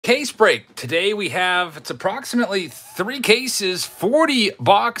case break. Today we have, it's approximately 3 cases, 40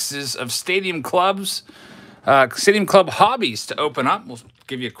 boxes of Stadium Clubs, Stadium Club hobbies to open up. We'll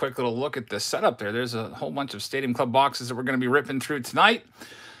give you a quick little look at the setup there. There's a whole bunch of Stadium Club boxes that we're going to be ripping through tonight.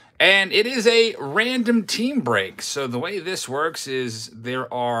 And it is a random team break. So the way this works is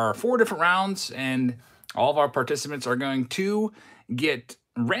there are 4 different rounds, and all of our participants are going to get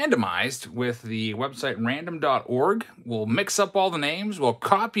randomized with the website random.org. We'll mix up all the names. We'll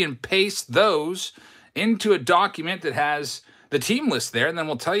copy and paste those into a document that has the team list there, and then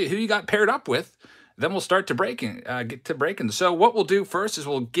we'll tell you who you got paired up with. Then we'll start to get to breaking. So what we'll do first is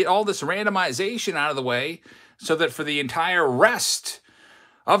we'll get all this randomization out of the way so that for the entire rest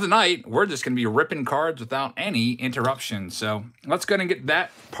of the night, we're just going to be ripping cards without any interruption. So let's go ahead and get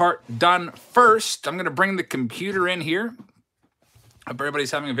that part done first. I'm going to bring the computer in here. Hope everybody's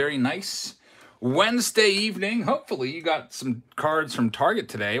having a very nice Wednesday evening. Hopefully you got some cards from Target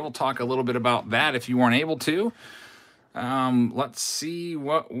today. We'll talk a little bit about that if you weren't able to. Let's see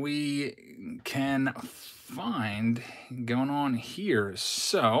what we can find going on here.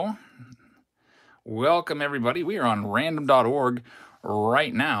 So, welcome everybody. We are on random.org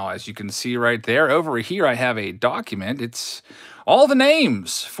right now, as you can see right there. Over here I have a document. It's all the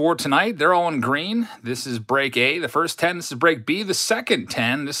names for tonight. They're all in green. This is break A, the first 10. This is break B, the second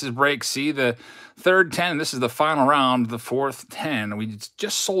 10. This is break C, the third 10. This is the final round, the fourth 10. We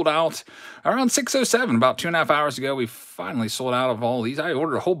just sold out around 6:07, about 2.5 hours ago. We finally sold out of all these. I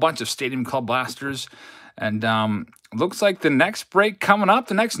ordered a whole bunch of Stadium Club blasters, and looks like the next break coming up,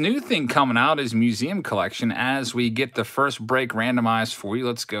 the next new thing coming out is Museum Collection. As we get the first break randomized for you,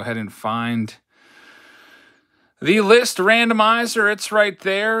 let's go ahead and find the list randomizer. It's right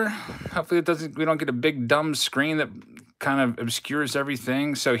there. Hopefully we don't get a big dumb screen that kind of obscures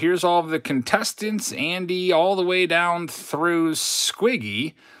everything. So here's all of the contestants, Andy, all the way down through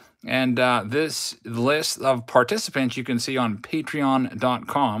Squiggy. And this list of participants you can see on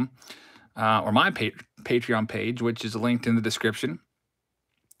patreon.com, or my Patreon page, which is linked in the description.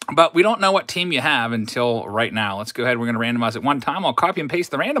 But we don't know what team you have until right now. Let's go ahead. We're going to randomize it one time. I'll copy and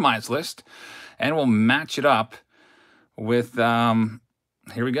paste the randomized list, and we'll match it up with,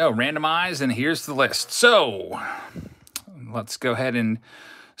 here we go, randomize, and here's the list. So let's go ahead and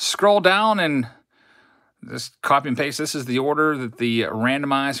scroll down and just copy and paste. This is the order that the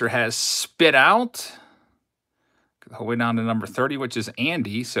randomizer has spit out. The whole way down to number 30, which is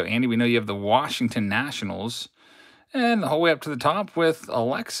Andy. So, Andy, we know you have the Washington Nationals. And the whole way up to the top with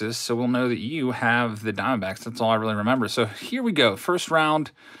Alexis. So, we'll know that you have the Diamondbacks. That's all I really remember. So, here we go. First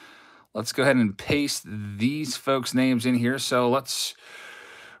round. Let's go ahead and paste these folks' names in here. So, let's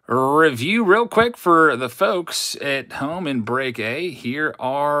review real quick for the folks at home in break A. Here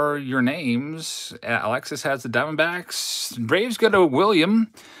are your names. Alexis has the Diamondbacks. Braves go to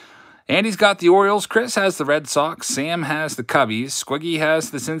William. Andy's got the Orioles. Chris has the Red Sox. Sam has the Cubbies. Squiggy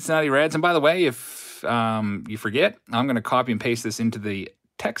has the Cincinnati Reds. And by the way, if you forget, I'm going to copy and paste this into the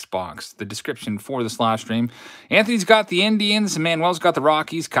text box, the description for this live stream. Anthony's got the Indians. Manuel's got the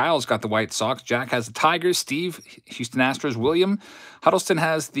Rockies. Kyle's got the White Sox. Jack has the Tigers. Steve, Houston Astros. William Huddleston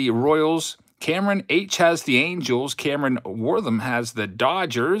has the Royals. Cameron H has the Angels. Cameron Wortham has the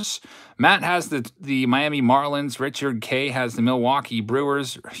Dodgers. Matt has the Miami Marlins. Richard K has the Milwaukee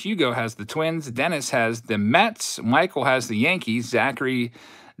Brewers. Hugo has the Twins. Dennis has the Mets. Michael has the Yankees. Zachary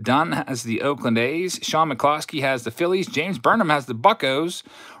Dunn has the Oakland A's. Sean McCloskey has the Phillies. James Burnham has the Buccos.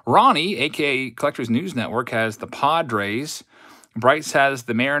 Ronnie, a.k.a. Collectors News Network, has the Padres. Bryce has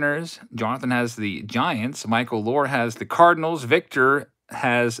the Mariners. Jonathan has the Giants. Michael Loar has the Cardinals. Victor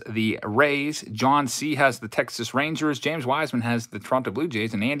has the Rays. John C. has the Texas Rangers. James Wiseman has the Toronto Blue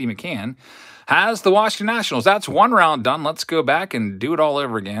Jays. And Andy McCann has the Washington Nationals. That's one round done. Let's go back and do it all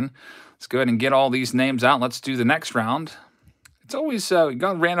over again. Let's go ahead and get all these names out. Let's do the next round. It's always, you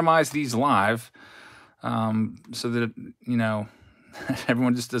got to randomize these live so that, you know,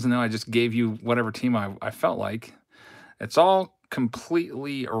 everyone just doesn't know I just gave you whatever team I felt like. It's all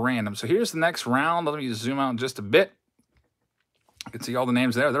completely random. So here's the next round. Let me zoom out just a bit. You can see all the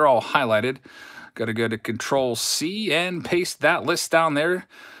names there. They're all highlighted. Got to go to Control-C and paste that list down there.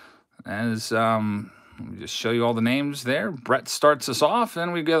 As let me just show you all the names there. Brett starts us off,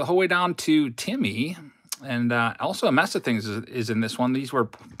 and we go the whole way down to Timmy. And also a mess of things is in this one. These were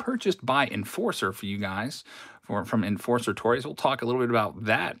purchased by Enforcer for you guys, from Enforcer Toys. We'll talk a little bit about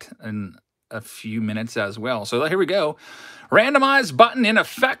that in a few minutes as well. So here we go. Randomize button in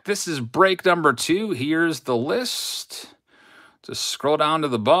effect. This is break number 2. Here's the list. Just scroll down to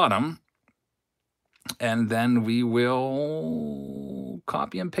the bottom, and then we will to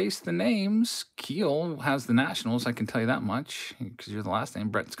copy and paste the names. Keel has the Nationals, I can tell you that much, because you're the last name.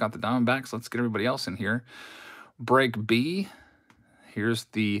 Brett's got the Diamondbacks. Let's get everybody else in here. Break B. Here's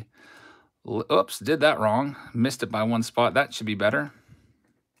the... Oops, did that wrong. Missed it by one spot. That should be better.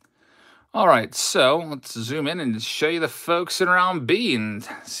 All right, so let's zoom in and show you the folks in round B and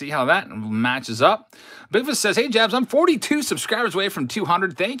see how that matches up. Boofus says, hey, Jabs, I'm 42 subscribers away from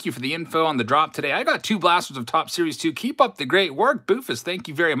 200. Thank you for the info on the drop today. I got 2 blasters of Top Series 2. Keep up the great work, Boofus. Thank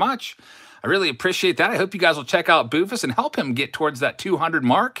you very much. I really appreciate that. I hope you guys will check out Boofus and help him get towards that 200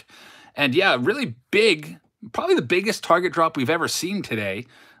 mark. And yeah, really big, probably the biggest target drop we've ever seen today.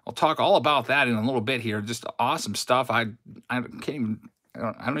 I'll talk all about that in a little bit here. Just awesome stuff. I can't even...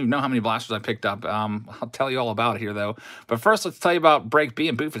 I don't even know how many blasters I picked up. I'll tell you all about it here, though. But first, let's tell you about Break B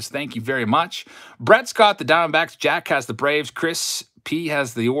and Boofus. Thank you very much. Brett's got the Diamondbacks. Jack has the Braves. Chris P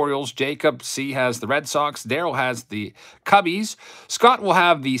has the Orioles. Jacob C has the Red Sox. Darrell has the Cubbies. Scott will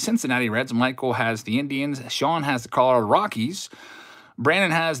have the Cincinnati Reds. Michael has the Indians. Sean has the Colorado Rockies.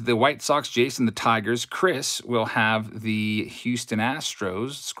 Brandon has the White Sox. Jason the Tigers. Chris will have the Houston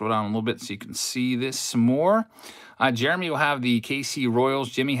Astros. Scroll down a little bit so you can see this some more. Jeremy will have the KC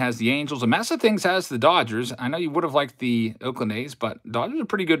Royals. Jimmy has the Angels. A mess of things has the Dodgers. I know you would have liked the Oakland A's, but Dodgers are a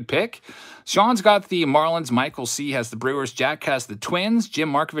pretty good pick. Sean's got the Marlins. Michael C has the Brewers. Jack has the Twins.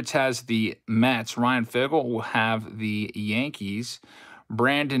 Jim Markovich has the Mets. Ryan Fogel will have the Yankees.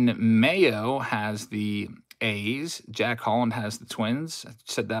 Brandon Mayo has the A's. Jack Holland has the Twins. I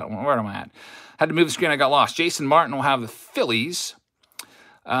said that one. Where am I at? Had to move the screen. I got lost. Jason Martin will have the Phillies.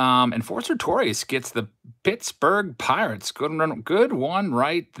 Enforcer Torres gets the Pittsburgh Pirates. Good one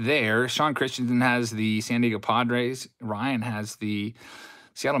right there. Sean Christensen has the San Diego Padres. Ryan has the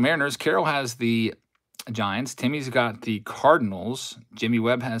Seattle Mariners. Carroll has the Giants. Timmy's got the Cardinals. Jimmy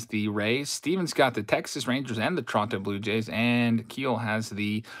Webb has the Rays. Steven's got the Texas Rangers and the Toronto Blue Jays. And Keel has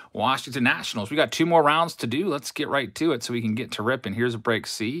the Washington Nationals. We got 2 more rounds to do. Let's get right to it so we can get to ripping. Here's a break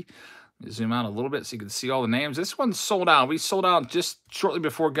C. Zoom out a little bit so you can see all the names. This one's sold out. We sold out just shortly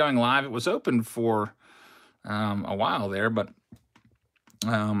before going live. It was open for a while there, but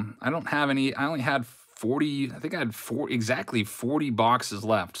I don't have any. I only had 40. I think I had exactly 40 boxes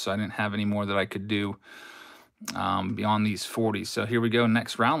left, so I didn't have any more that I could do beyond these 40. So here we go.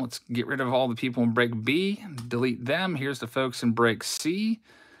 Next round. Let's get rid of all the people in break B. Delete them. Here's the folks in break C.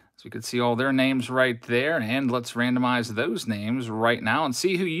 So we can see all their names right there. And let's randomize those names right now and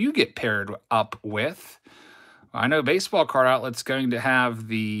see who you get paired up with. I know Baseball Card Outlet's going to have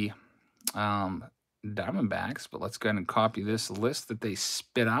the Diamondbacks, but let's go ahead and copy this list that they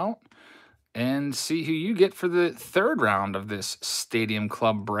spit out and see who you get for the 3rd round of this Stadium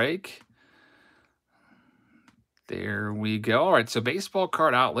Club break. There we go. All right, so Baseball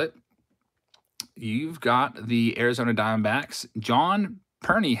Card Outlet, you've got the Arizona Diamondbacks. John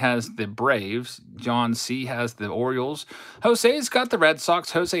Perney has the Braves. John C. has the Orioles. Jose's got the Red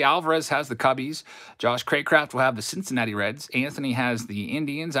Sox. Jose Alvarez has the Cubbies. Josh Craycraft will have the Cincinnati Reds. Anthony has the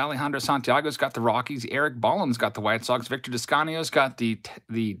Indians. Alejandro Santiago's got the Rockies. Eric Ballin's got the White Sox. Victor Descanio's got the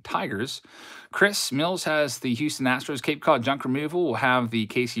Tigers. Chris Mills has the Houston Astros. Cape Cod Junk Removal will have the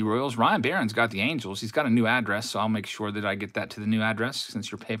KC Royals. Ryan Barron's got the Angels. He's got a new address, so I'll make sure that I get that to the new address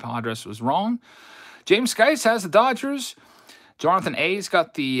since your PayPal address was wrong. James Skice has the Dodgers. Jonathan A's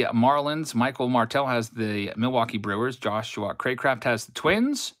got the Marlins. Michael Martell has the Milwaukee Brewers. Joshua Craycraft has the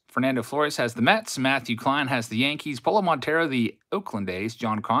Twins. Fernando Flores has the Mets. Matthew Klein has the Yankees. Polo Montero, the Oakland A's.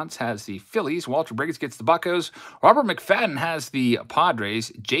 John Contz has the Phillies. Walter Briggs gets the Buccos. Robert McFadden has the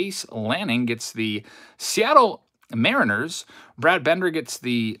Padres. Jace Lanning gets the Seattle Mariners. Brad Bender gets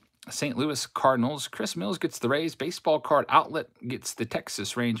the St. Louis Cardinals. Chris Mills gets the Rays. Baseball Card Outlet gets the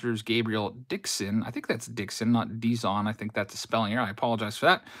Texas Rangers. Gabriel Dixon, I think that's Dixon, not Dizon. I think that's a spelling error. I apologize for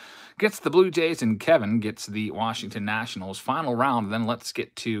that. Gets the Blue Jays, and Kevin gets the Washington Nationals. Final round, then let's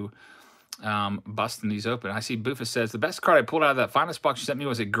get to busting these open. I see Boofus says, the best card I pulled out of that finest box you sent me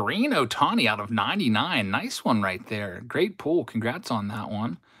was a green Ohtani out of 99. Nice one right there. Great pull. Congrats on that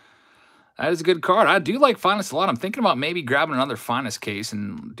one. That is a good card. I do like Finest a lot. I'm thinking about maybe grabbing another Finest case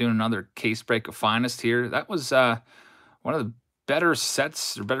and doing another case break of Finest here. That was one of the better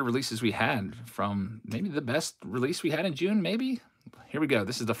sets or better releases we had from maybe the best release we had in June, maybe. Here we go.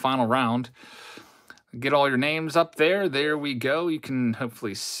 This is the final round. Get all your names up there. There we go. You can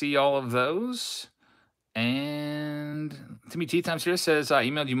hopefully see all of those. And Timmy T Times here says, I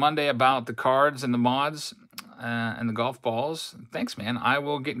emailed you Monday about the cards and the mods and the golf balls. Thanks, man. I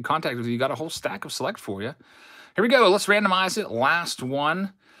will get in contact with you. Got a whole stack of select for you. Here we go. Let's randomize it. Last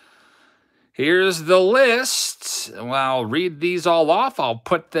one. Here's the list. Well, I'll read these all off. I'll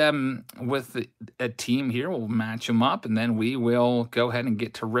put them with a team here. We'll match them up, and then we will go ahead and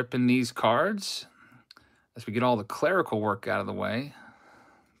get to ripping these cards as we get all the clerical work out of the way.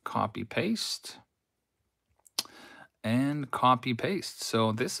 Copy, paste, and copy, paste.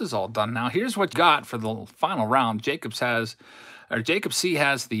 So this is all done now. Here's what you got for the final round. Jacob C has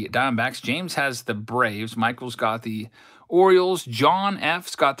the Diamondbacks. James has the Braves. Michael's got the Orioles. John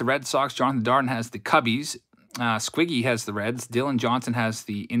F's got the Red Sox. Jonathan Darn has the Cubbies. Squiggy has the Reds. Dylan Johnson has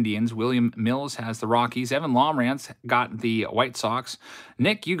the Indians. William Mills has the Rockies. Evan Lomrance got the White Sox.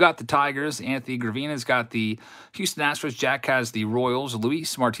 Nick, you got the Tigers. Anthony Gravina's got the Houston Astros. Jack has the Royals.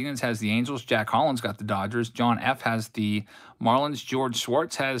 Luis Martinez has the Angels. Jack Holland's got the Dodgers. John F has the Marlins. George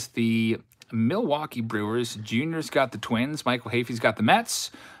Schwartz has the Milwaukee Brewers. Junior's got the Twins. Michael Hafey's got the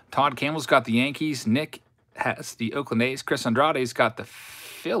Mets. Todd Campbell's got the Yankees. Nick has the Oakland A's. Chris Andrade's got the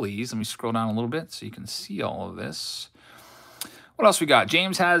Phillies. Let me scroll down a little bit so you can see all of this. What else we got?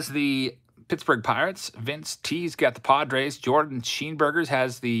 James has the Pittsburgh Pirates. Vince T's got the Padres. Jordan Scheenberger's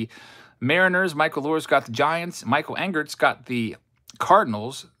has the Mariners. Michael Loar's got the Giants. Michael Engert's got the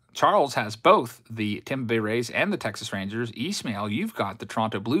Cardinals. Charles has both the Tampa Bay Rays and the Texas Rangers. Ismail, you've got the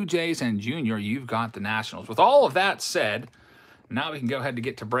Toronto Blue Jays. And Junior, you've got the Nationals. With all of that said, now we can go ahead and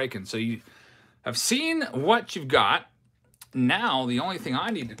get to breaking. So you have seen what you've got. Now, the only thing I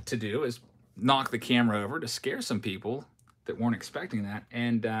need to do is knock the camera over to scare some people that weren't expecting that.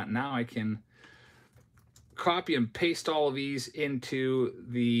 And now I can copy and paste all of these into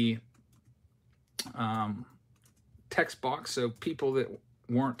the text box so people that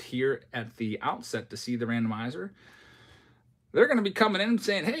weren't here at the outset to see the randomizer, they're going to be coming in and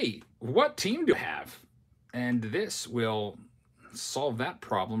saying, hey, what team do you have? And this will solve that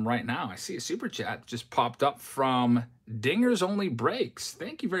problem right now. I see a super chat just popped up from Dingers Only Breaks.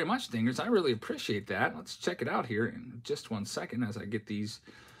 Thank you very much, Dingers. I really appreciate that. Let's check it out here in just 1 second as I get these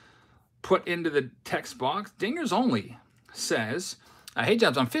put into the text box. Dingers Only says, hey,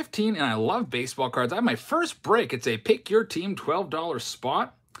 Jobs, I'm 15 and I love baseball cards. I have my first break. It's a pick your team $12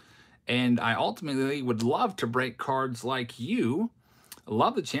 spot. And I ultimately would love to break cards like you.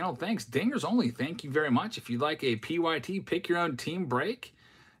 Love the channel. Thanks. Dingers Only. Thank you very much. If you'd like a PYT pick your own team break,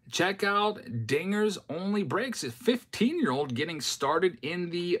 check out Dingers Only Breaks. A 15-year-old getting started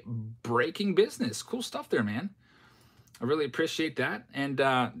in the breaking business. Cool stuff there, man. I really appreciate that. And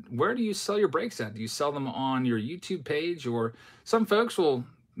where do you sell your breaks at? Do you sell them on your YouTube page? Or some folks will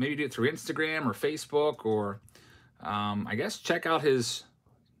maybe do it through Instagram or Facebook, or I guess check out his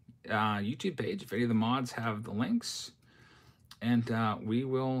YouTube page if any of the mods have the links. And we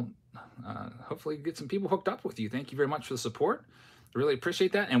will hopefully get some people hooked up with you. Thank you very much for the support. I really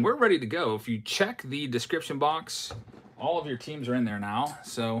appreciate that. And we're ready to go. If you check the description box, all of your teams are in there now.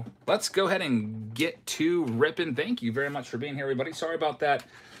 So let's go ahead and get to ripping. Thank you very much for being here, everybody. Sorry about that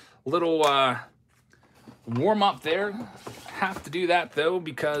little warm-up there. Have to do that, though,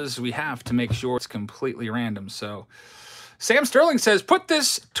 because we have to make sure it's completely random. So Sam Sterling says, put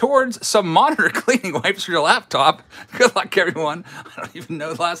this towards some monitor cleaning wipes for your laptop. Good luck, everyone. I don't even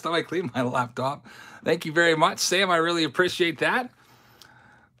know the last time I cleaned my laptop. Thank you very much, Sam. I really appreciate that.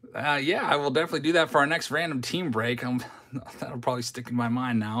 Yeah, I will definitely do that for our next random team break. That'll probably stick in my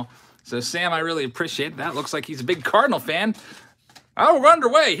mind now. So, Sam, I really appreciate that. Looks like he's a big Cardinal fan. Oh, we're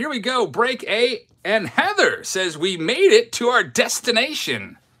underway. Here we go. Break A. And Heather says, we made it to our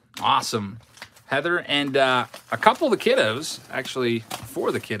destination. Awesome. Heather and a couple of the kiddos, actually 4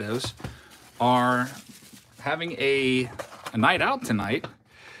 of the kiddos, are having a night out tonight.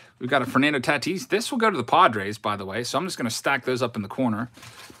 We've got a Fernando Tatis. This will go to the Padres, by the way, so I'm just going to stack those up in the corner.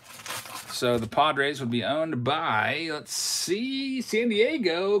 So the Padres would be owned by, let's see, San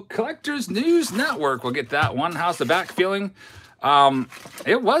Diego Collectors News Network. We'll get that one. How's the back feeling?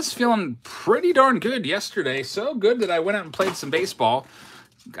 It was feeling pretty darn good yesterday. So good that I went out and played some baseball.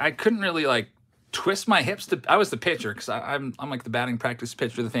 I couldn't really, like, twist my hips. I was the pitcher because I'm like the batting practice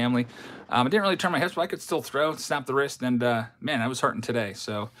pitcher of the family. I didn't really turn my hips, but I could still throw, snap the wrist, and man, I was hurting today.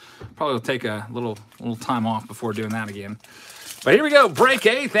 So probably will take a little time off before doing that again. But here we go, break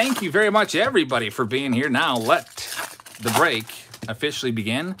A. Thank you very much, everybody, for being here. Now let the break officially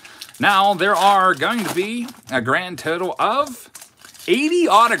begin. Now there are going to be a grand total of 80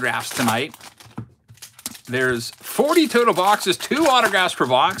 autographs tonight. There's 40 total boxes, 2 autographs per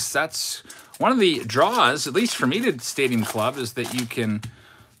box. That's one of the draws, at least for me to Stadium Club, is that you can,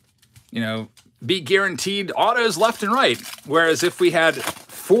 you know, be guaranteed autos left and right. Whereas if we had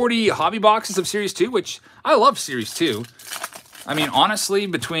 40 hobby boxes of Series 2, which I love Series 2. I mean, honestly,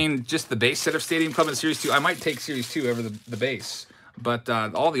 between just the base set of Stadium Club and Series 2, I might take Series 2 over the base. but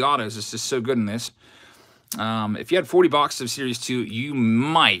all the autos is just so good in this. If you had 40 boxes of Series 2, you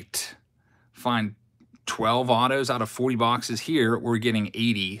might find 12 autos out of 40 boxes. Here, we're getting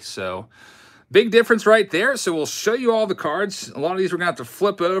 80, so big difference right there. So we'll show you all the cards. A lot of these we're going to have to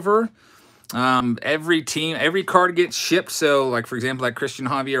flip over. Every team, every card gets shipped. So, like, for example, that Christian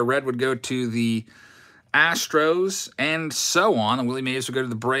Javier red would go to the Astros and so on. And Willie Mays would go to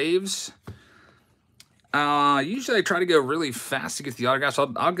the Braves. Usually I try to go really fast to get the autographs.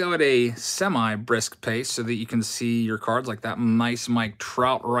 I'll go at a semi-brisk pace so that you can see your cards, like that nice Mike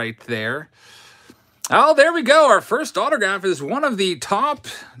Trout right there. Oh, there we go. Our first autograph is one of the top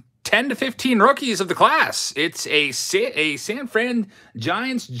 10 to 15 rookies of the class. It's a San Fran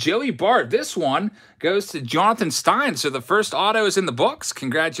Giants Joey Bart. This one goes to Jonathan Stein. So the first auto is in the books.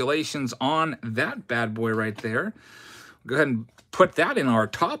 Congratulations on that bad boy right there. Go ahead and put that in our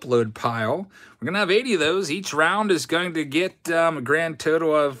top load pile. We're going to have 80 of those. Each round is going to get a grand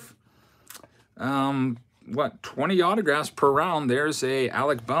total of, 20 autographs per round. There's a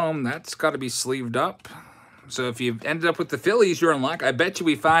Alec Boehm. That's got to be sleeved up. So if you've ended up with the Phillies, you're in luck. I bet you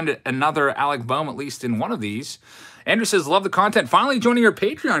we find another Alec Boehm at least in one of these. Andrew says, love the content. Finally joining your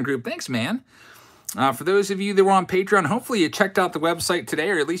Patreon group. Thanks, man. For those of you that were on Patreon, hopefully you checked out the website today,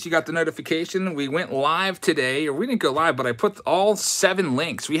 or at least you got the notification. We went live today, or we didn't go live, but I put all 7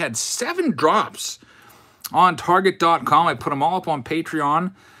 links. We had 7 drops on Target.com. I put them all up on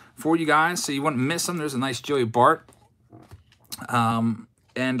Patreon for you guys, so you wouldn't miss them. There's a nice Joey Bart.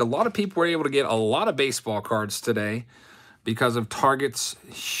 And a lot of people were able to get a lot of baseball cards today because of Target's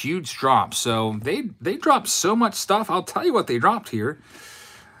huge drop. So they dropped so much stuff. I'll tell you what they dropped here.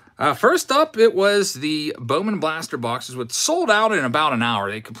 First up, it was the Bowman Blaster boxes, which sold out in about an hour.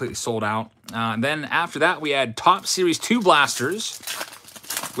 They completely sold out. Then after that, we had Top Series 2 blasters.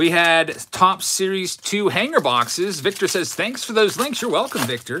 We had Top Series 2 hanger boxes. Victor says, thanks for those links. You're welcome,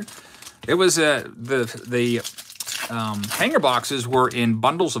 Victor. It was the hanger boxes were in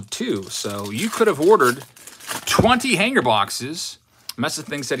bundles of 2, so you could have ordered 20 hanger boxes. Message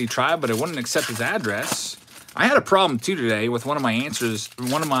thing said he tried, but it wouldn't accept his address. I had a problem too today with one of my answers,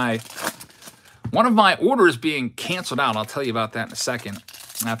 one of my orders being canceled out. I'll tell you about that in a second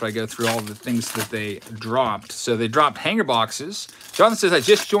after I go through all the things that they dropped. So they dropped hanger boxes. Jonathan says, I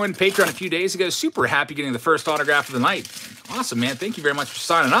just joined Patreon a few days ago. Super happy getting the first autograph of the night. Awesome, man. Thank you very much for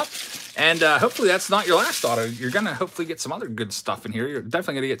signing up. And hopefully that's not your last auto. You're going to hopefully get some other good stuff in here. You're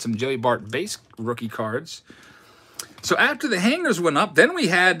definitely going to get some Joey Bart base rookie cards. So after the hangers went up, then we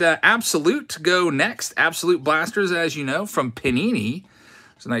had Absolute go next. Absolute blasters, as you know, from Panini.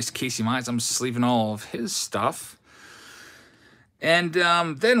 It's a nice Casey Mize. I'm sleeving all of his stuff. And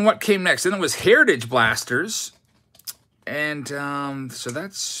then what came next? Then it was Heritage blasters. And so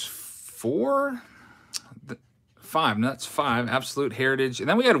that's 4... 5. No, that's 5. Absolute Heritage. And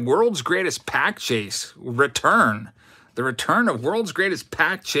then we had World's Greatest Pack Chase return. The return of World's Greatest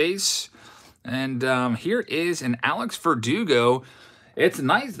Pack Chase. And here is an Alex Verdugo. It's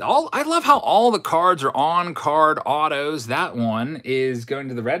nice. I love how all the cards are on-card autos. That one is going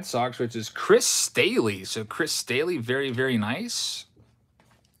to the Red Sox, which is Chris Staley. So Chris Staley, very, very nice.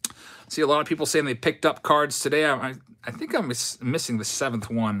 See a lot of people saying they picked up cards today. I think I'm missing the 7th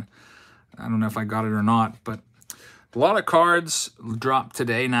one. I don't know if I got it or not, but a lot of cards dropped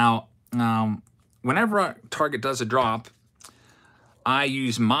today. Now, whenever Target does a drop, I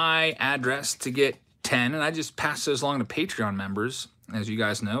use my address to get 10, and I just pass those along to Patreon members. As you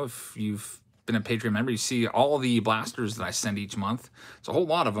guys know, if you've been a Patreon member, you see all the blasters that I send each month. It's a whole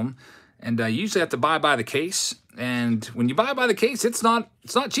lot of them, and I usually have to buy by the case. And when you buy by the case, it's not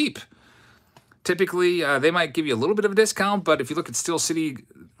cheap. Typically, they might give you a little bit of a discount, but if you look at Steel City,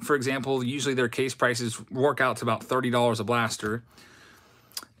 for example, usually their case prices work out to about $30 a blaster.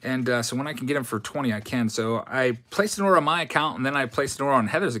 And so when I can get them for 20, I can. So I placed an order on my account, and then I placed an order on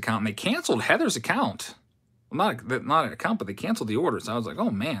Heather's account, and they canceled Heather's account. Well, not an account, but they canceled the order. So I was like, oh,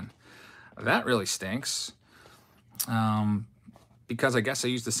 man, that really stinks. Because I guess I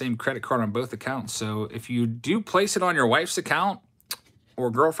used the same credit card on both accounts. So if you do place it on your wife's account or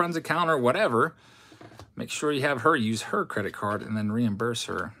girlfriend's account or whatever, make sure you have her use her credit card and then reimburse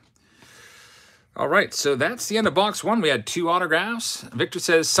her. All right, so that's the end of box 1. We had 2 autographs. Victor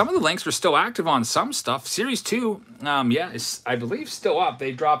says some of the links are still active on some stuff. Series 2, yeah, is, I believe, still up.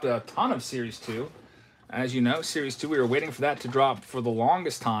 They dropped a ton of Series 2. As you know, Series 2, we were waiting for that to drop for the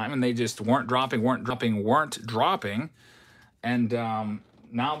longest time, and they just weren't dropping. And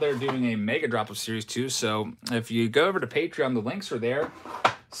now they're doing a mega drop of Series 2. So if you go over to Patreon, the links are there.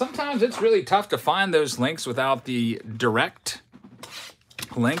 Sometimes it's really tough to find those links without the direct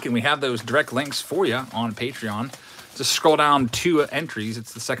link, and we have those direct links for you on Patreon. Just scroll down 2 entries.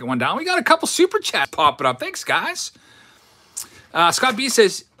 It's the second one down. We got a couple super chats popping up. Thanks, guys. Scott B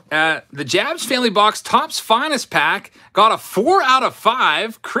says, the Jabs Family Box Topps Finest Pack got a 4 out of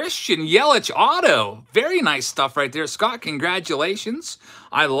 5 Christian Yelich auto. Very nice stuff right there. Scott, congratulations.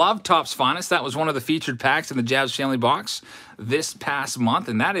 I love Topps Finest. That was one of the featured packs in the Jabs Family Box this past month,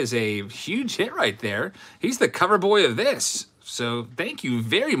 and that is a huge hit right there. He's the cover boy of this. So thank you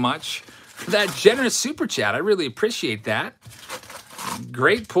very much for that generous super chat. I really appreciate that.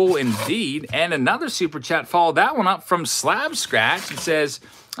 Great pull indeed. And another super chat followed that one up from Slab Scratch. It says,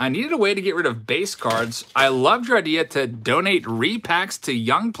 I needed a way to get rid of base cards. I loved your idea to donate repacks to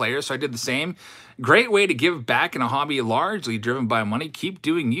young players, so I did the same. Great way to give back in a hobby largely driven by money. Keep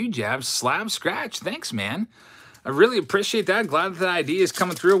doing you, Jabs. Slab Scratch. Thanks, man. I really appreciate that. Glad that idea is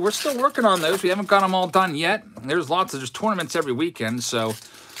coming through. We're still working on those. We haven't got them all done yet. There's tournaments every weekend, so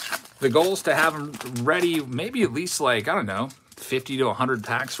the goal is to have them ready, maybe at least like, I don't know, 50 to 100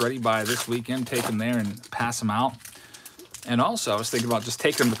 packs ready by this weekend. Take them there and pass them out. And also, I was thinking about just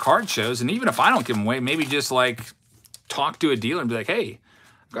taking them to card shows, and even if I don't give them away, maybe just like talk to a dealer and be like, hey,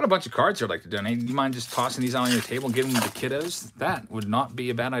 I've got a bunch of cards here I'd like to donate. Do you mind just tossing these out on your table and giving them to the kiddos? That would not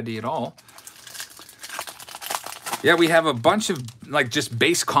be a bad idea at all. Yeah, we have a bunch of like just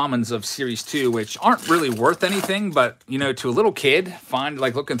base commons of Series 2, which aren't really worth anything, but you know, to a little kid,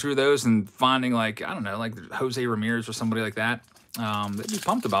 looking through those and finding like, I don't know, like Jose Ramirez or somebody like that, they'd be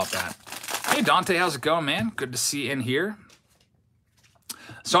pumped about that. Hey Dante, how's it going, man? Good to see you in here.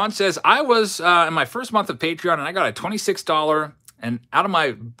 Son says, I was in my first month of Patreon and I got a $26 and out of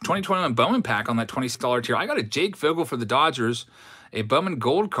my 2021 Bowman pack on that $26 tier, I got a Jake Vogel for the Dodgers, a Bowman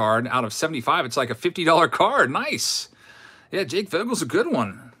Gold card out of 75. It's like a $50 card. Nice. Yeah, Jake Vogel's a good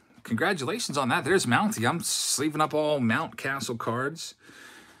one. Congratulations on that. There's Mountie. I'm sleeving up all Mount Castle cards.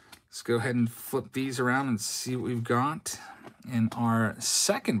 Let's go ahead and flip these around and see what we've got in our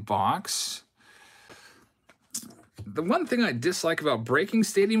second box. The one thing I dislike about breaking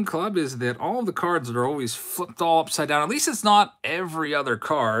Stadium Club is that all of the cards are always flipped all upside down. At least it's not every other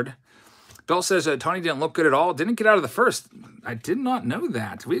card. Bill says Tony didn't look good at all. Didn't get out of the first. I did not know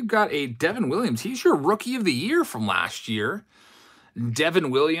that. We've got a Devin Williams. He's your Rookie of the Year from last year. Devin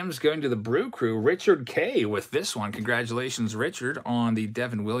Williams going to the Brew Crew. Richard K with this one. Congratulations, Richard, on the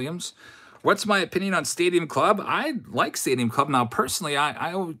Devin Williams. What's my opinion on Stadium Club? I like Stadium Club. Now, personally,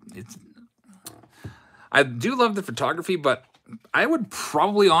 I do love the photography, but I would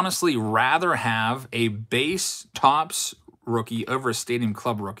probably honestly rather have a base Topps rookie over a Stadium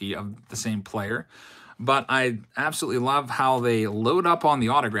Club rookie of the same player. But I absolutely love how they load up on the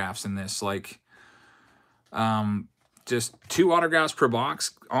autographs in this. Like, just 2 autographs per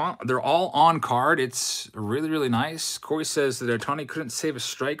box. They're all on card. It's really, really nice. Corey says that Ohtani couldn't save a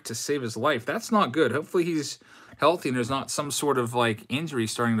strike to save his life. That's not good. Hopefully he's healthy and there's not some sort of like injury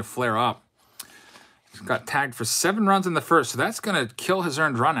starting to flare up. He's got tagged for 7 runs in the first, so that's going to kill his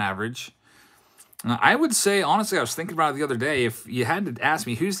earned run average. I would say, honestly, I was thinking about it the other day, if you had to ask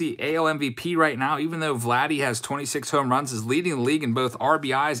me who's the AL MVP right now, even though Vladdy has 26 home runs, is leading the league in both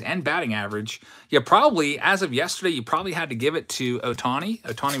RBIs and batting average, you probably, as of yesterday, you probably had to give it to Ohtani.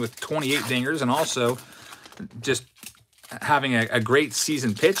 Ohtani with 28 dingers and also just having a great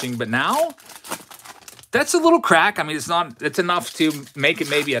season pitching. But now, that's a little crack. I mean, it's enough to make it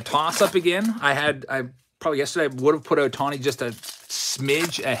maybe a toss-up again. I probably yesterday would have put Ohtani just a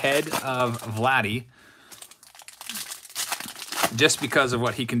smidge ahead of Vladdy just because of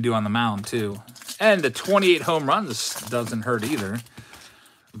what he can do on the mound too. And the 28 home runs doesn't hurt either.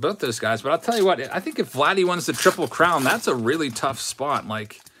 Both those guys. But I'll tell you what, I think if Vladdy wins the Triple Crown, that's a really tough spot.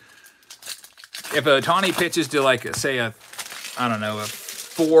 Like, if Ohtani pitches to, like, say, a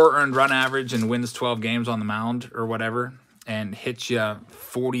 4 earned run average and wins 12 games on the mound or whatever and hits you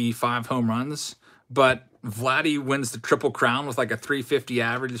 45 home runs, but Vladdy wins the Triple Crown with like a 350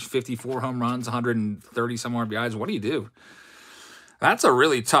 average, 54 home runs, 130 some RBIs. What do you do? That's a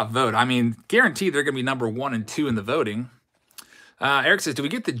really tough vote. I mean, guaranteed they're going to be number 1 and 2 in the voting. Eric says, do we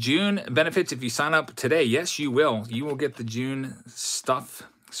get the June benefits if you sign up today? Yes, you will. You will get the June stuff.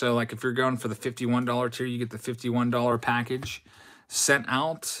 So like if you're going for the $51 tier, you get the $51 package sent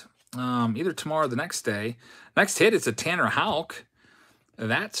out either tomorrow or the next day. Next hit, it's a Tanner Houck.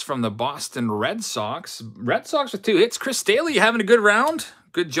 That's from the Boston Red Sox. Red Sox with 2 hits. Chris Staley having a good round.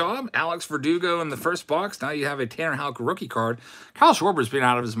 Good job. Alex Verdugo in the first box. Now you have a Tanner Houck rookie card. Kyle Schwarber's been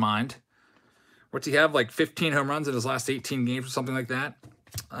out of his mind. What's he have? Like 15 home runs in his last 18 games or something like that.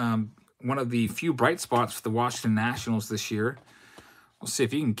 One of the few bright spots for the Washington Nationals this year. We'll see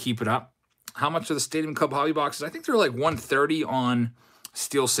if he can keep it up. How much are the Stadium Club hobby boxes? I think they're like $130 on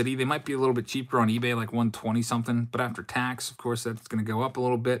Steel City. They might be a little bit cheaper on eBay, like 120 something, but after tax, of course, that's going to go up a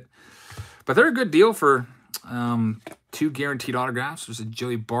little bit. But they're a good deal for 2 guaranteed autographs. There's a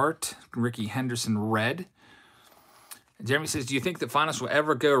Joey Bart, Ricky Henderson red. Jeremy says, do you think that Finest will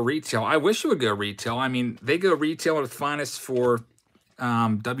ever go retail? I wish it would go retail. I mean, they go retail with Finest for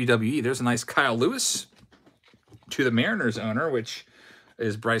WWE. There's a nice Kyle Lewis to the Mariners owner, which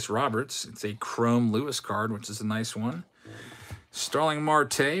is Bryce Roberts. It's a Chrome Lewis card, which is a nice one. Starling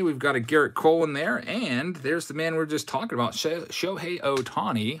Marte, we've got a Garrett Cole in there, and there's the man we we're just talking about, Shohei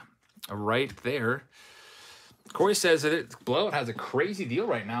Ohtani, right there. Corey says that Blowout has a crazy deal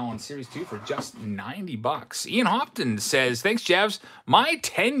right now on Series 2 for just $90. Ian Hopton says, thanks, Javs. My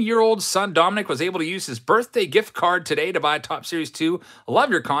 10-year-old son, Dominic, was able to use his birthday gift card today to buy Top Series 2. Love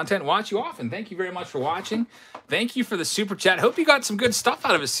your content. Watch you often. Thank you very much for watching. Thank you for the super chat. Hope you got some good stuff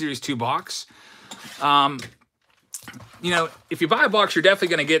out of a Series 2 box. You know, if you buy a box, you're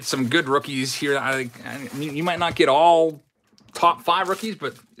definitely going to get some good rookies here. You might not get all top 5 rookies,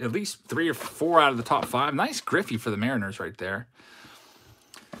 but at least 3 or 4 out of the top 5. Nice Griffey for the Mariners right there.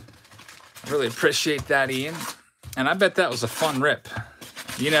 I really appreciate that, Ian. And I bet that was a fun rip.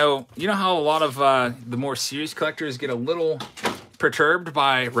 You know how a lot of the more serious collectors get a little perturbed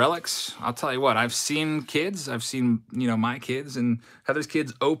by relics? I'll tell you what, I've seen kids, my kids and Heather's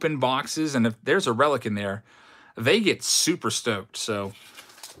kids open boxes, and if there's a relic in there, they get super stoked. So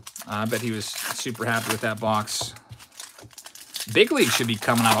I bet he was super happy with that box. Big League should be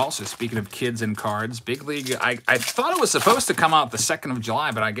coming out also, speaking of kids and cards. Big League, I thought it was supposed to come out the 2nd of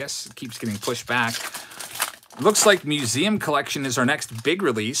July, but I guess it keeps getting pushed back. Looks like Museum Collection is our next big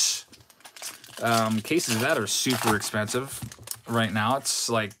release. Cases of that are super expensive right now. It's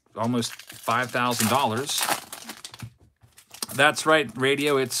like almost $5,000. That's right,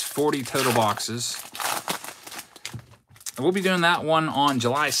 Radio. It's 40 total boxes. We'll be doing that one on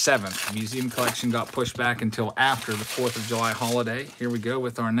July 7th. Museum Collection got pushed back until after the 4th of July holiday. Here we go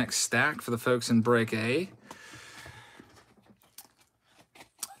with our next stack for the folks in Break A.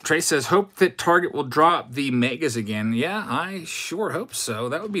 Trey says, hope that Target will drop the Megas again. Yeah, I sure hope so.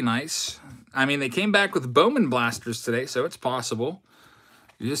 That would be nice. I mean, they came back with Bowman Blasters today, so it's possible.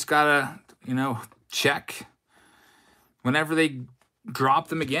 You just gotta, check whenever they drop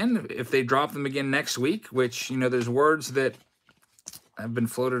them again. If they drop them again next week, which, there's words that have been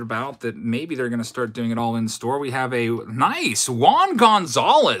floated about that maybe they're going to start doing it all in store. We have a nice Juan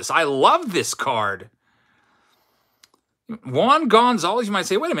Gonzalez. I love this card. Juan Gonzalez, you might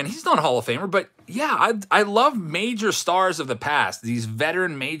say, wait a minute, he's not a Hall of Famer, but yeah, I love major stars of the past, these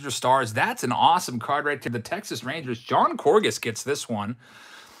veteran major stars. That's an awesome card right there. The Texas Rangers, John Courgis gets this one.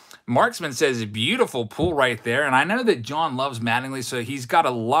 Marksman says, beautiful pull right there. And I know that John loves Mattingly, so he's got to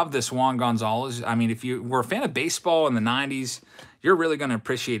love this Juan Gonzalez. I mean, if you were a fan of baseball in the 90s, you're really going to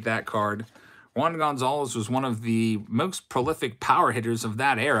appreciate that card. Juan Gonzalez was one of the most prolific power hitters of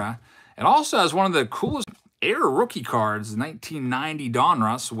that era. And also has one of the coolest era rookie cards. 1990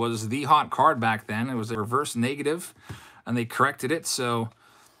 Donruss was the hot card back then. It was a reverse negative, and they corrected it, so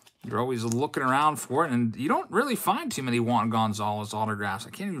you're always looking around for it, and you don't really find too many Juan Gonzalez autographs. I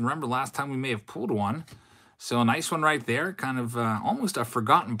can't even remember last time we may have pulled one. So a nice one right there, kind of almost a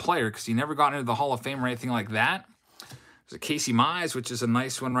forgotten player because he never got into the Hall of Fame or anything like that. There's a Casey Mize, which is a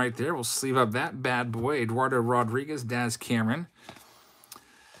nice one right there. We'll sleeve up that bad boy. Eduardo Rodriguez, Daz Cameron.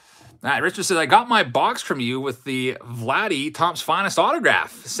 All right, Richard says, I got my box from you with the Vladdy Topps Finest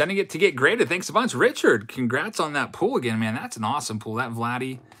autograph. Sending it to get graded. Thanks a bunch. Richard, congrats on that pull again, man. That's an awesome pull. That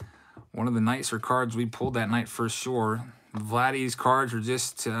Vladdy, one of the nicer cards we pulled that night for sure. Vladdy's cards are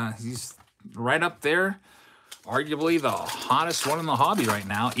just, he's right up there. Arguably the hottest one in the hobby right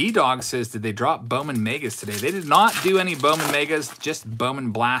now. E-Dog says, did they drop Bowman Megas today? They did not do any Bowman Megas, just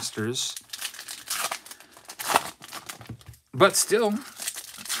Bowman Blasters. But still,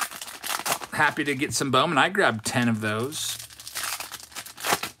 happy to get some Bowman. I grabbed 10 of those.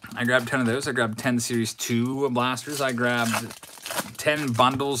 I grabbed 10 Series 2 Blasters. I grabbed 10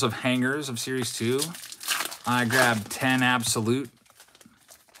 bundles of hangers of Series 2. I grabbed 10 Absolute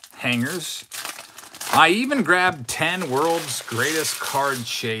hangers. I even grabbed 10 World's Greatest Card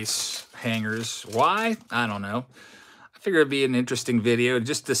Chase hangers. Why? I don't know. I figured it'd be an interesting video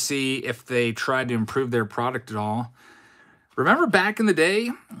just to see if they tried to improve their product at all. Remember back in the day,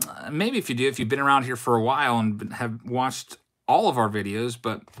 maybe if you do, if you've been around here for a while and have watched all of our videos,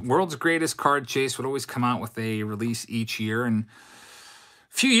 but World's Greatest Card Chase would always come out with a release each year. And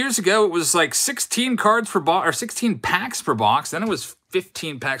a few years ago, it was like 16 cards per box, or 16 packs per box. Then it was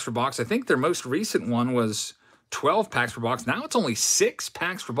 15 packs per box. I think their most recent one was 12 packs per box. Now it's only 6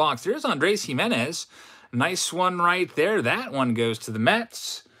 packs per box. There's Andres Jimenez, Nice one right there. That one goes to the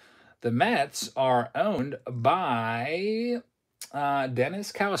Mets. The Mets are owned by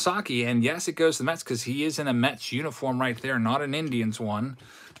Dennis Kawasaki. And yes, it goes to the Mets because he is in a Mets uniform right there, not an Indians one.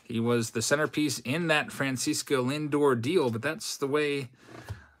 He was the centerpiece in that Francisco Lindor deal, but that's the way,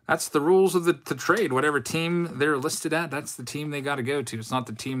 that's the rules of the trade. Whatever team they're listed at, that's the team they got to go to. It's not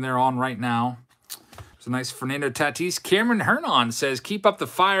the team they're on right now. It's a nice Fernando Tatis. Cameron Hernon says, keep up the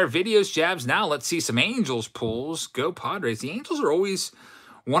fire. Videos, jabs. Now let's see some Angels pulls. Go Padres. The Angels are always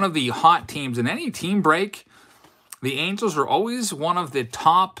one of the hot teams. In any team break, the Angels are always one of the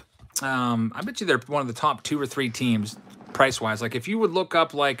top, I bet you they're one of the top 2 or 3 teams price-wise. Like if you would look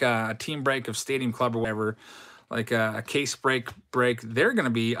up like a team break of Stadium Club or whatever, like a case break, they're going to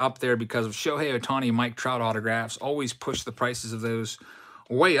be up there because of Shohei Ohtani and Mike Trout autographs. Always push the prices of those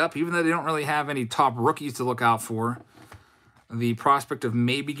way up, even though they don't really have any top rookies to look out for. The prospect of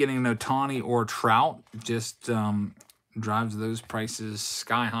maybe getting an Ohtani or Trout just drives those prices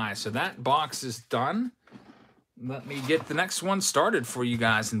sky high. So that box is done. Let me get the next one started for you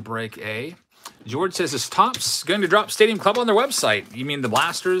guys in break A. George says, is Topps going to drop Stadium Club on their website? You mean the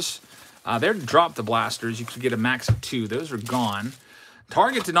blasters? They're dropped the blasters. You could get a max of 2. Those are gone.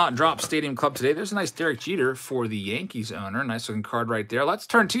 Target did not drop Stadium Club today. There's a nice Derek Jeter for the Yankees owner. Nice looking card right there. Let's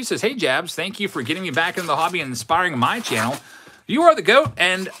Turn 2 says, hey, Jabs, thank you for getting me back into the hobby and inspiring my channel. You are the GOAT,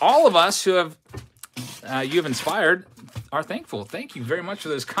 and all of us who have you have inspired are thankful. Thank you very much for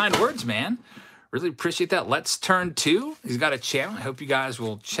those kind words, man. Really appreciate that. Let's Turn 2. He's got a channel. I hope you guys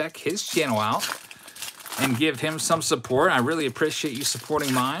will check his channel out and give him some support. I really appreciate you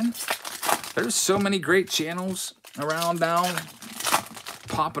supporting mine. There's so many great channels around now,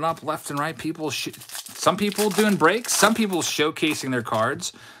 popping up left and right. Some people doing breaks, some people showcasing their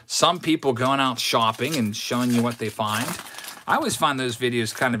cards, some people going out shopping and showing you what they find. I always find those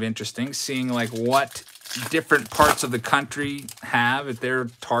videos kind of interesting, seeing like what different parts of the country have at their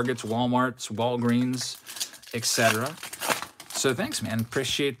Targets, Walmarts, Walgreens, etc. So thanks, man.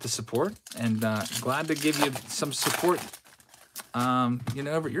 Appreciate the support, and glad to give you some support, you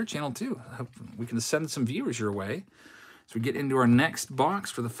know, over at your channel too. I hope we can send some viewers your way. So we get into our next box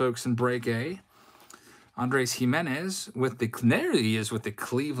for the folks in break A. Andres Jimenez with the, there he is with the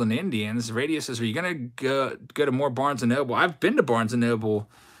Cleveland Indians. Radio says, are you going to go to more Barnes & Noble? I've been to Barnes & Noble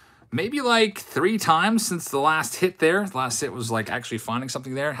maybe like 3 times since the last hit there. The last hit was like actually finding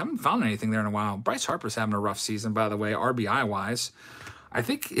something there. Haven't found anything there in a while. Bryce Harper's having a rough season, by the way, RBI-wise. I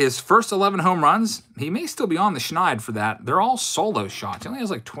think his first 11 home runs, he may still be on the schneid for that. They're all solo shots. He only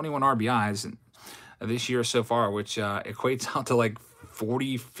has like 21 RBIs this year so far, which equates out to like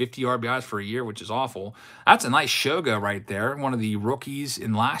 40, 50 RBIs for a year, which is awful. That's a nice Shogo right there, one of the rookies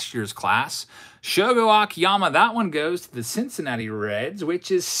in last year's class. Shogo Akiyama, that one goes to the Cincinnati Reds,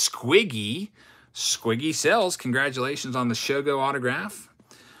 which is Squiggy Sells. Congratulations on the Shogo autograph.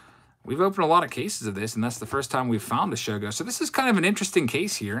 We've opened a lot of cases of this, and that's the first time we've found a Shogo. So this is kind of an interesting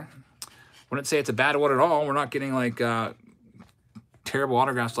case here. Wouldn't say it's a bad one at all. We're not getting like terrible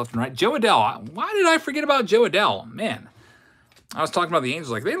autographs left and right. Joe Adell. Why did I forget about Joe Adell? Man, I was talking about the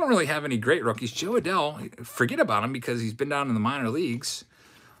Angels. Like, they don't really have any great rookies. Joe Adell, forget about him because he's been down in the minor leagues.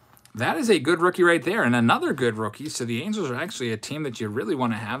 That is a good rookie right there, and another good rookie. So the Angels are actually a team that you really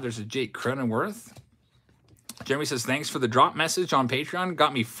want to have. There's a Jake Cronenworth. Jeremy says, thanks for the drop message on Patreon.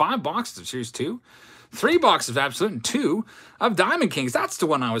 Got me 5 boxes of Series 2, 3 boxes of Absolute, and 2 of Diamond Kings. That's the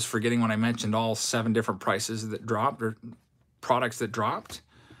one I was forgetting when I mentioned all 7 different prices that dropped, or products that dropped.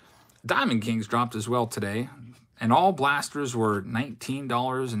 Diamond Kings dropped as well today. And all blasters were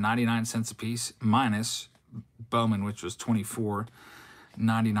 $19.99 a piece, minus Bowman, which was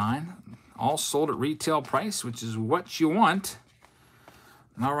 $24.99. All sold at retail price, which is what you want.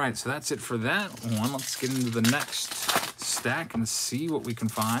 All right, so that's it for that one. Let's get into the next stack and see what we can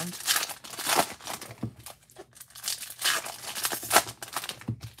find.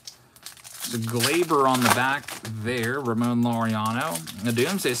 The Glaber on the back there, Ramon Laureano. The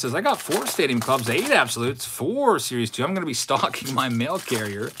Doomsday says, I got 4 Stadium Clubs, 8 Absolutes, 4 Series 2. I'm going to be stocking my mail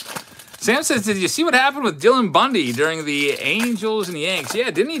carrier. Sam says, did you see what happened with Dylan Bundy during the Angels and the Yanks? Yeah,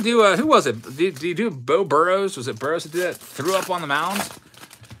 didn't he do, who was it? Did he do Bo Burrows? Was it Burrows that did that? Threw up on the mound?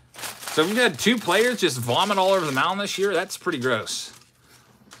 So we've had 2 players just vomit all over the mound this year. That's pretty gross.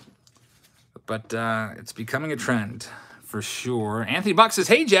 But it's becoming a trend for sure. Anthony Buck says,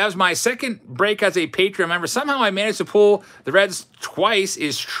 hey, Jabs, my second break as a Patreon member. Somehow I managed to pull the Reds twice.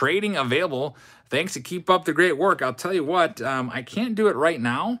 Is trading available? Thanks to keep up the great work. I'll tell you what, I can't do it right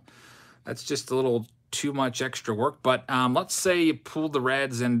now. That's just a little too much extra work. But let's say you pulled the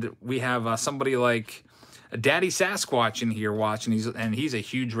Reds and we have somebody like Daddy Sasquatch in here watching, and he's a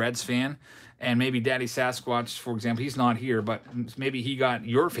huge Reds fan, and maybe Daddy Sasquatch, for example, he's not here, but maybe he got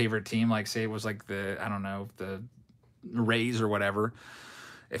your favorite team, like say it was like the, I don't know, the Rays or whatever.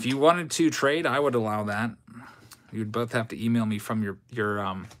 If you wanted to trade, I would allow that. You'd both have to email me from your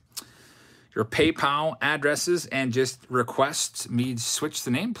PayPal addresses and just request me switch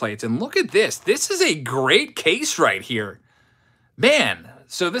the nameplates. And look at this. This is a great case right here. Man,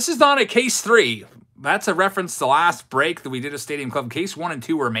 so this is not a case 3. That's a reference to the last break that we did at Stadium Club. Case 1 and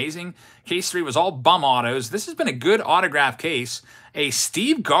 2 were amazing. Case 3 was all bum autos. This has been a good autograph case. A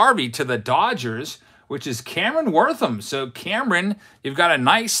Steve Garvey to the Dodgers, which is Cameron Wortham. So Cameron, you've got a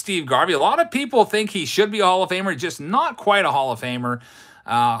nice Steve Garvey. A lot of people think he should be a Hall of Famer, just not quite a Hall of Famer.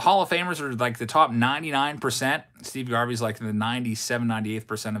 Hall of Famers are like the top 99%. Steve Garvey's like the 97,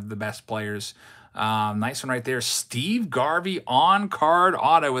 98% of the best players. Nice one right there. Steve Garvey on-card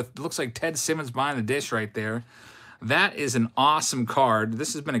auto with, looks like Ted Simmons behind the dish right there. That is an awesome card.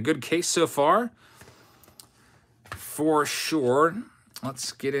 This has been a good case so far, for sure.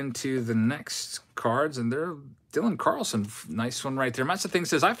 Let's get into the next cards, and they're Dylan Carlson. Nice one right there. That's the thing,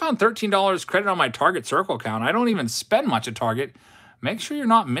 says, I found $13 credit on my Target Circle account. I don't even spend much at Target. Make sure you're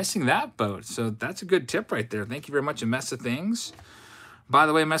not missing that boat. So that's a good tip right there. Thank you very much, a Mess of Things. By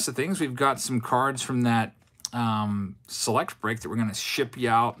the way, Mess of Things, we've got some cards from that select break that we're going to ship you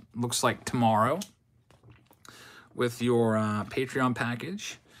out, looks like tomorrow, with your Patreon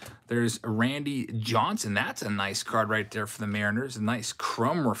package. There's Randy Johnson. That's a nice card right there for the Mariners. A nice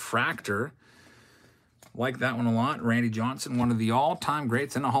chrome refractor. Like that one a lot. Randy Johnson, one of the all-time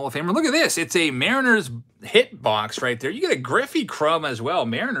greats in the Hall of Famer. Look at this. It's a Mariners hit box right there. You get a Griffey chrome as well.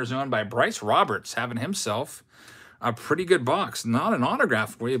 Mariners owned by Bryce Roberts, having himself a pretty good box. Not an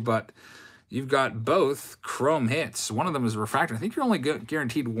autograph for you, but you've got both chrome hits. One of them is a refractor. I think you're only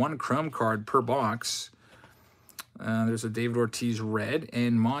guaranteed one chrome card per box. There's a David Ortiz red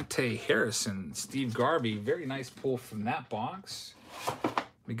and Monte Harrison. Steve Garvey, very nice pull from that box.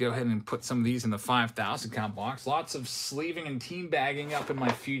 Let me go ahead and put some of these in the 5,000 count box. Lots of sleeving and team bagging up in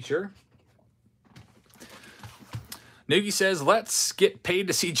my future. Noogie says, let's get paid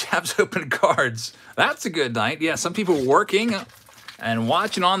to see Jabs open cards. That's a good night. Yeah, some people working and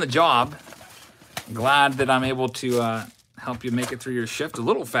watching on the job. Glad that I'm able to help you make it through your shift a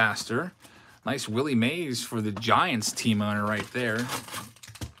little faster. Nice Willie Mays for the Giants team owner right there.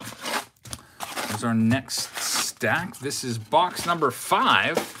 There's our next stack. This is box number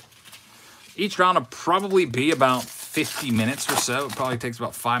 5. Each round will probably be about 50 minutes or so. It probably takes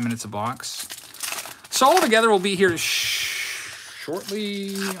about 5 minutes a box. So all together we'll be here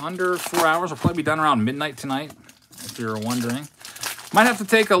shortly under 4 hours. We'll probably be done around midnight tonight, if you're wondering. Might have to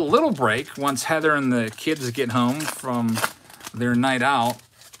take a little break once Heather and the kids get home from their night out.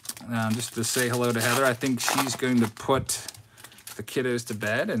 Just to say hello to Heather. I think she's going to put the kiddos to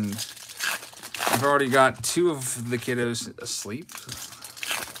bed, and I've already got 2 of the kiddos asleep.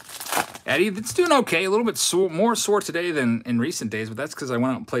 Eddie, it's doing okay. A little bit more sore today than in recent days, but that's because I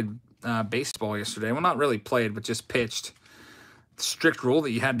went out and played baseball yesterday. Well, not really played, but just pitched. Strict rule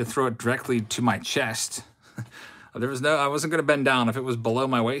that you had to throw it directly to my chest. I wasn't going to bend down. If it was below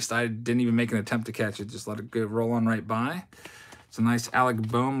my waist, I didn't even make an attempt to catch it. Just let it go roll on right by. It's a nice Alec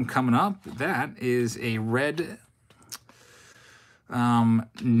Boehm coming up. That is a red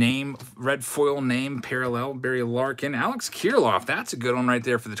red foil name parallel. Barry Larkin. Alex Kirilloff. That's a good one right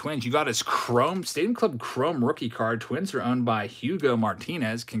there for the Twins. You got his Chrome, Stadium Club Chrome rookie card. Twins are owned by Hugo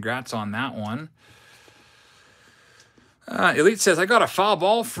Martinez. Congrats on that one. Elite says, I got a foul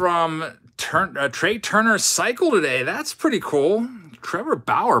ball from Trey Turner's cycle today. That's pretty cool. Trevor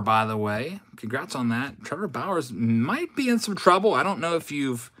Bauer, by the way. Congrats on that. Trevor Bauer might be in some trouble. I don't know if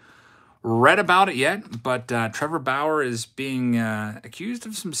you've read about it yet, but Trevor Bauer is being accused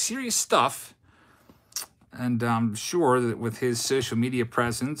of some serious stuff. And I'm sure that with his social media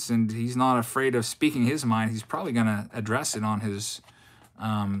presence, and he's not afraid of speaking his mind, he's probably going to address it on his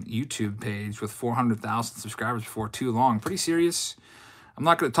YouTube page with 400,000 subscribers before too long. Pretty serious. I'm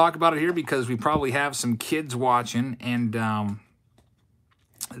not going to talk about it here because we probably have some kids watching, and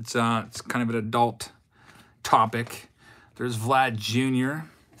it's kind of an adult topic. There's Vlad Jr.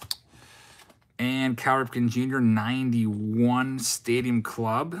 and Cal Ripken Jr. 91 Stadium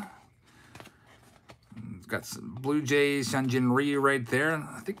Club. Got some Blue Jays, Hyunjin Ryu right there.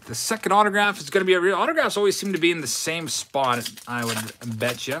 I think the second autograph is going to be a real. Autographs always seem to be in the same spot, I would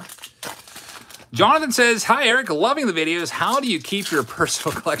bet you. Jonathan says, hi, Eric. Loving the videos. How do you keep your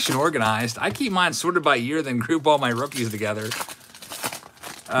personal collection organized? I keep mine sorted by year, then group all my rookies together.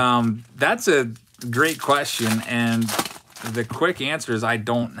 That's a great question, and the quick answer is I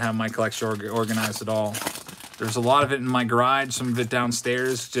don't have my collection organized at all. There's a lot of it in my garage, some of it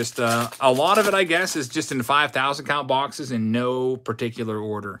downstairs. Just a lot of it, I guess, is just in 5,000 count boxes in no particular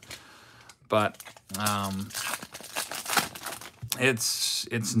order. But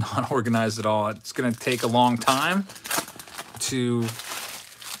it's not organized at all. It's going to take a long time to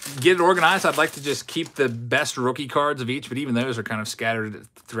get it organized. I'd like to just keep the best rookie cards of each, but even those are kind of scattered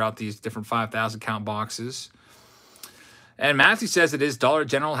throughout these different 5,000 count boxes. And Matthew says it is Dollar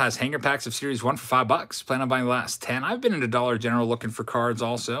General has hanger packs of Series 1 for $5. Plan on buying the last 10. I've been into Dollar General looking for cards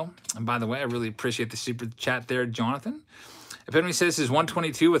also. And by the way, I really appreciate the super chat there, Jonathan. Epitome says is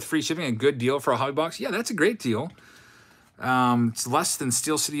 122 with free shipping a good deal for a hobby box. Yeah, that's a great deal. It's less than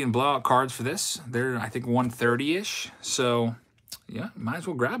Steel City and Blowout cards for this. They're, I think, 130-ish. So, yeah, might as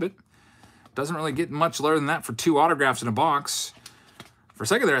well grab it. Doesn't really get much lower than that for 2 autographs in a box. For a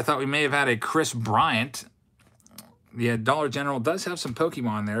second there, I thought we may have had a Chris Bryant. Yeah, Dollar General does have some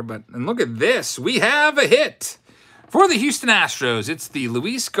Pokemon there, but and look at this. We have a hit for the Houston Astros. It's the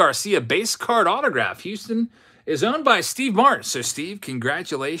Luis Garcia base card autograph. Houston is owned by Steve March. So, Steve,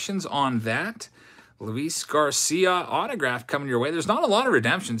 congratulations on that. Luis Garcia autograph coming your way. There's not a lot of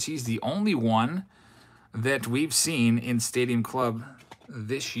redemptions. He's the only one that we've seen in Stadium Club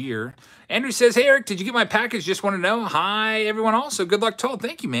this year. Andrew says, hey, Eric, did you get my package? Just want to know. Hi, everyone also. Good luck told.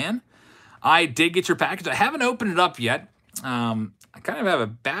 Thank you, man. I did get your package. I haven't opened it up yet. I kind of have a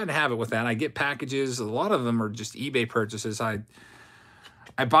bad habit with that. I get packages. A lot of them are just eBay purchases. I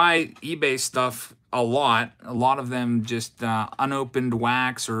buy eBay stuff a lot. A lot of them just unopened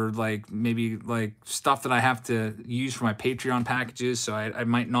wax or like maybe like stuff that I have to use for my Patreon packages. So I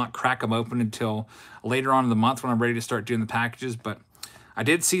might not crack them open until later on in the month when I'm ready to start doing the packages. But I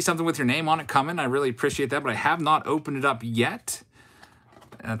did see something with your name on it coming. I really appreciate that, but I have not opened it up yet.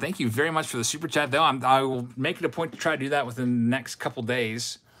 Thank you very much for the super chat, though. I will make it a point to try to do that within the next couple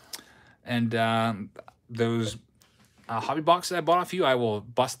days. And those hobby boxes I bought off you, I will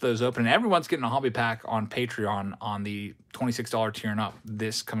bust those open. And everyone's getting a hobby pack on Patreon on the $26 tier and up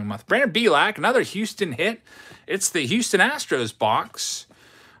this coming month. Brandon Belak, another Houston hit. It's the Houston Astros box.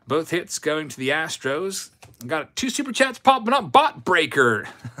 Both hits going to the Astros. Got 2 super chats popping up. Bot Breaker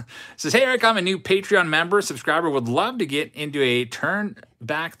says, hey, Eric, I'm a new Patreon member. Subscriber would love to get into a Turn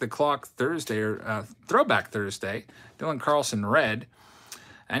Back the Clock Thursday or Throwback Thursday. Dylan Carlson Red.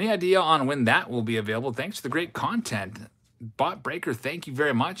 Any idea on when that will be available? Thanks for the great content. Bot Breaker, thank you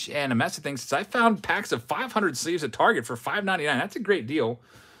very much. And a mess of things. I found packs of 500 sleeves at Target for $5.99. That's a great deal.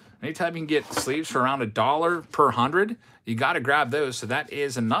 Anytime you can get sleeves for around $1 per 100, you got to grab those. So that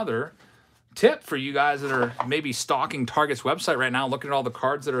is another tip for you guys that are maybe stalking Target's website right now, looking at all the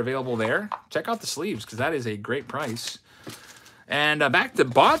cards that are available there. Check out the sleeves because that is a great price. And back to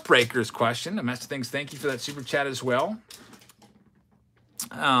Bot Breaker's question. A mess of things, thank you for that super chat as well.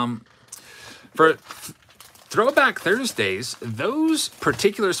 For Throwback Thursdays, those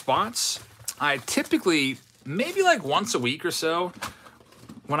particular spots, I typically, maybe like once a week or so,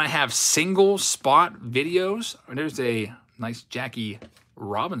 when I have single spot videos, there's a nice Jackie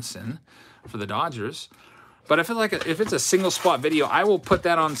Robinson for the Dodgers. But if it's a single spot video, I will put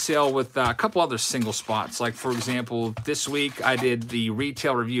that on sale with a couple other single spots. Like, for example, this week I did the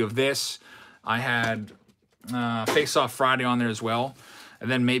retail review of this. I had Face Off Friday on there as well. And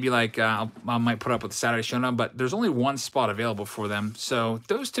then maybe like I might put up with the Saturday Showdown, but there's only one spot available for them. So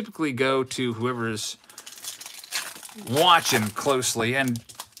those typically go to whoever's watching closely. And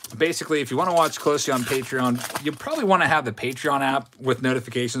basically, if you want to watch closely on Patreon, you probably want to have the Patreon app with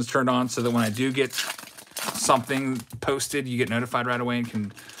notifications turned on so that when I do get something posted, you get notified right away and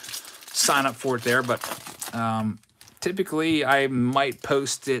can sign up for it there. But typically, I might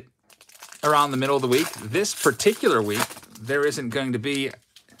post it around the middle of the week. This particular week, there isn't going to be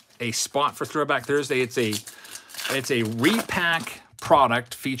a spot for Throwback Thursday. It's a repack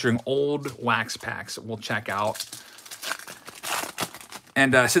product featuring old wax packs that we'll check out.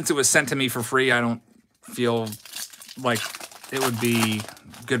 And since it was sent to me for free, I don't feel like it would be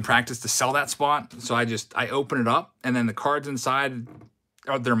good practice to sell that spot. So I open it up, and then the cards inside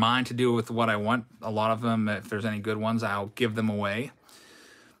they're mine to do with what I want. A lot of them, if there's any good ones, I'll give them away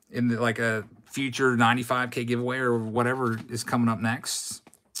in like a future 95K giveaway or whatever is coming up next.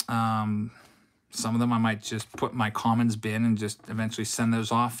 Some of them I might just put in my commons bin and just eventually send those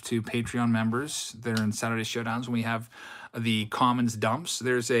off to Patreon members. They're in Saturday Showdowns when we have the commons dumps.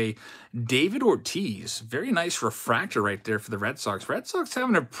 There's a David Ortiz, very nice refractor right there for the Red Sox. Red Sox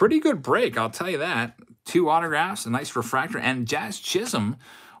having a pretty good break, I'll tell you that. 2 autographs, a nice refractor, and Jazz Chisholm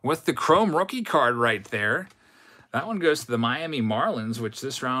with the Chrome rookie card right there. That one goes to the Miami Marlins, which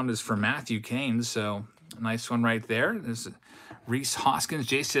this round is for Matthew Cain, so a nice one right there. There's Reese Hoskins.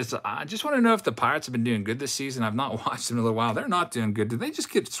 Jay says, I just want to know if the Pirates have been doing good this season. I've not watched them in a little while. They're not doing good. Did they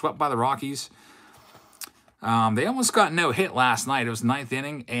just get swept by the Rockies? They almost got no hit last night. It was 9th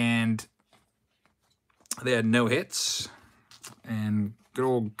inning, and they had no hits. And good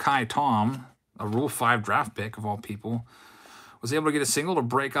old Kai Tom, a Rule 5 draft pick of all people, was able to get a single to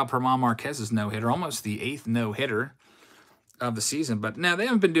break up Herman Marquez's no-hitter, almost the 8th no-hitter of the season. But no, they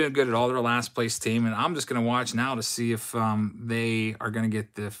haven't been doing good at all. They're a last-place team, and I'm just going to watch now to see if they are going to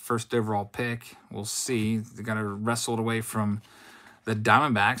get the first overall pick. We'll see. They got to wrestle it away from the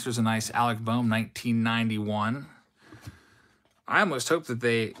Diamondbacks. There's a nice Alec Bohm, 1991. I almost hope that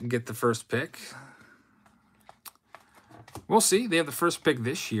they get the first pick. We'll see. They have the first pick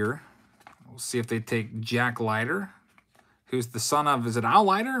this year. We'll see if they take Jack Leiter, who's the son of, is it Al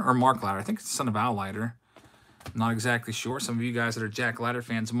Leiter or Mark Leiter? I think it's the son of Al Leiter. I'm not exactly sure. Some of you guys that are Jack Leiter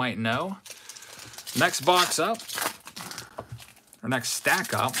fans might know. Next box up, or next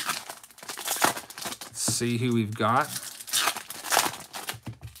stack up. Let's see who we've got.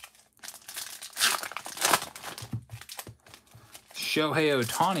 Shohei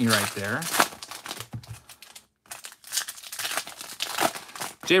Ohtani right there.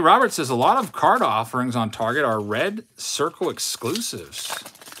 Jay Roberts says a lot of card offerings on Target are Red Circle exclusives.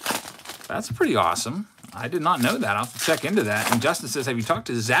 That's pretty awesome. I did not know that. I'll have to check into that. And Justin says, have you talked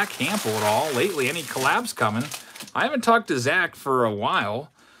to Zach Hampel at all lately? Any collabs coming? I haven't talked to Zach for a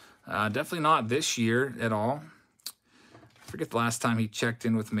while. Definitely not this year at all. I forget the last time he checked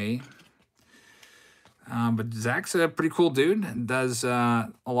in with me. But Zach's a pretty cool dude. Does a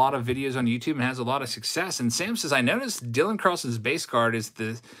lot of videos on YouTube and has a lot of success. And Sam says, I noticed Dylan Carlson's base card is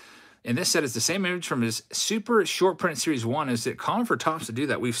in this set is the same image from his super short print series 1. Is it common for Topps to do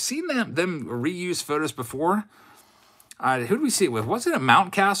that? We've seen them reuse photos before. Who did we see it with? Was it a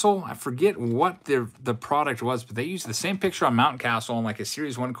Mountcastle? I forget what the product was, but they used the same picture on Mountcastle on like a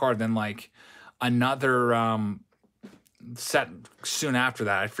series 1 card, then like another set soon after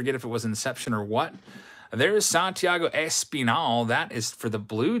that. I forget if it was Inception or what. There's Santiago Espinal. That is for the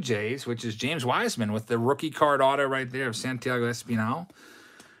Blue Jays, which is James Wiseman with the rookie card auto right there of Santiago Espinal.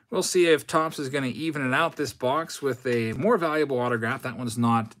 We'll see if Topps is going to even it out this box with a more valuable autograph. That one's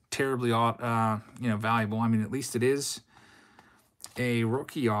not terribly valuable. I mean, at least it is a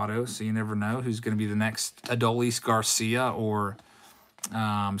rookie auto, so you never know who's going to be the next Adolis Garcia or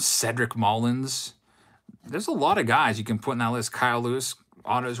Cedric Mullins. There's a lot of guys you can put in that list. Kyle Lewis,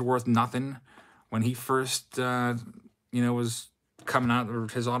 autos are worth nothing. When he first, was coming out, or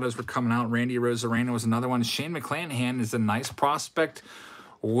his autos were coming out, Randy Rosarena was another one. Shane McClanahan is a nice prospect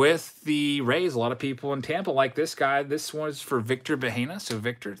with the Rays. A lot of people in Tampa like this guy. This one is for Victor Bahena. So,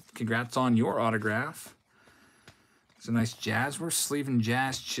 Victor, congrats on your autograph. It's a nice Jazz. We're sleeving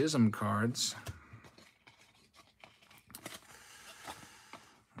Jazz Chisholm cards.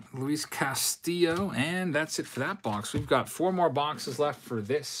 Luis Castillo, and that's it for that box. We've got 4 more boxes left for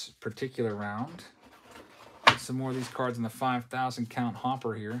this particular round. Get some more of these cards in the 5,000 count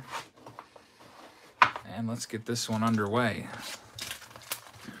hopper here. And let's get this one underway.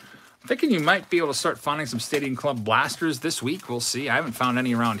 I'm thinking you might be able to start finding some Stadium Club blasters this week. We'll see. I haven't found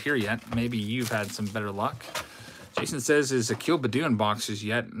any around here yet. Maybe you've had some better luck. Jason says, is Akil Baddoo in boxes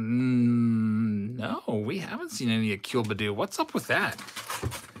yet? No, we haven't seen any Akil Baddoo. What's up with that?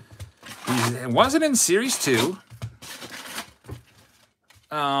 It wasn't in Series 2.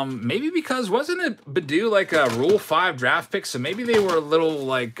 Maybe because wasn't it Baddoo like a Rule 5 draft pick? So maybe they were a little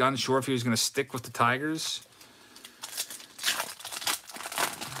like unsure if he was going to stick with the Tigers.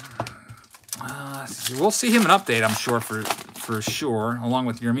 We'll see him an update, I'm sure, for sure, along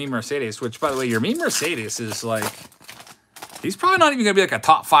with Yermin Mercedes, which, by the way, Yermin Mercedes is like, he's probably not even going to be like a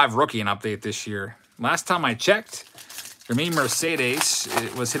top 5 rookie in update this year. Last time I checked, Yermin Mercedes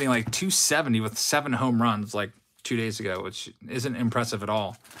was hitting like 270 with 7 home runs like 2 days ago, which isn't impressive at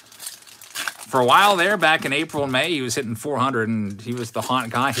all. For a while there, back in April and May, he was hitting 400, and he was the hot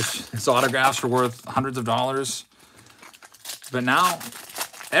guy. His autographs were worth hundreds of dollars. But now,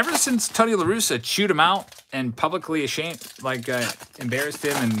 ever since Tony La Russa chewed him out and publicly embarrassed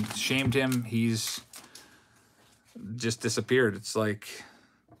him and shamed him, he's just disappeared. It's like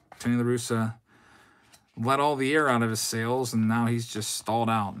Tony La Russa let all the air out of his sails, and now he's just stalled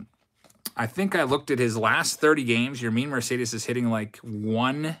out. I think I looked at his last 30 games. Yermin Mercedes is hitting like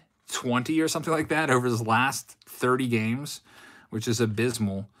 120 or something like that over his last 30 games, which is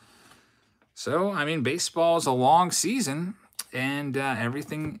abysmal. So, I mean, baseball is a long season, and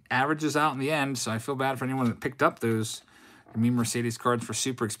everything averages out in the end, so I feel bad for anyone that picked up those Yermin Mercedes cards for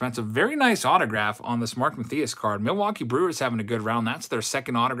super expensive. Very nice autograph on this Mark Mathias card. Milwaukee Brewers having a good round. That's their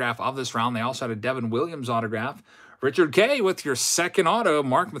second autograph of this round. They also had a Devin Williams autograph Richard K. with your second auto,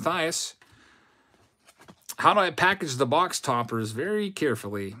 Mark Mathias. How do I package the box toppers? Very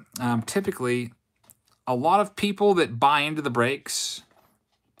carefully. Typically, a lot of people that buy into the breaks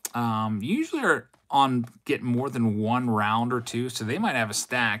usually are on get more than one round or two, so they might have a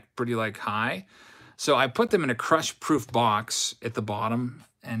stack pretty like high. So I put them in a crush-proof box at the bottom,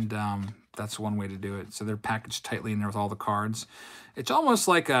 and that's one way to do it. So they're packaged tightly in there with all the cards. It's almost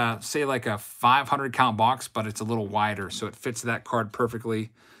like a, say like a 500 count box, but it's a little wider, so it fits that card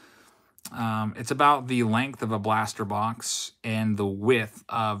perfectly. It's about the length of a blaster box and the width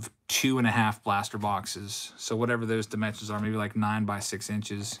of 2.5 blaster boxes. So whatever those dimensions are, maybe like 9 by 6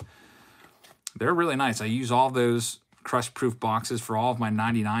 inches. They're really nice. I use all those crush-proof boxes for all of my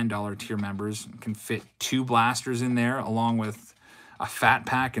 $99 tier members. Can fit 2 blasters in there, along with a fat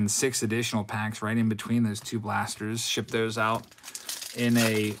pack and 6 additional packs right in between those 2 blasters. Ship those out in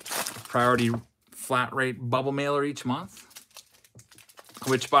a priority flat rate bubble mailer each month.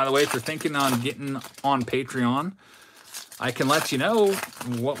 Which, by the way, if you're thinking on getting on Patreon, I can let you know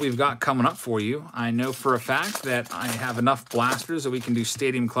what we've got coming up for you. I know for a fact that I have enough blasters that we can do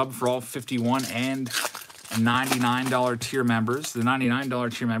Stadium Club for all $51 and $99 tier members. The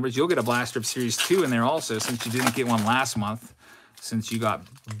 $99 tier members, you'll get a blaster of Series 2 in there also, since you didn't get one last month, since you got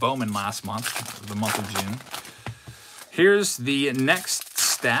Bowman last month, the month of June. Here's the next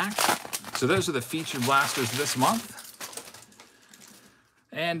stack. So those are the featured blasters this month.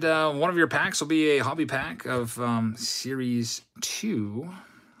 And one of your packs will be a hobby pack of Series 2.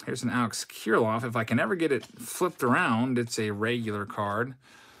 Here's an Alex Kirilloff. If I can ever get it flipped around, it's a regular card.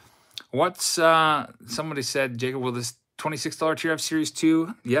 What's, somebody said, Jacob, will this $26 tier have Series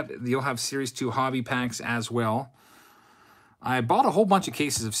 2? Yep, you'll have Series 2 hobby packs as well. I bought a whole bunch of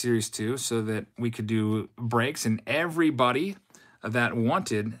cases of Series 2 so that we could do breaks, and everybody that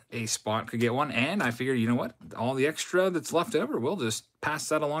wanted a spot could get one. And I figured, you know what? All the extra that's left over, we'll just pass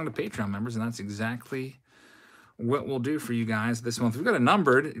that along to Patreon members, and that's exactly what we'll do for you guys this month. We've got a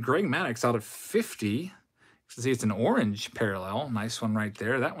numbered Greg Maddox out of 50. You can see it's an orange parallel. Nice one right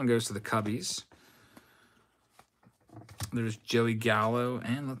there. That one goes to the Cubbies. There's Joey Gallo,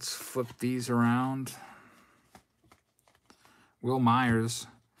 and let's flip these around. Will Myers,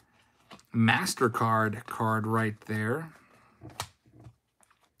 MasterCard card right there.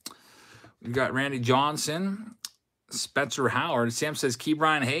 We've got Randy Johnson, Spencer Howard. Sam says Key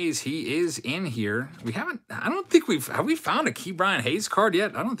Brian Hayes, he is in here. We haven't, I don't think have we found a Key Brian Hayes card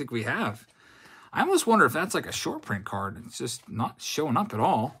yet? I don't think we have. I almost wonder if that's like a short print card. It's just not showing up at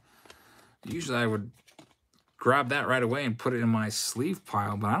all. Usually I would grab that right away and put it in my sleeve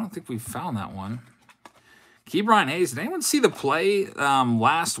pile, but I don't think we've found that one. Key Brian Hayes, did anyone see the play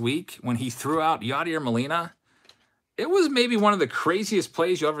last week when he threw out Yadier Molina? It was maybe one of the craziest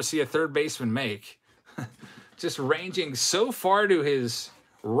plays you'll ever see a third baseman make. Just ranging so far to his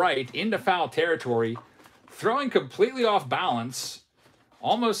right into foul territory, throwing completely off balance,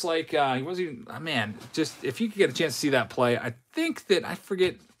 almost like he wasn't even, man, just if you could get a chance to see that play, I think that, I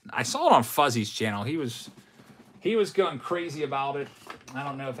forget, I saw it on Fuzzy's channel. He was going crazy about it. I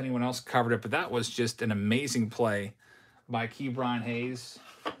don't know if anyone else covered it, but that was just an amazing play by Key Brian Hayes.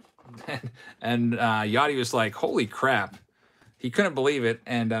 And Yachty was like, holy crap. He couldn't believe it.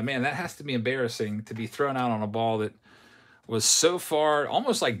 And, man, that has to be embarrassing to be thrown out on a ball that was so far,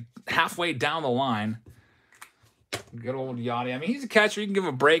 almost like halfway down the line. Good old Yachty. I mean, he's a catcher. You can give him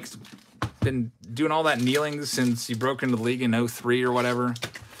a break. Been doing all that kneeling since he broke into the league in 03 or whatever.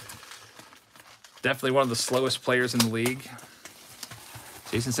 Definitely one of the slowest players in the league.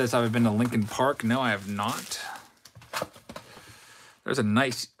 Jason says, have I been to Lincoln Park? No, I have not. There's a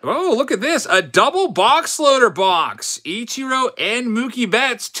nice... Oh, look at this. A double box loader box. Ichiro and Mookie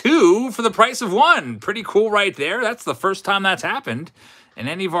Betts, 2 for the price of 1. Pretty cool right there. That's the first time that's happened in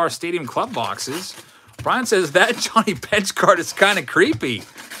any of our Stadium Club boxes. Brian says that Johnny Bench card is kind of creepy.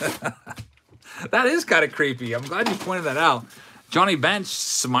 That is kind of creepy. I'm glad you pointed that out. Johnny Bench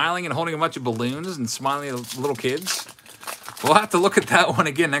smiling and holding a bunch of balloons and smiling at little kids. We'll have to look at that one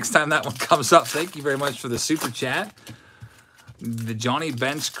again next time that one comes up. Thank you very much for the super chat. The Johnny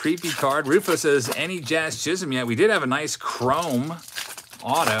Bench creepy card. Rufo says, any Jazz Chisholm yet? We did have a nice chrome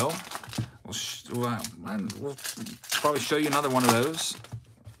auto. We'll probably show you another one of those.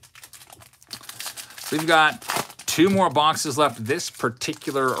 We've got 2 more boxes left this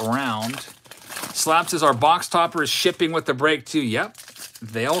particular round. Slab says our box topper is shipping with the break too. Yep,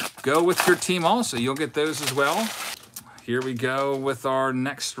 they'll go with your team also. You'll get those as well. Here we go with our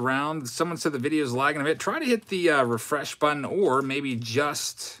next round. Someone said the video is lagging a bit. Try to hit the refresh button, or maybe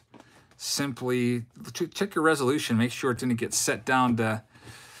just simply check your resolution. Make sure it didn't get set down to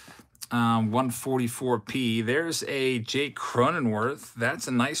 144p. There's a Jake Cronenworth. That's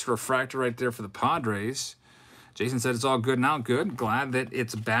a nice refractor right there for the Padres. Jason said it's all good now. Good. Glad that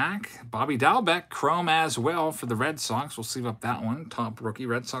it's back. Bobby Dalbec, chrome as well for the Red Sox. We'll sleeve up that one. Top rookie.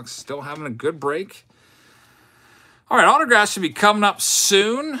 Red Sox still having a good break. All right, autographs should be coming up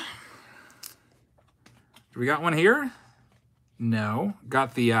soon. Do we got one here? No.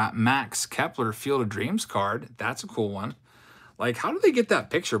 Got the Max Kepler Field of Dreams card. That's a cool one. Like, how did they get that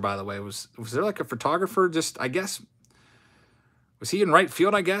picture, by the way? Was there like a photographer just, I guess, was he in right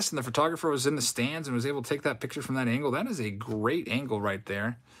field, I guess, and the photographer was in the stands and was able to take that picture from that angle? That is a great angle right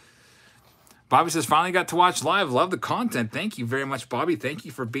there. Bobby says, finally got to watch live. Love the content. Thank you very much, Bobby. Thank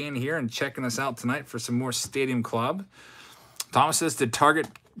you for being here and checking us out tonight for some more Stadium Club. Thomas says, did Target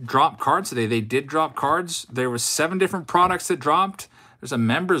drop cards today? They did drop cards. There was 7 different products that dropped. There's a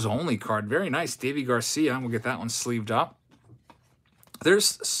members-only card. Very nice. Davey Garcia. We'll get that one sleeved up.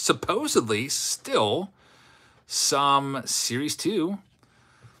 There's supposedly still some Series 2.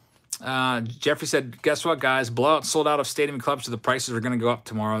 Jeffrey said, guess what, guys? Blowout sold out of Stadium Clubs, so the prices are going to go up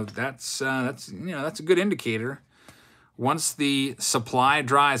tomorrow. That's a good indicator. Once the supply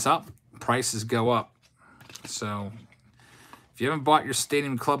dries up, prices go up. So if you haven't bought your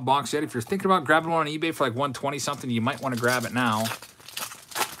Stadium Club box yet, if you're thinking about grabbing one on eBay for like $120 something, you might want to grab it now.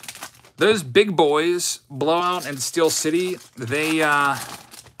 Those big boys, Blowout and Steel City, they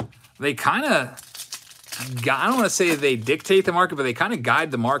kind of, I don't want to say they dictate the market, but they kind of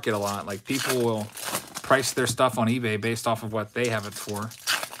guide the market a lot. Like, people will price their stuff on eBay based off of what they have it for.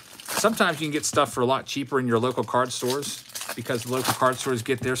 Sometimes you can get stuff for a lot cheaper in your local card stores because the local card stores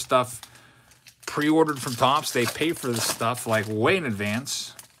get their stuff pre-ordered from Topps. They pay for the stuff like way in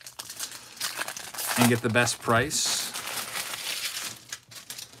advance and get the best price.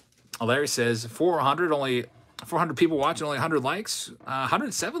 Larry says 400 people watching, only 100 likes.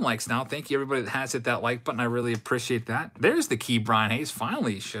 107 likes now. Thank you, everybody that has hit that like button. I really appreciate that. There's the key. Brian Hayes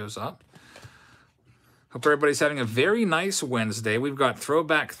finally shows up. Hope everybody's having a very nice Wednesday. We've got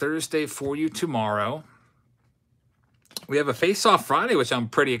Throwback Thursday for you tomorrow. We have a Face-Off Friday, which I'm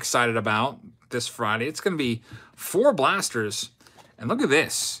pretty excited about this Friday. It's going to be 4 blasters. And look at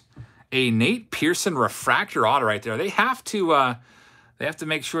this. A Nate Pearson refractor auto right there. They have to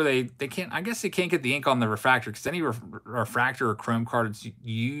make sure they can't, I guess they can't get the ink on the refractor because any refractor or chrome card is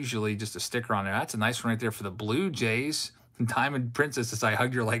usually just a sticker on there. That's a nice one right there for the Blue Jays. Diamond Princess says, I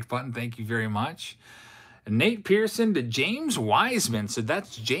hugged your like button. Thank you very much. And Nate Pearson to James Wiseman. So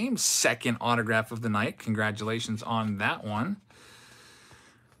that's James' second autograph of the night. Congratulations on that one.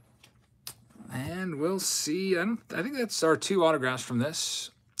 And we'll see. I think that's our 2 autographs from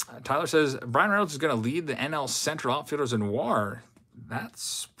this. Tyler says, Brian Reynolds is going to lead the NL Central Outfielders in WAR.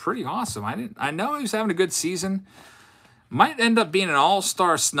 That's pretty awesome. I know he was having a good season. Might end up being an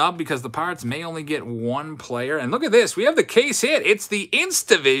all-star snub because the Pirates may only get 1 player. And look at this. We have the case hit. It's the Inst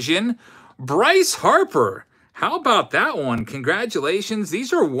Division, Bryce Harper. How about that one? Congratulations.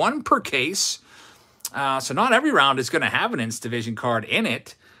 These are 1 per case. So not every round is going to have an Inst Division card in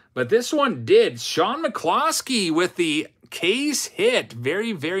it. But this one did. Sean McCloskey with the case hit.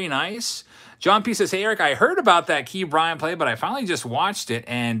 Very, very nice. John P. says, hey, Eric, I heard about that Key Bryan play, but I finally just watched it,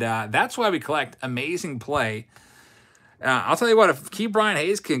 and that's why we collect. Amazing play. I'll tell you what, if Key Bryan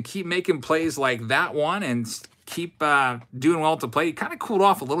Hayes can keep making plays like that one and keep doing well at the plate, he kind of cooled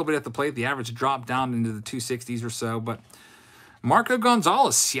off a little bit at the plate. The average dropped down into the 260s or so, but Marco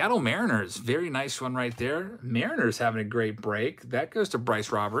Gonzalez, Seattle Mariners. Very nice one right there. Mariners having a great break. That goes to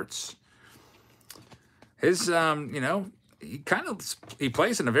Bryce Roberts. His, he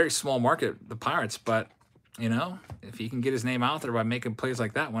plays in a very small market, the Pirates, but, if he can get his name out there by making plays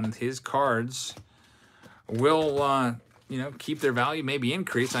like that one, his cards will, keep their value, maybe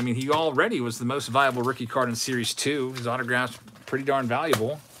increase. I mean, he already was the most valuable rookie card in Series 2. His autograph's pretty darn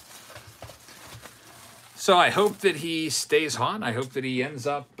valuable. So I hope that he stays hot. I hope that he ends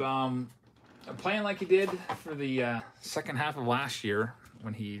up playing like he did for the second half of last year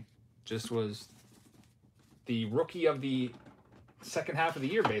when he just was the rookie of the second half of the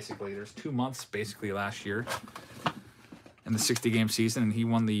year, basically. There's 2 months, basically, last year in the 60-game season, and he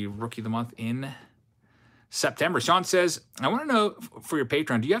won the Rookie of the Month in September. Sean says, I want to know for your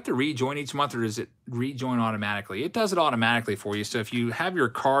Patreon, do you have to rejoin each month, or does it rejoin automatically? It does it automatically for you. So if you have your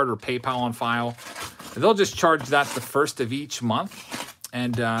card or PayPal on file, they'll just charge that the first of each month,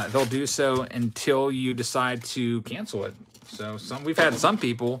 and they'll do so until you decide to cancel it. So we've had some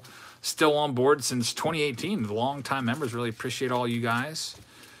people still on board since 2018. The long-time members, really appreciate all you guys.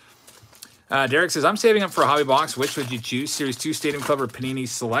 Derek says, I'm saving up for a hobby box. Which would you choose? Series 2 Stadium Club or Panini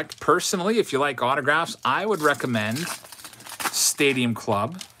Select? Personally, if you like autographs, I would recommend Stadium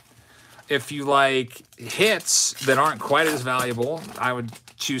Club. If you like hits that aren't quite as valuable, I would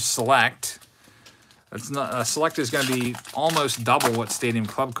choose Select. That's not, Select is going to be almost double what Stadium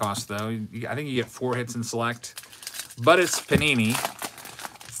Club costs, though. I think you get 4 hits in Select, but it's Panini.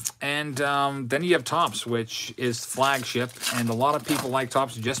 And then you have Topps, which is flagship, and a lot of people like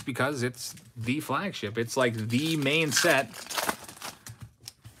Topps just because it's the flagship. It's like the main set.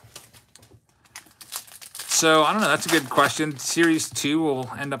 So, I don't know. That's a good question. Series 2 will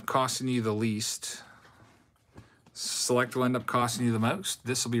end up costing you the least. Select will end up costing you the most.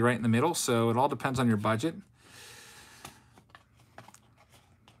 This will be right in the middle, so it all depends on your budget.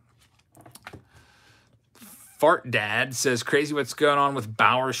 Fart Dad says, crazy what's going on with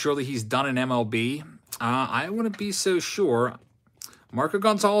Bauer. Surely he's done in MLB. I wouldn't be so sure. Marco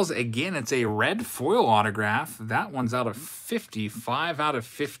Gonzalez, again, it's a red foil autograph. That one's out of 50. 5 out of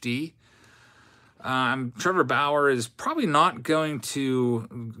 50. Trevor Bauer is probably not going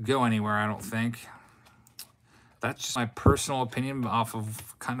to go anywhere, I don't think. That's just my personal opinion off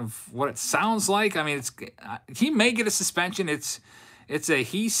of kind of what it sounds like. I mean, he may get a suspension. It's a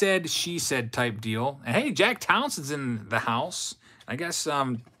he said, she said type deal. And hey, Jack Townsend's in the house. I guess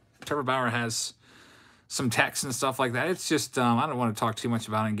Trevor Bauer has some texts and stuff like that. It's just, I don't want to talk too much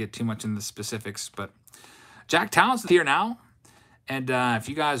about it and get too much into the specifics. But Jack Townsend's here now. And if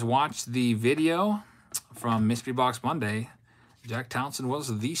you guys watched the video from Mystery Box Monday, Jack Townsend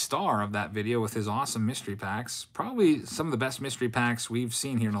was the star of that video with his awesome mystery packs. Probably some of the best mystery packs we've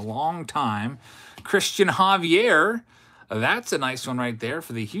seen here in a long time. Christian Javier, that's a nice one right there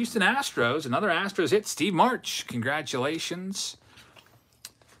for the Houston Astros. Another Astros hit, Steve March. Congratulations.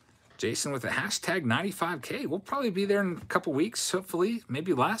 Jason with a hashtag 95K. We'll probably be there in a couple weeks, hopefully,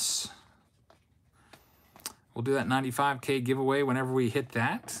 maybe less. We'll do that 95K giveaway whenever we hit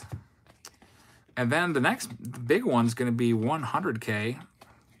that. And then the next big one's going to be 100K.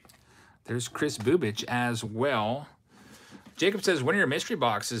 There's Chris Bubich as well. Jacob says, when are your mystery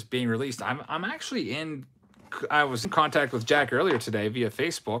boxes being released? I'm actually in... I was in contact with Jack earlier today via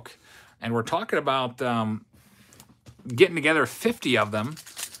Facebook, and we're talking about getting together 50 of them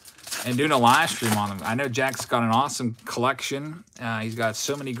and doing a live stream on them. I know Jack's got an awesome collection. He's got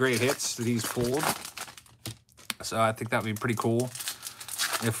so many great hits that he's pulled. So I think that would be pretty cool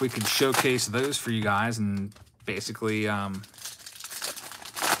if we could showcase those for you guys. And basically,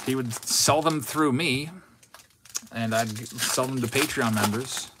 he would sell them through me, and I'd sell them to Patreon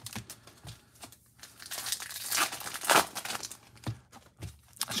members.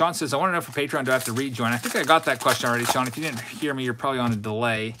 Sean says, I want to know for Patreon, do I have to rejoin? I think I got that question already, Sean. If you didn't hear me, you're probably on a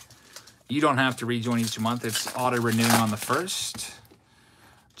delay. You don't have to rejoin each month. It's auto-renewing on the 1st.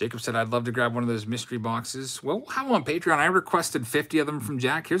 Jacob said, I'd love to grab one of those mystery boxes. Well, we'll have them on Patreon. I requested 50 of them from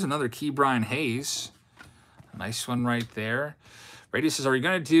Jack. Here's another Key Brian Hayes. Nice one right there. Brady says, are you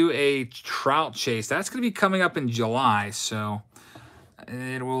going to do a trout chase? That's going to be coming up in July, so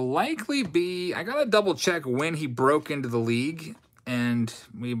it will likely be... I got to double check when he broke into the league, and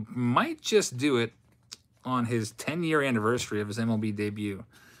we might just do it on his 10-year anniversary of his MLB debut.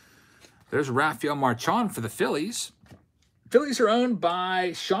 There's Rafael Marchand for the Phillies. Phillies are owned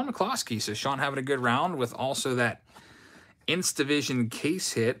by Sean McCloskey, so Sean having a good round with also that Insta-Vision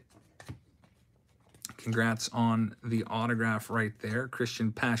case hit. Congrats on the autograph right there.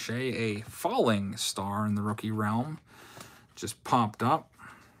 Christian Pache, a falling star in the rookie realm, just popped up.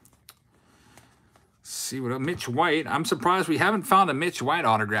 See what Mitch White. I'm surprised we haven't found a Mitch White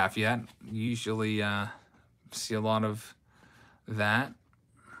autograph yet. Usually see a lot of that.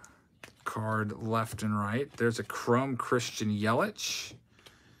 Card left and right. There's a chrome Christian Yelich.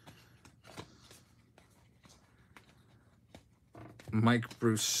 Mike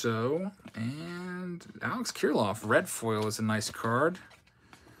Brousseau. And Alex Kirilloff. Red foil is a nice card.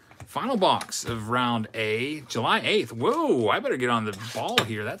 Final box of round A. July 8th. Whoa, I better get on the ball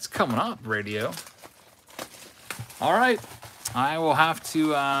here. That's coming up, radio. All right. I will have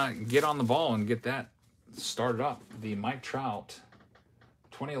to get on the ball and get that started up. The Mike Trout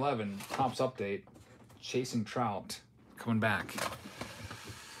 2011 Topps Update. Chasing Trout coming back.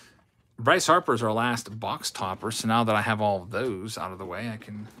 Bryce Harper is our last box topper, so now that I have all of those out of the way, I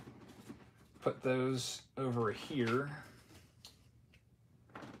can put those over here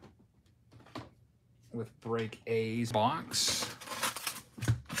with break A's box.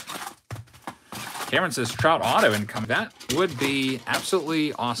 Cameron says Trout auto income. That would be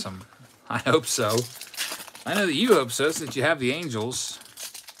absolutely awesome. I hope so. I know that you hope so, since you have the Angels.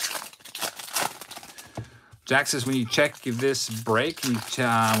 Jack says, when you check this break, when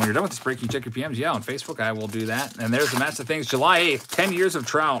you're done with this break, you check your PMs. Yeah, on Facebook, I will do that. And there's a mess of things. July 8th, 10 years of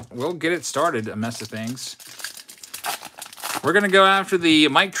Trout. We'll get it started, a mess of things. We're going to go after the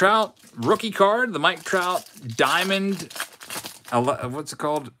Mike Trout rookie card, the Mike Trout Diamond, what's it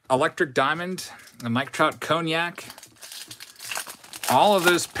called? Electric Diamond, the Mike Trout Cognac. All of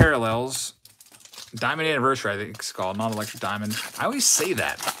those parallels. Diamond Anniversary, I think it's called, not Electric Diamond. I always say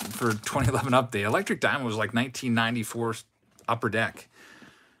that for 2011 update. Electric Diamond was like 1994 Upper Deck.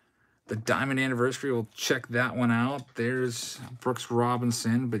 The Diamond Anniversary, we'll check that one out. There's Brooks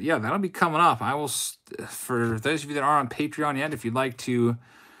Robinson. But yeah, that'll be coming up. I will, for those of you that aren't on Patreon yet, if you'd like to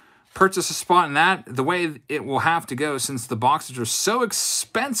purchase a spot in that, the way it will have to go, since the boxes are so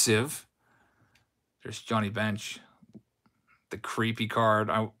expensive. There's Johnny Bench, the creepy card.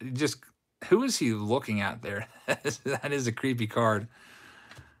 Who is he looking at there? That is a creepy card.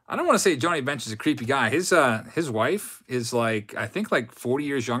 I don't want to say Johnny Bench is a creepy guy. His wife is like, I think like 40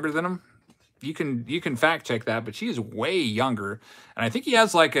 years younger than him. You can fact check that, but she is way younger. And I think he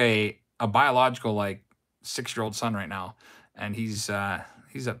has like a biological like 6-year-old son right now. And he's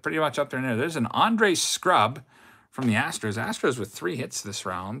pretty much up there in there. There's an Andre Scrub from the Astros. Astros with 3 hits this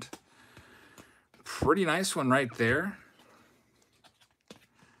round. Pretty nice one right there.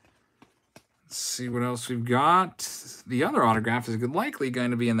 Let's see what else we've got. The other autograph is likely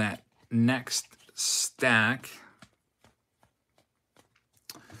going to be in that next stack.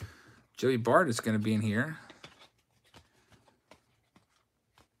 Joey Bart is going to be in here.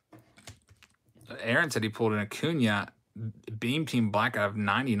 Aaron said he pulled an Acuna Beam Team Black out of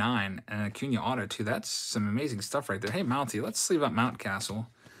 99 and an Acuna Auto too. That's some amazing stuff right there. Hey, Mountie, let's leave out Mountcastle.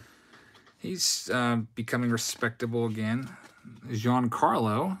 He's becoming respectable again.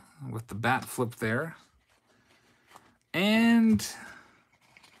 Giancarlo with the bat flip there. And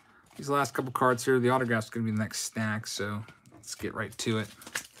these last couple cards here, the autograph's going to be the next stack, so let's get right to it.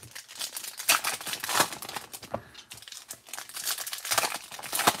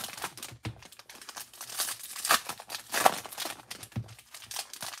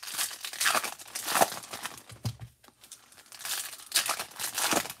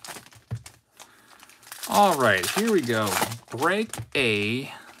 All right, here we go. Break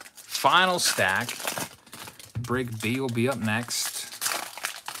A, final stack. Break B will be up next.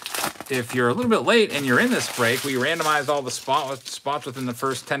 If you're a little bit late and you're in this break, we randomized all the spots within the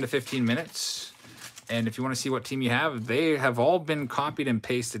first 10 to 15 minutes. And if you want to see what team you have, they have all been copied and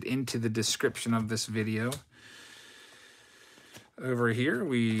pasted into the description of this video. Over here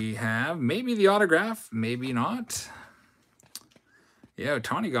we have maybe the autograph, maybe not. Yeah,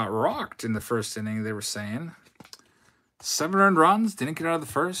 Ohtani got rocked in the first inning, they were saying. 7 earned runs, didn't get out of the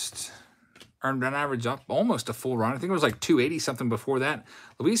first. Earned run average up almost a full run. I think it was like 280-something before that.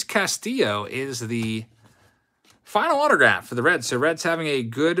 Luis Castillo is the final autograph for the Reds. So Reds having a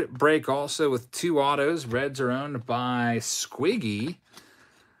good break also with 2 autos. Reds are owned by Squiggy.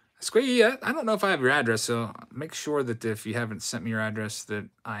 Squiggy, I don't know if I have your address, so make sure that if you haven't sent me your address that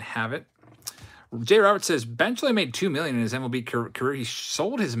I have it. Jay Roberts says, Bench only made $2 million in his MLB career. He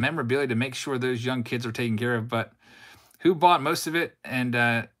sold his memorabilia to make sure those young kids are taken care of, but who bought most of it and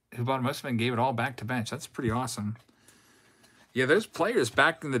gave it all back to Bench? That's pretty awesome. Yeah, those players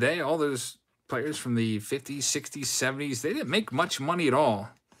back in the day, all those players from the 50s, 60s, 70s, they didn't make much money at all.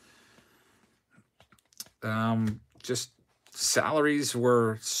 Just salaries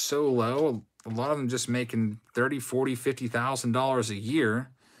were so low. A lot of them just making $30,000, $40,000, $50,000 a year.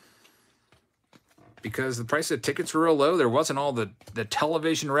 Because the price of tickets were real low. There wasn't all the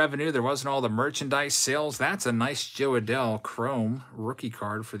television revenue. There wasn't all the merchandise sales. That's a nice Joe Adell Chrome rookie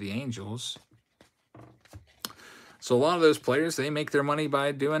card for the Angels. So a lot of those players, they make their money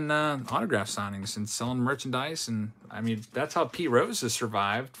by doing autograph signings and selling merchandise. And, I mean, that's how Pete Rose has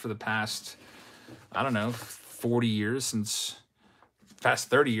survived for the past, I don't know, 40 years since,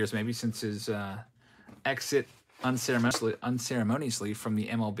 past 30 years maybe, since his exit unceremoniously from the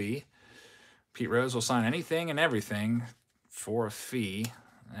MLB. Pete Rose will sign anything and everything for a fee.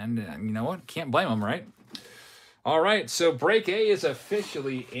 And you know what? Can't blame him, right? All right, so Break A is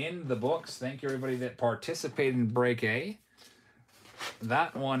officially in the books. Thank you, everybody that participated in Break A.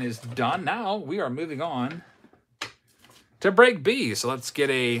 That one is done. Now we are moving on to Break B. So let's get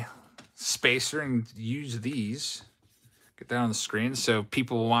a spacer and use these. Get that on the screen so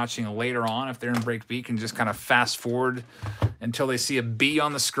people watching later on, if they're in Break B, can just kind of fast forward until they see a B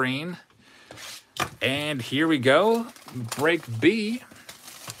on the screen. And here we go. Break B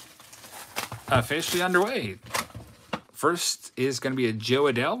officially underway. First is going to be a Joe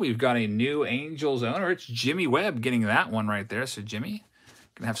Adell. We've got a new Angels owner. It's Jimmy Webb getting that one right there. So, Jimmy,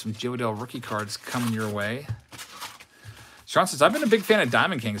 going to have some Joe Adell rookie cards coming your way. Sean says, I've been a big fan of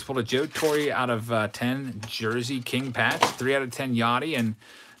Diamond Kings. Pulled a Joe Torre out of 10 Jersey King patch, 3 out of 10 Yachty. And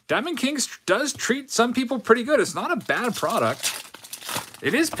Diamond Kings does treat some people pretty good. It's not a bad product.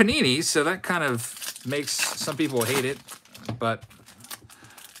 It is Panini, so that kind of makes some people hate it, but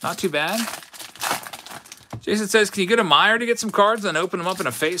not too bad. Jason says, can you go to Meijer to get some cards and open them up in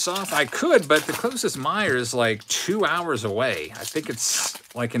a face-off? I could, but the closest Meijer is like 2 hours away. I think it's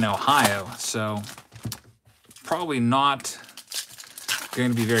like in Ohio, so probably not going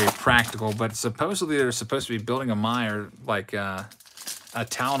to be very practical, but supposedly they're supposed to be building a Meijer like a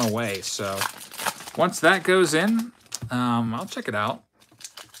town away. So once that goes in, I'll check it out.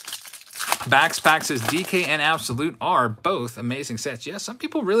 Baxpack says DK and Absolute are both amazing sets. Yeah, some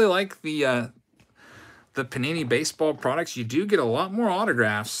people really like the Panini baseball products. You do get a lot more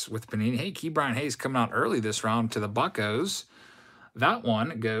autographs with Panini. Hey, Key Brian Hayes coming out early this round to the Buccos. That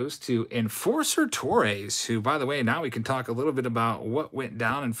one goes to Enforcer Torres, who, by the way, now we can talk a little bit about what went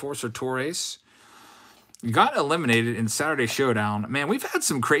down. Enforcer Torres got eliminated in Saturday Showdown. Man, we've had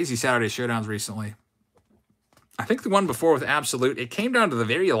some crazy Saturday Showdowns recently. I think the one before with Absolute, it came down to the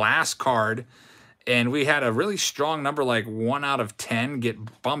very last card, and we had a really strong number like 1 out of 10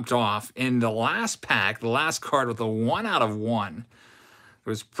 get bumped off. In the last pack, the last card with a 1 out of 1. It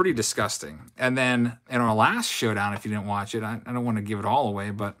was pretty disgusting. And then in our last showdown, if you didn't watch it, I don't want to give it all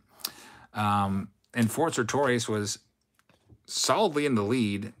away, but Enforcer Torres was solidly in the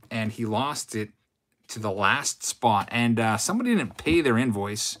lead, and he lost it to the last spot. And somebody didn't pay their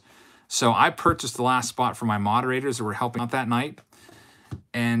invoice, so I purchased the last spot for my moderators that were helping out that night.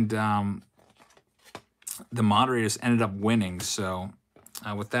 And the moderators ended up winning. So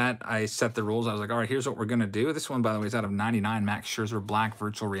with that, I set the rules. I was like, all right, here's what we're going to do. This one, by the way, is out of 99 Max Scherzer Black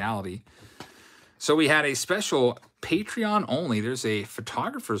Virtual Reality. So we had a special Patreon only. There's a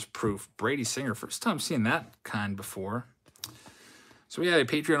photographer's proof, Brady Singer. First time seeing that kind before. So we had a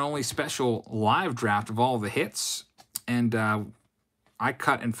Patreon only special live draft of all the hits. And I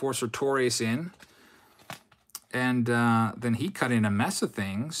cut Enforcer Torres in. And then he cut in a mess of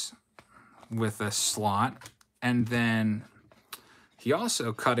things with a slot. And then he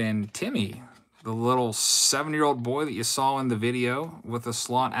also cut in Timmy, the little 7-year-old boy that you saw in the video, with a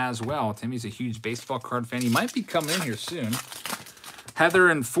slot as well. Timmy's a huge baseball card fan. He might be coming in here soon. Heather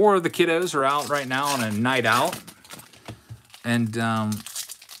and 4 of the kiddos are out right now on a night out. And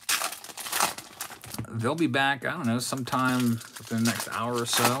they'll be back, I don't know, sometime within the next hour or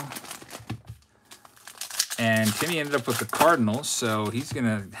so. And Timmy ended up with the Cardinals, so he's going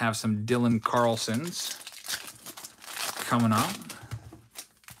to have some Dylan Carlsons coming up.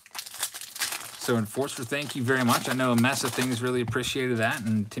 So, Enforcer, thank you very much. I know a mess of things really appreciated that,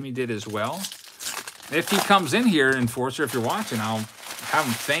 and Timmy did as well. If he comes in here, Enforcer, if you're watching, I'll have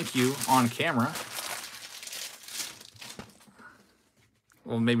him thank you on camera.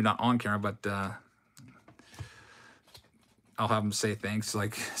 Well, maybe not on camera, but I'll have him say thanks.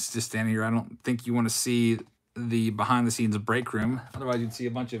 Like, it's just standing here. I don't think you want to see the behind-the-scenes break room. Otherwise, you'd see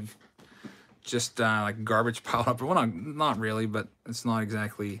a bunch of just like garbage piled up. Well, not really, but it's not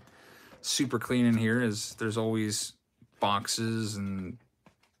exactly super clean in here, as there's always boxes and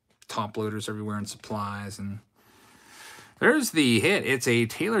top loaders everywhere and supplies. And there's the hit. It's a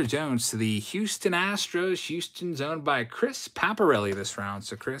Taylor Jones to the Houston Astros. Houston's owned by Chris Paparelli this round.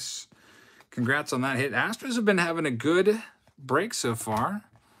 So, Chris, congrats on that hit. Astros have been having a good break so far.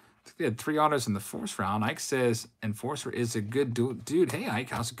 I think they had 3 autos in the 4th round. Ike says Enforcer is a good dude. Hey, Ike,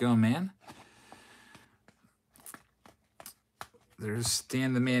 how's it going, man? There's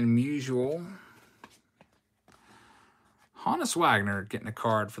Stan the Man Musial. Honus Wagner getting a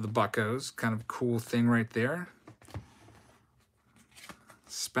card for the Buccos. Kind of a cool thing right there.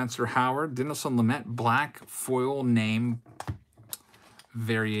 Spencer Howard. Dinelson Lamet Black foil name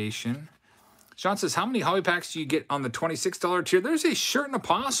variation. Sean says, how many hobby packs do you get on the $26 tier? There's a Shirt and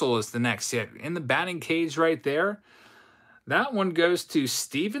Apostle is the next hit. In the batting cage right there. That one goes to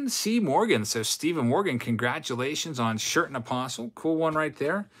Stephen C. Morgan. So, Stephen Morgan, congratulations on Shirt and Apostle. Cool one right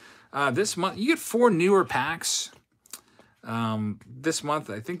there. This month, you get 4 newer packs. This month,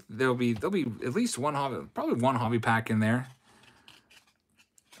 I think there'll be at least one hobby, probably one hobby pack in there.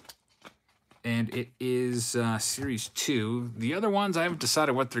 And it is Series 2. The other ones, I haven't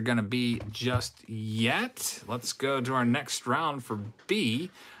decided what they're going to be just yet. Let's go to our next round for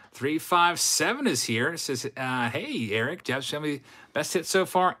B. 357 is here. It says, hey, Eric, do you have some of the best hits so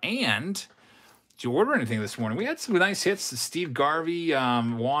far? And did you order anything this morning? We had some nice hits. Steve Garvey,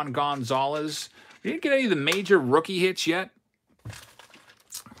 Juan Gonzalez. We didn't get any of the major rookie hits yet. I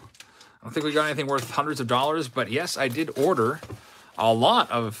don't think we got anything worth hundreds of dollars. But, yes, I did order a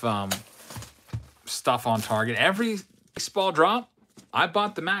lot of stuff on Target. Every baseball drop, I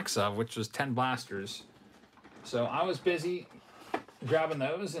bought the max of, which was 10 blasters. So I was busy grabbing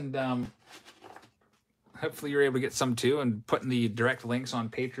those, and hopefully you're able to get some too, and putting the direct links on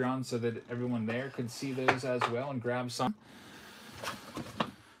Patreon so that everyone there could see those as well and grab some.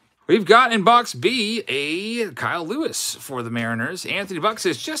 We've got in box B a Kyle Lewis for the Mariners. Anthony Buck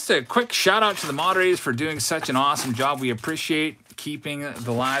says, just a quick shout out to the moderators for doing such an awesome job. We appreciate keeping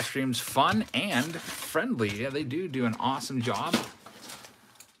the live streams fun and friendly. Yeah, they do an awesome job.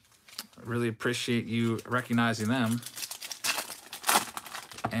 I really appreciate you recognizing them.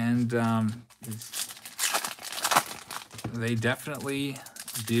 And they definitely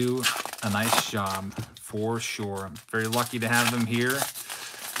do a nice job for sure. I'm very lucky to have them here.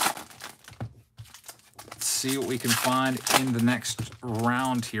 See what we can find in the next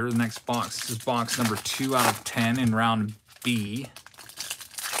round here. The next box. This is box number 2 out of 10 in round B.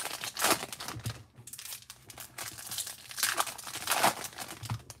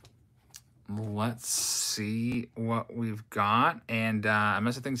 Let's see what we've got. And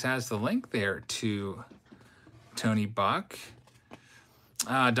Mesa Things has the link there to Tony Buck.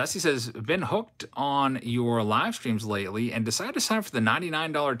 Dusty says, been hooked on your live streams lately and decided to sign up for the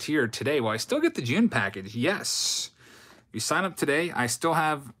 $99 tier today. Well, I still get the June package. Yes. If you sign up today, I still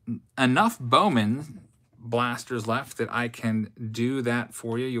have enough Bowman blasters left that I can do that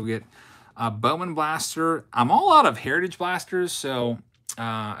for you. You'll get a Bowman blaster. I'm all out of Heritage blasters, so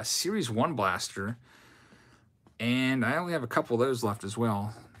a Series 1 blaster. And I only have a couple of those left as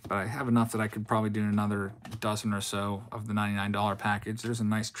well. But I have enough that I could probably do another dozen or so of the $99 package. There's a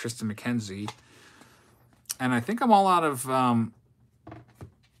nice Tristan McKenzie. And I think I'm all out of... what am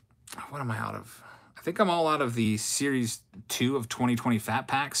I out of? I think I'm all out of the Series 2 of 2020 Fat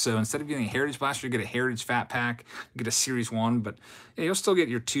Packs. So instead of getting a Heritage Blaster, you get a Heritage Fat Pack. You get a Series 1. But yeah, you'll still get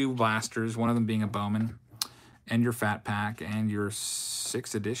your 2 blasters, one of them being a Bowman, and your Fat Pack, and your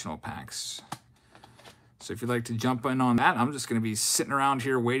 6 additional packs. So if you'd like to jump in on that, I'm just going to be sitting around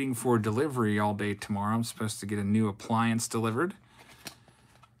here waiting for delivery all day tomorrow. I'm supposed to get a new appliance delivered.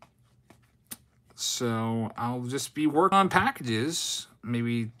 So I'll just be working on packages.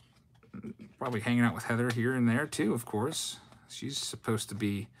 Maybe probably hanging out with Heather here and there too, of course. She's supposed to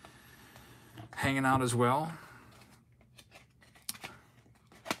be hanging out as well.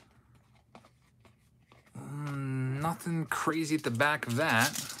 Nothing crazy at the back of that.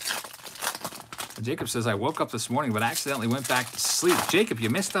 Jacob says, I woke up this morning but accidentally went back to sleep. Jacob, you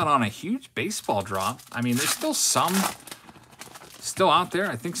missed out on a huge baseball drop. I mean, there's still some still out there.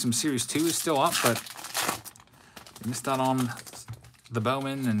 I think some Series 2 is still up, but you missed out on the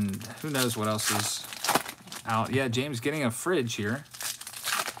Bowman, and who knows what else is out. Yeah, James getting a fridge here.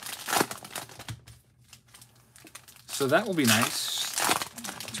 So that will be nice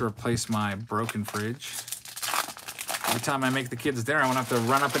to replace my broken fridge. Every time I make the kids dinner, I won't have to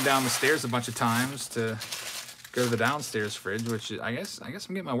run up and down the stairs a bunch of times to go to the downstairs fridge, which I guess I'm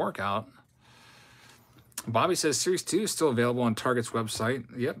getting my workout. Bobby says Series 2 is still available on Target's website.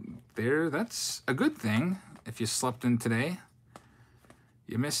 Yep, that's a good thing if you slept in today.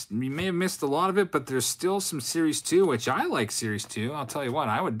 You may have missed a lot of it, but there's still some Series 2, which I like Series 2. I'll tell you what,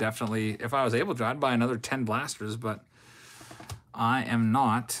 I would definitely, if I was able to, I'd buy another 10 blasters, but I am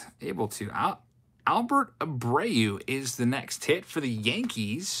not able to. Albert Abreu is the next hit for the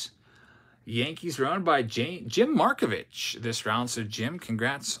Yankees. Yankees are owned by Jim Markovich this round. So, Jim,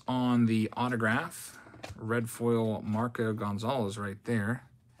 congrats on the autograph. Red foil Marco Gonzalez right there.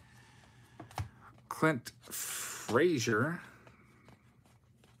 Clint Frazier.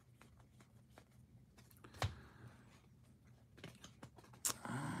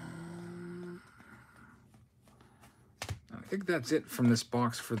 I think that's it from this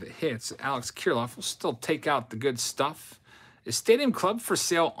box for the hits. Alex Kirilloff will still take out the good stuff. Is Stadium Club for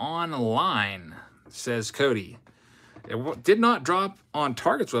sale online, says Cody. It did not drop on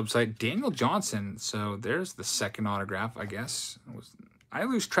Target's website. Daniel Johnson. So there's the second autograph, I guess. I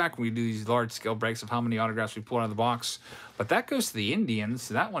lose track when we do these large-scale breaks of how many autographs we pull out of the box. But that goes to the Indians.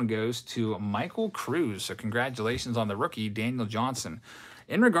 That one goes to Michael Crews. So congratulations on the rookie, Daniel Johnson.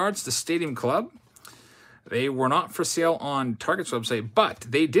 In regards to Stadium Club, they were not for sale on Target's website, but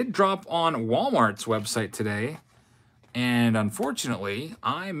they did drop on Walmart's website today. And unfortunately,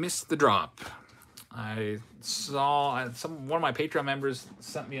 I missed the drop. I saw one of my Patreon members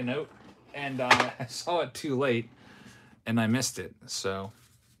sent me a note, and I saw it too late, and I missed it. So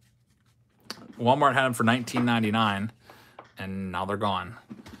Walmart had them for $19.99, and now they're gone.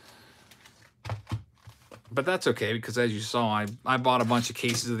 But that's okay, because as you saw, I bought a bunch of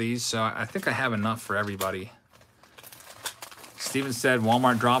cases of these, so I think I have enough for everybody. Steven said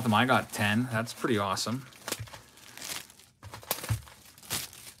Walmart dropped them. I got 10. That's pretty awesome.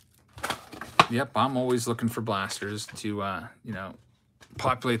 Yep, I'm always looking for blasters to, you know,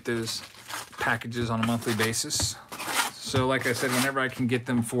 populate those packages on a monthly basis. So like I said, whenever I can get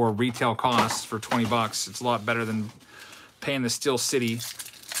them for retail costs for 20 bucks, it's a lot better than paying the Steel City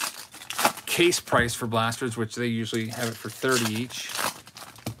case price for blasters, which they usually have it for 30 each.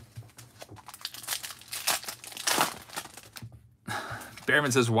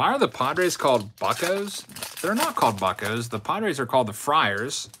 Behrman says, why are the Padres called Buccos? They're not called Buccos. The Padres are called the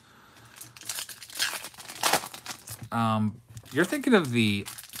Friars. You're thinking of the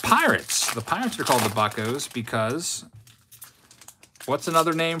Pirates. The Pirates are called the Buccos because what's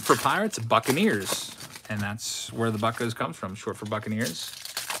another name for Pirates? Buccaneers. And that's where the Buccos comes from, short for Buccaneers.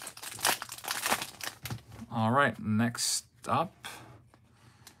 All right, next up.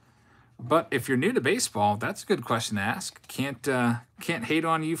 But if you're new to baseball, that's a good question to ask. Can't hate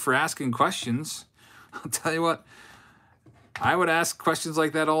on you for asking questions. I'll tell you what, I would ask questions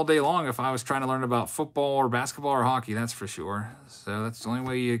like that all day long if I was trying to learn about football or basketball or hockey, that's for sure. So that's the only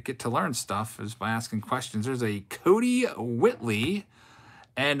way you get to learn stuff is by asking questions. There's a Cody Whitley.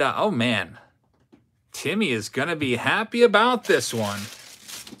 And, oh, man, Timmy is going to be happy about this one.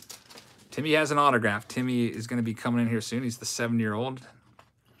 Timmy has an autograph. Timmy is going to be coming in here soon. He's the 7-year-old.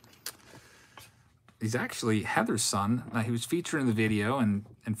 He's actually Heather's son. He was featured in the video, and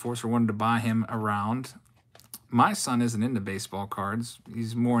Enforcer wanted to buy him around. My son isn't into baseball cards.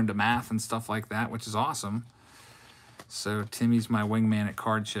 He's more into math and stuff like that, which is awesome. So Timmy's my wingman at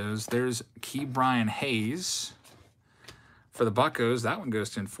card shows. There's Key Brian Hayes for the Buccos. That one goes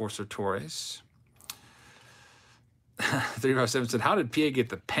to Enforcer Torres. 357 said, how did PA get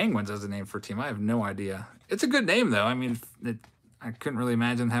the Penguins as a name for a team? I have no idea. It's a good name, though. I mean, I couldn't really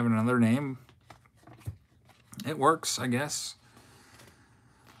imagine having another name. It works, I guess.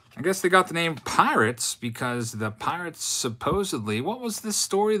 I guess they got the name Pirates because the Pirates supposedly, what was this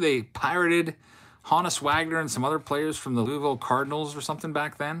story? They pirated Honus Wagner and some other players from the Louisville Cardinals or something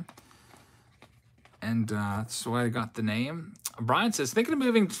back then. And that's why I got the name. Brian says, thinking of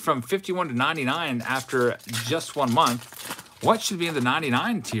moving from 51 to 99 after just 1 month, what should be in the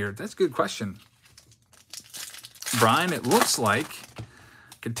 99 tier? That's a good question. Brian, it looks like, I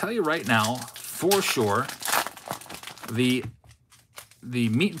can tell you right now, for sure, the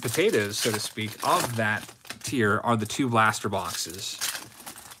meat and potatoes, so to speak, of that tier are the 2 blaster boxes.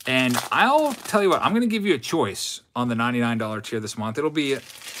 And I'll tell you what, I'm going to give you a choice on the $99 tier this month. It'll be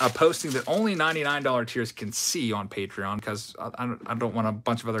a posting that only $99 tiers can see on Patreon because I don't want a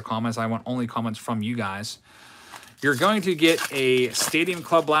bunch of other comments. I want only comments from you guys. You're going to get a Stadium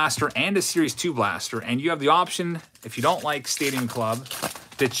Club blaster and a Series 2 blaster, and you have the option, if you don't like Stadium Club,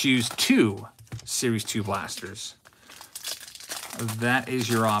 to choose 2 Series 2 blasters. That is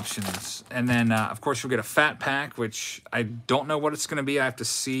your options. And then, of course, you'll get a fat pack, which I don't know what it's going to be. I have to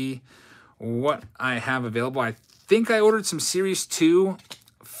see what I have available. I think I ordered some Series 2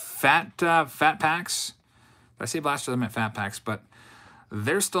 fat packs. Did I say blasters? I meant fat packs, but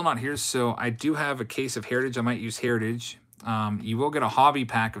they're still not here. So I do have a case of Heritage. I might use Heritage. You will get a hobby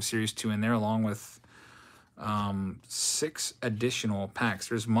pack of Series 2 in there along with 6 additional packs.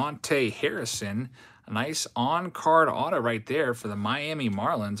 There's Monte Harrison. A nice on-card auto right there for the Miami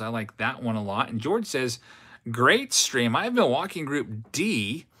Marlins. I like that one a lot. And George says, great stream. I have Milwaukee in Group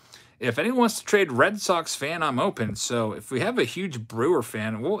D. If anyone wants to trade Red Sox fan, I'm open. So if we have a huge Brewer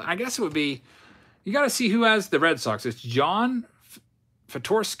fan, well, I guess it would be, you got to see who has the Red Sox. It's John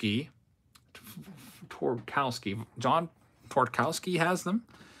Torkowski. John Torkowski has them.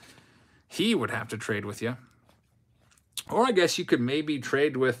 He would have to trade with you. Or I guess you could maybe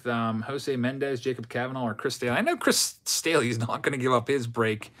trade with Jose Mendez, Jacob Cavanaugh, or Chris Staley. I know Chris Staley is not going to give up his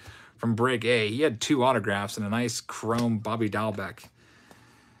break from break A. He had 2 autographs and a nice chrome Bobby Dahlbeck.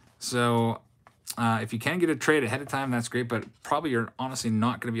 So if you can get a trade ahead of time, that's great. But probably you're honestly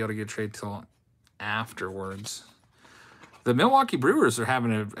not going to be able to get a trade till afterwards. The Milwaukee Brewers are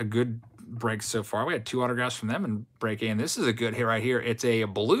having a good break so far. We had 2 autographs from them in break A. And this is a good hit right here. It's a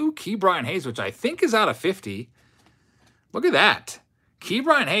blue Key Brian Hayes, which I think is out of 50. Look at that. Key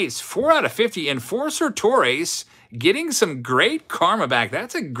Brian Hayes, 4 out of 50. Enforcer Torres getting some great karma back.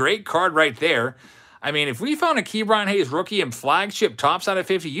 That's a great card right there. I mean, if we found a Key Brian Hayes rookie and flagship tops out of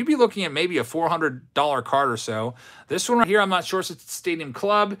 50, you'd be looking at maybe a $400 card or so. This one right here, I'm not sure if it's the Stadium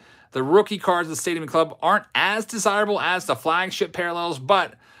Club. The rookie cards of the Stadium Club aren't as desirable as the flagship parallels,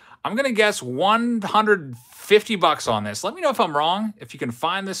 but I'm going to guess $150 on this. Let me know if I'm wrong. If you can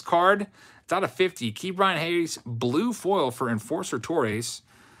find this card, it's out of 50. Key Brian Hayes, blue foil for Enforcer Torres.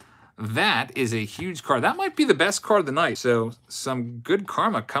 That is a huge card. That might be the best card of the night. So some good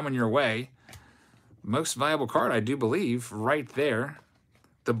karma coming your way. Most valuable card, I do believe, right there.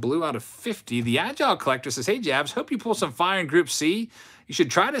 the blue out of 50. The Agile Collector says, hey, Jabs, hope you pull some fire in Group C. You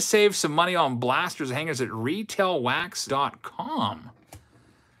should try to save some money on blasters and hangers at retailwax.com.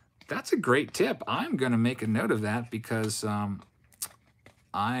 That's a great tip. I'm going to make a note of that because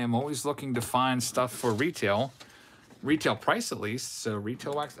I am always looking to find stuff for retail price at least. So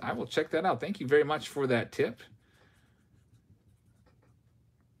retail wax, I will check that out. Thank you very much for that tip.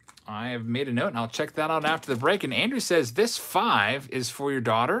 I have made a note, and I'll check that out after the break. And Andrew says, this 5 is for your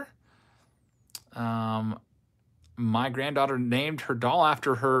daughter. My granddaughter named her doll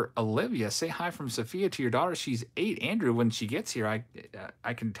after her Olivia. Say hi from Sophia to your daughter. She's 8. Andrew, when she gets here,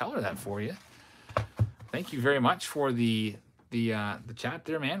 I can tell her that for you. Thank you very much for the chat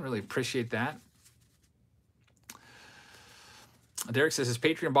there, man. Really appreciate that. Derek says his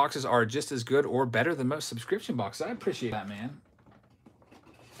Patreon boxes are just as good or better than most subscription boxes. I appreciate that, man.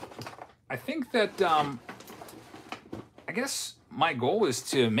 I think that, I guess my goal is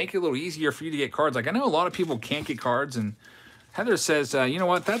to make it a little easier for you to get cards. Like, I know a lot of people can't get cards, and Heather says, you know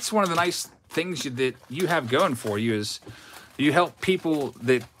what, that's one of the nice things that you have going for you is you help people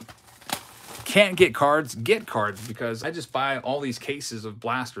that can't get cards, because I just buy all these cases of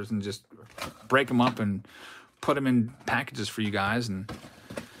blasters and just break them up and put them in packages for you guys and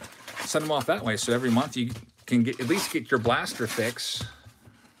send them off that way. So every month you can at least get your blaster fix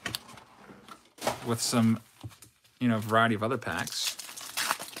with some, you know, variety of other packs.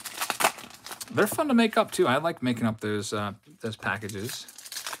 They're fun to make up too. I like making up those packages.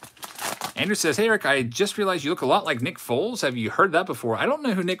 Andrew says, hey Eric, I just realized you look a lot like Nick Foles. Have you heard that before? I don't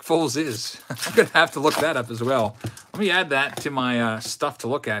know who Nick Foles is. I'm gonna have to look that up as well. Let me add that to my stuff to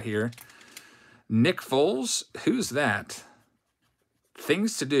look at here. Nick Foles, who's that?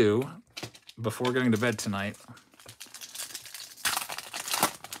 Things to do before going to bed tonight.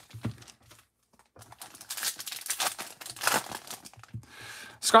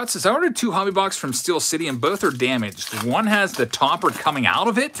 Scott says, I ordered 2 hobby boxes from Steel City and both are damaged. One has the topper coming out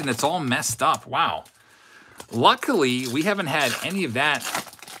of it and it's all messed up. Wow. Luckily, we haven't had any of that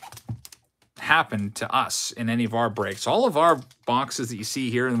happen to us in any of our breaks. All of our boxes that you see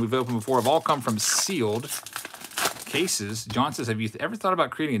here and we've opened before have all come from sealed cases. John says, have you ever thought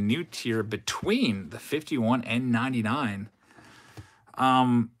about creating a new tier between the 51 and 99?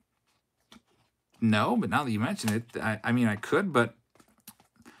 No, but now that you mention it, I mean, I could, but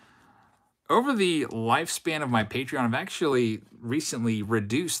over the lifespan of my Patreon, I've actually recently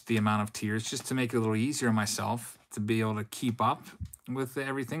reduced the amount of tiers just to make it a little easier on myself to be able to keep up with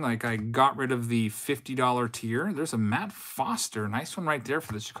everything. Like I got rid of the $50 tier. There's a Matt Foster, nice one right there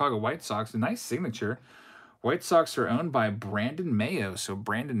for the Chicago White Sox, a nice signature. White Sox are owned by Brandon Mayo. So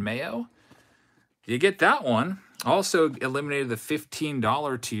Brandon Mayo, you get that one. Also eliminated the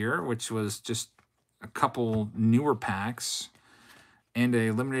 $15 tier, which was just a couple newer packs. And I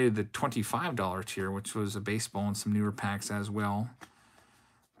eliminated the $25 tier, which was a baseball and some newer packs as well.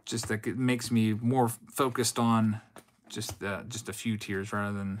 Just that it makes me more focused on just a few tiers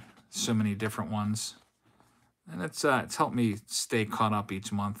rather than so many different ones. And it's helped me stay caught up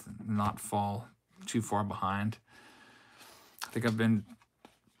each month and not fall too far behind. I think I've been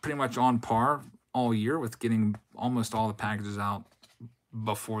pretty much on par all year with getting almost all the packages out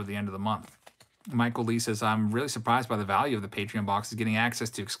before the end of the month. Michael Lee says, I'm really surprised by the value of the Patreon boxes. Getting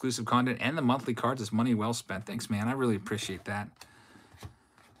access to exclusive content and the monthly cards is money well spent. Thanks, man. I really appreciate that.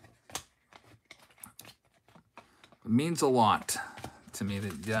 It means a lot to me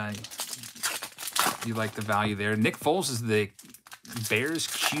that you like the value there. Nick Foles is the Bears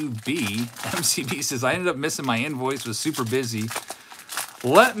QB. MCB says, I ended up missing my invoice. Was super busy.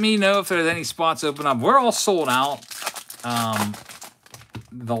 Let me know if there's any spots open up. We're all sold out.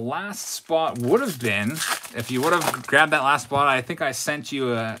 The last spot would have been, if you would have grabbed that last spot, I think I sent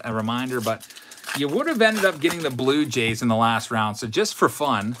you a reminder, but you would have ended up getting the Blue Jays in the last round. So just for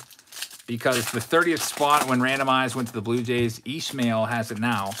fun, because the 30th spot when randomized went to the Blue Jays, Ishmael has it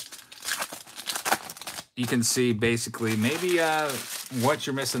now. You can see basically maybe what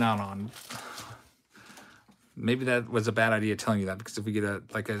you're missing out on. Maybe that was a bad idea telling you that, because if we get a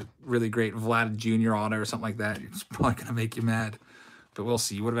really great Vlad Jr. auto or something like that, it's probably going to make you mad. But we'll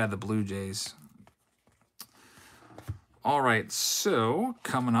see. You would have had the Blue Jays. All right, so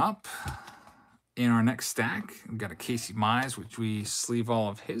coming up in our next stack, we've got a Casey Mize, which we sleeve all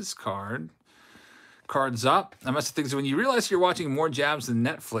of his cards up. I must have things when you realize you're watching more jabs than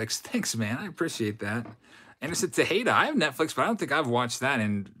Netflix. Thanks, man. I appreciate that. And it's a Tejeda. I have Netflix, but I don't think I've watched that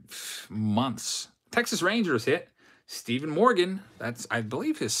in months. Texas Rangers hit. Stephen Morgan. That's, I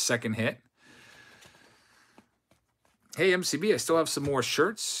believe, his second hit. Hey, MCB, I still have some more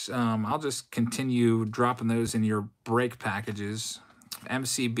shirts. I'll just continue dropping those in your break packages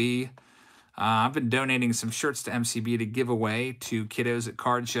MCB. I've been donating some shirts to MCB to give away to kiddos at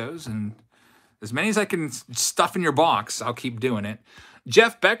card shows, and as many as I can stuff in your box, I'll keep doing it.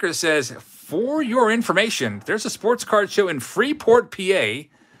 Jeff Becker says, for your information, there's a sports card show in Freeport, PA,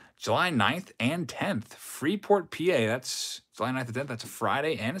 July 9th and 10th. Freeport, PA, that's July 9th and 10th. That's a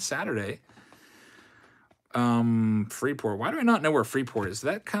Friday and a Saturday. Freeport. Why do I not know where Freeport is? Is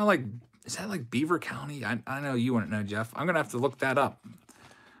that kind of like, is that like Beaver County? I know you wouldn't know, Jeff. I'm going to have to look that up.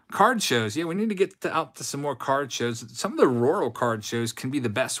 Card shows. Yeah, we need to get out to some more card shows. Some of the rural card shows can be the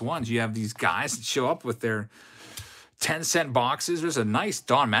best ones. You have these guys that show up with their 10-cent boxes. There's a nice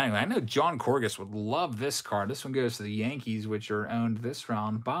Don Mattingly. I know John Courgis would love this card. This one goes to the Yankees, which are owned this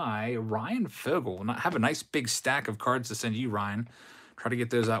round by Ryan Fogel. I have a nice big stack of cards to send you, Ryan. Try to get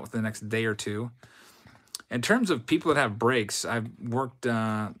those out within the next day or two. In terms of people that have breaks, I've worked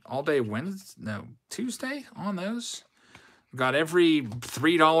all day Tuesday on those. Got every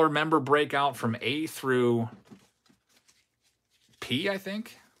 $3 member breakout from A through P, I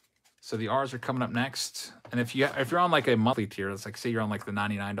think. So the R's are coming up next. And if you're on like a monthly tier, it's like say you're on like the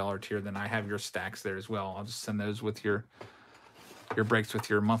 $99 tier, then I have your stacks there as well. I'll just send those with your breaks with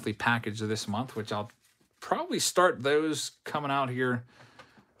your monthly package of this month, which I'll probably start those coming out here.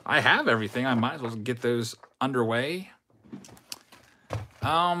 I have everything. I might as well get those underway.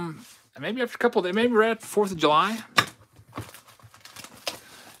 Maybe after a couple of days, maybe right at 4th of July.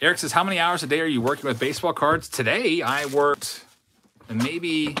 Eric says, how many hours a day are you working with baseball cards? Today, I worked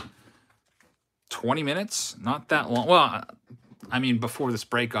maybe 20 minutes. Not that long. Well, I mean, before this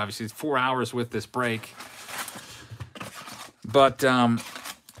break, obviously. It's 4 hours with this break. But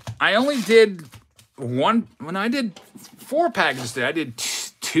I only did when I did 4 packages today. I did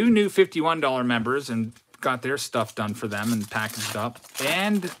 2 new $51 members and got their stuff done for them and packaged up.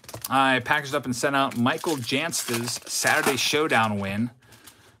 And I packaged up and sent out Michael Jansta's Saturday Showdown win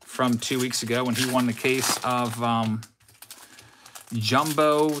from 2 weeks ago when he won the case of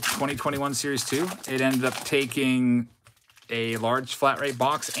Jumbo 2021 Series 2. It ended up taking a large flat rate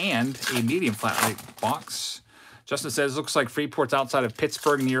box and a medium flat rate box. Justin says, looks like Freeport's outside of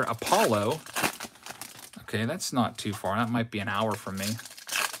Pittsburgh near Apollo. Okay, that's not too far. That might be an hour from me.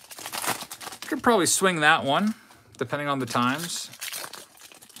 Could probably swing that one, depending on the times.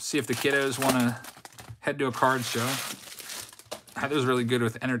 See if the kiddos want to head to a card show. Heather's really good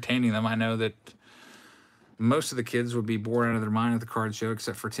with entertaining them. I know that most of the kids would be bored out of their mind at the card show,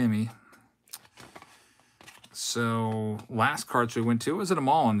 except for Timmy. So last card show we went to was at a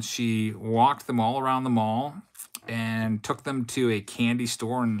mall, and she walked them all around the mall and took them to a candy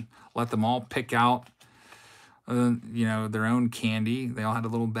store and let them all pick out, you know, their own candy. They all had a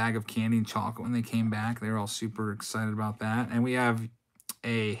little bag of candy and chocolate when they came back. They were all super excited about that. And we have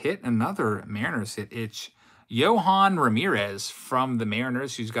a hit, another Mariners hit. It's Johan Ramirez from the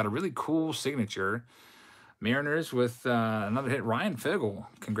Mariners, who's got a really cool signature. Mariners with another hit, Ryan Fogel.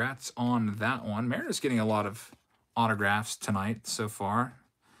 Congrats on that one. Mariners getting a lot of autographs tonight so far.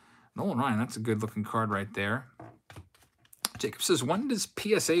 Nolan Ryan, that's a good-looking card right there. Jacob says, when does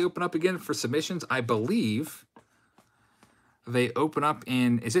PSA open up again for submissions? I believe they open up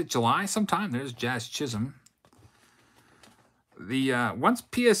in, is it July sometime? There's Jazz Chisholm. Once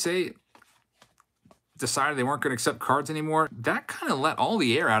PSA decided they weren't going to accept cards anymore, that kind of let all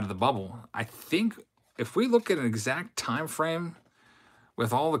the air out of the bubble. I think if we look at an exact time frame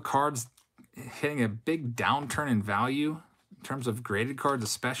with all the cards hitting a big downturn in value, in terms of graded cards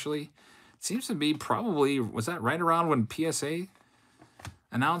especially, it seems to be probably, was that right around when PSA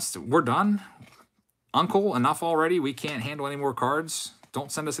announced, we're done? Uncle, enough already? We can't handle any more cards.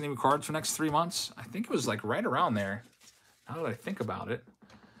 Don't send us any more cards for the next 3 months. I think it was like right around there, now that I think about it.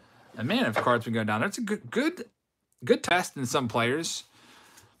 And man, if cards been going down, that's a good test in some players.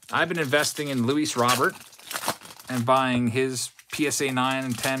 I've been investing in Luis Robert and buying his PSA 9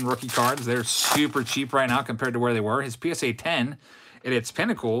 and 10 rookie cards. They're super cheap right now compared to where they were. His PSA 10 at its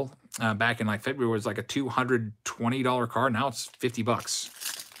pinnacle back in like February was like a $220 card. Now it's $50,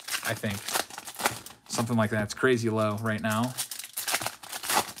 I think. Something like that. It's crazy low right now.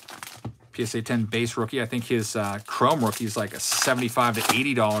 PSA 10 base rookie. I think his Chrome rookie is like a $75 to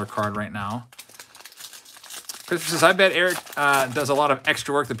 $80 card right now. Chris says, I bet Eric does a lot of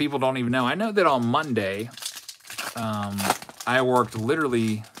extra work that people don't even know. I know that on Monday, I worked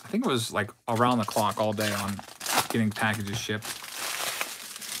literally, I think it was like around the clock all day on getting packages shipped.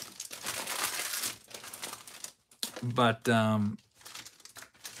 But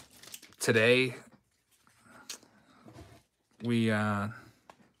today, we,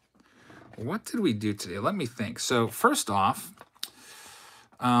 what did we do today? Let me think. So first off,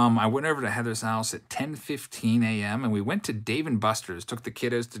 I went over to Heather's house at 10:15 a.m. and we went to Dave & Buster's. Took the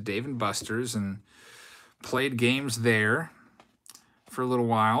kiddos to Dave & Buster's and played games there for a little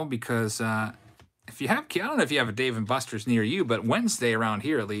while because if you have, I don't know if you have a Dave & Buster's near you, but Wednesday around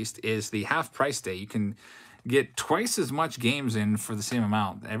here at least is the half price day. You can get twice as much games in for the same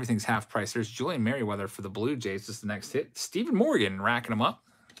amount. Everything's half price. There's Julian Merriweather for the Blue Jays. This is the next hit. Stephen Morgan racking them up.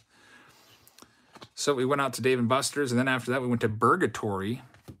 So we went out to Dave & Buster's, and then after that we went to Burgatory.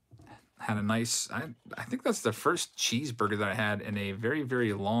 Had a nice, I think that's the first cheeseburger that I had in a very,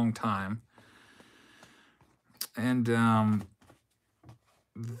 very long time. And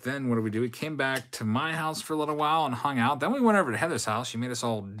then what did we do? We came back to my house for a little while and hung out. Then we went over to Heather's house. She made us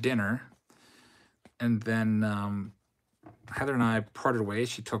all dinner. And then Heather and I parted ways.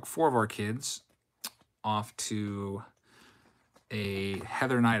 She took 4 of our kids off to a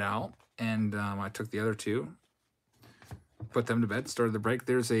Heather night out. And I took the other 2, put them to bed, started the break.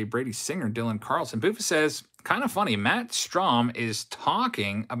 There's a Brady Singer, Dylan Carlson. Boofa says, kind of funny, Matt Strom is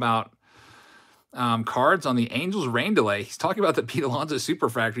talking about cards on the Angels rain delay. He's talking about the Pete Alonso Super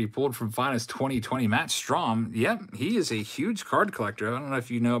Factory pulled from Finest 2020. Matt Strom, yep, he is a huge card collector. I don't know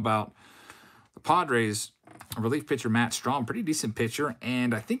if you know about the Padres relief pitcher Matt Strom, pretty decent pitcher,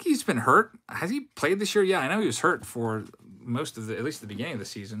 and I think he's been hurt. Has he played this year? Yeah, I know he was hurt for most of at least the beginning of the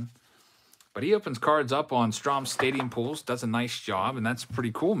season. But he opens cards up on Strom Stadium pools, does a nice job, and that's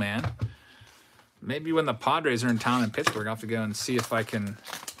pretty cool, man. Maybe when the Padres are in town in Pittsburgh, I'll have to go and see if I can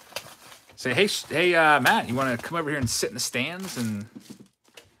say, hey, Matt, you want to come over here and sit in the stands and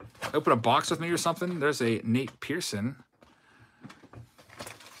open a box with me or something? There's a Nate Pearson.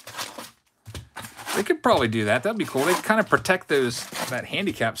 They could probably do that. That'd be cool. They kind of protect that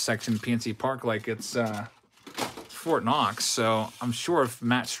handicap section in PNC Park like it's Fort Knox. So I'm sure if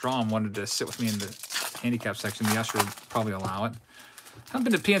Matt Strom wanted to sit with me in the handicap section, the usher would probably allow it. I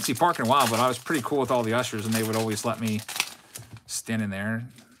haven't been to PNC Park in a while, but I was pretty cool with all the ushers, and they would always let me stand in there.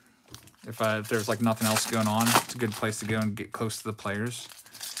 If there's like nothing else going on, it's a good place to go and get close to the players.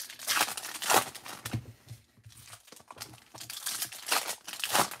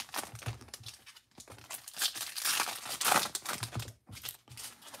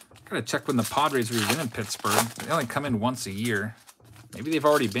 Gotta check when the Padres were even in Pittsburgh. They only come in once a year. Maybe they've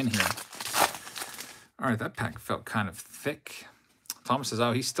already been here. All right, that pack felt kind of thick. Thomas says,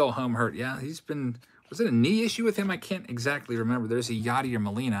 oh, he's still home hurt. Yeah, he's been... Was it a knee issue with him? I can't exactly remember. There's a Yadier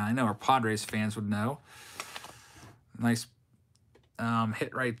Molina. I know our Padres fans would know. Nice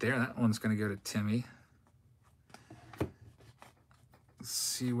hit right there. That one's going to go to Timmy. Let's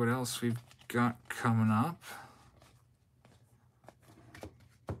see what else we've got coming up.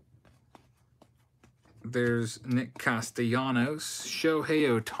 There's Nick Castellanos,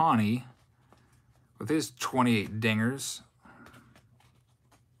 Shohei Ohtani with his 28 dingers.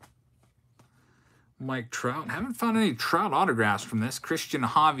 Mike Trout. Haven't found any Trout autographs from this. Christian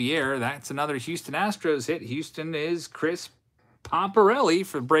Javier. That's another Houston Astros hit. Houston is Chris Paparelli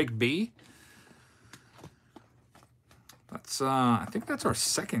for break B. That's I think that's our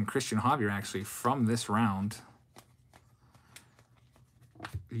second Christian Javier actually from this round.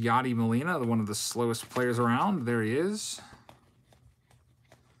 Yadi Molina, one of the slowest players around. There he is.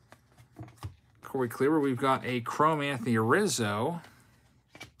 Corey Cleaver, we've got a Chrome Anthony Rizzo.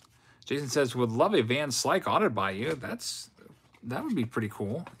 Jason says, would love a Van Slyke autoed by you. That would be pretty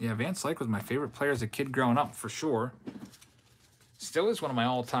cool. Yeah, Van Slyke was my favorite player as a kid growing up, for sure. Still is one of my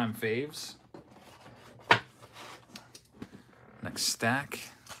all-time faves. Next stack.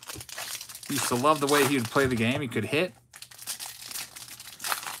 Used to love the way he would play the game. He could hit.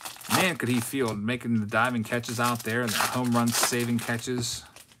 Man, could he field, making the diving catches out there and the home run saving catches.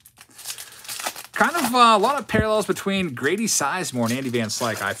 Kind of a lot of parallels between Grady Sizemore and Andy Van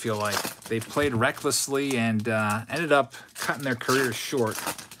Slyke, I feel like. They played recklessly and ended up cutting their careers short.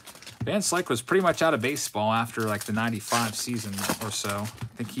 Van Slyke was pretty much out of baseball after like the 95 season or so. I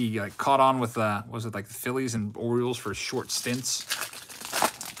think he like caught on with, was it like the Phillies and Orioles for short stints.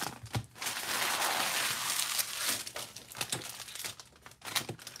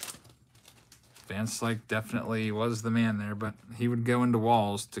 Van Slyke definitely was the man there, but he would go into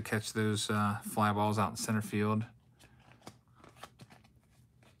walls to catch those fly balls out in center field.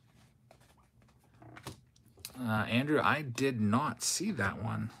 Andrew, I did not see that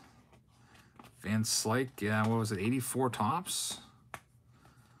one. Van Slyke, yeah, what was it, 84 tops?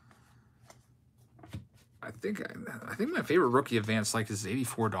 I think my favorite rookie of Van Slyke is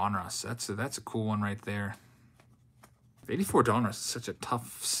 84 Donruss. That's a cool one right there. 84 Donruss is such a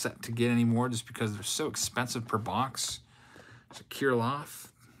tough set to get anymore just because they're so expensive per box. So Kirilloff,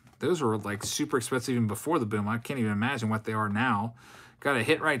 those were like super expensive even before the boom. I can't even imagine what they are now. Got a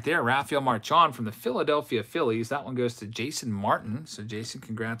hit right there. Rafael Marchand from the Philadelphia Phillies. That one goes to Jason Martin. So, Jason,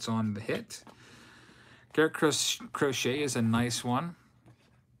 congrats on the hit. Garrett Crochet is a nice one.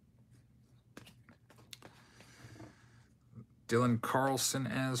 Dylan Carlson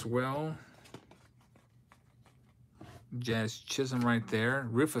as well. Jazz Chisholm right there.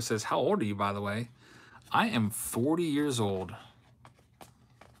 Rufus says, how old are you, by the way? I am 40 years old.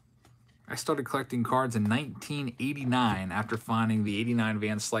 I started collecting cards in 1989 after finding the 89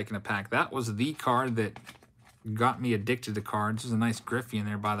 Van Slyke in a pack. That was the card that got me addicted to cards. There's a nice Griffey in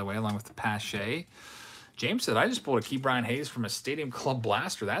there, by the way, along with the Pache. James said, I just pulled a Key Brian Hayes from a Stadium Club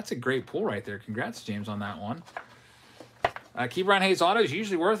Blaster. That's a great pull right there. Congrats, James, on that one. Key Brian Hayes auto is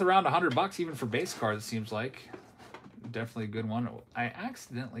usually worth around $100, even for base cards, it seems like. Definitely a good one. I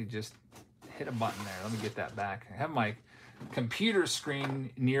accidentally just hit a button there. Let me get that back. I have my computer screen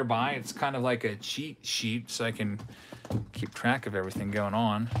nearby. It's kind of like a cheat sheet, so I can keep track of everything going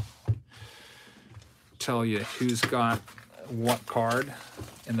on. Tell you who's got what card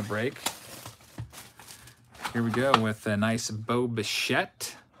in the break. Here we go with a nice Bo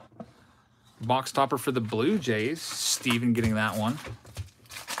Bichette. Box topper for the Blue Jays. Steven getting that one.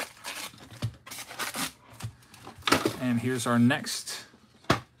 And here's our next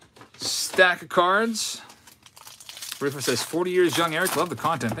stack of cards. Rufus says, 40 years young, Eric. Love the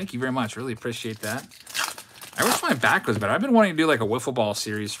content. Thank you very much. Really appreciate that. I wish my back was better. I've been wanting to do like a wiffle ball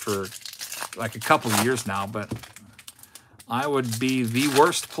series for like a couple of years now, but I would be the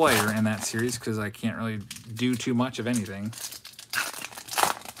worst player in that series because I can't really do too much of anything.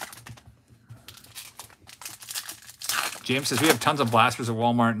 James says, we have tons of blasters at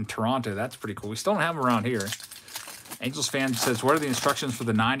Walmart in Toronto. That's pretty cool. We still don't have them around here. Angels fan says, what are the instructions for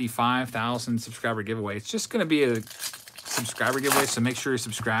the 95,000 subscriber giveaway? It's just going to be a subscriber giveaway, so make sure you're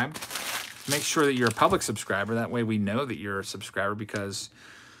subscribed. Make sure that you're a public subscriber. That way we know that you're a subscriber, because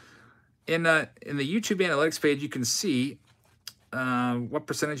in the YouTube analytics page, you can see what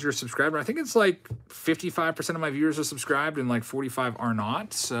percentage you're a subscriber. I think it's like 55% of my viewers are subscribed and like 45 are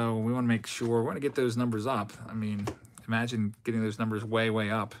not. So we want to make sure, we want to get those numbers up. I mean, imagine getting those numbers way,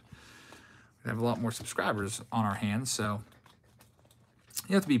 way up. We have a lot more subscribers on our hands. So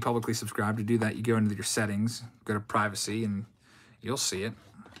you have to be publicly subscribed. To do that, you go into your settings, go to privacy, and you'll see it.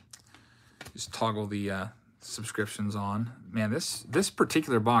 Just toggle the subscriptions on. Man, this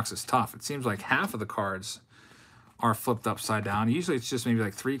particular box is tough. It seems like half of the cards are flipped upside down. Usually it's just maybe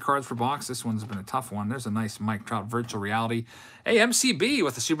like 3 cards per box. This one's been a tough one. There's a nice Mike Trout virtual reality. Hey, MCB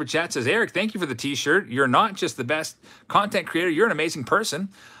with the super chat says, Eric, thank you for the t-shirt. You're not just the best content creator. You're an amazing person.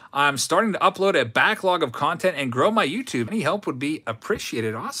 I'm starting to upload a backlog of content and grow my YouTube. Any help would be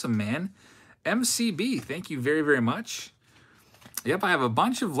appreciated. Awesome, man. MCB, thank you very, very much. Yep, I have a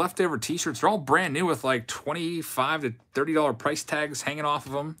bunch of leftover t-shirts. They're all brand new with like $25 to $30 price tags hanging off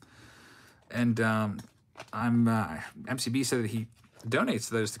of them. And MCB said that he donates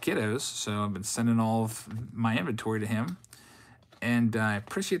those to kiddos, so I've been sending all of my inventory to him. And I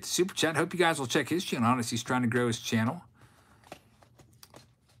appreciate the super chat. Hope you guys will check his channel out as he's trying to grow his channel.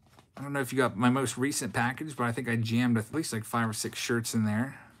 I don't know if you got my most recent package, but I think I jammed at least like 5 or 6 shirts in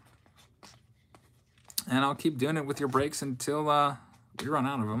there. And I'll keep doing it with your breaks until we run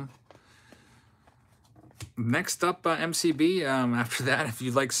out of them. Next up, MCB. After that, if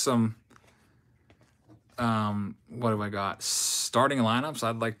you'd like some, what have I got? Starting lineups.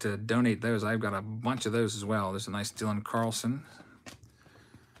 I'd like to donate those. I've got a bunch of those as well. There's a nice Dylan Carlson.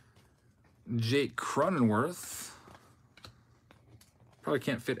 Jake Cronenworth. Probably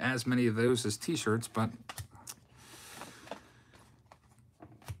can't fit as many of those as t-shirts, but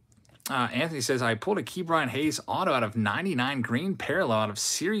Anthony says, I pulled a Key Brian Hayes auto out of 99 green parallel out of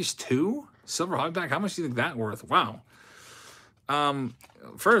Series 2. Silver hogback. How much do you think that's worth? Wow.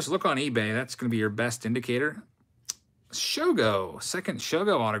 First, look on eBay. That's going to be your best indicator. Shogo. Second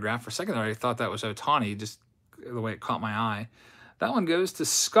Shogo autograph. For a second, I thought that was Ohtani, just the way it caught my eye. That one goes to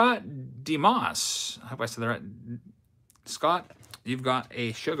Scott Demoss. I hope I said that right. Scott, you've got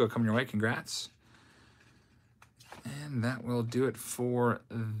a Shogo coming your way. Congrats. And that will do it for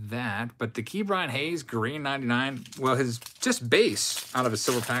that. But the Key Brian Hayes, green 99, well, his just base out of his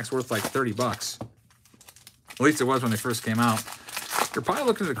silver pack's worth like $30. At least it was when they first came out. You're probably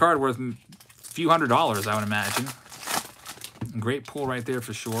looking at a card worth a few $100s, I would imagine. Great pull right there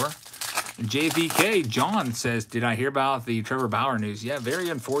for sure. And JVK, John says, did I hear about the Trevor Bauer news? Yeah, very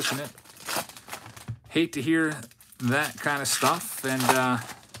unfortunate. Hate to hear that kind of stuff, and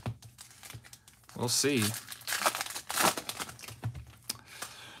we'll see.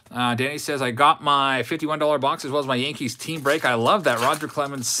 Danny says, I got my $51 box as well as my Yankees team break. I love that. Roger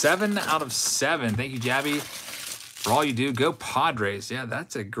Clemens, 7 out of 7. Thank you, Jabby. For all you do, go Padres. Yeah,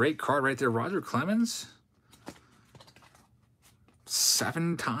 that's a great card right there. Roger Clemens,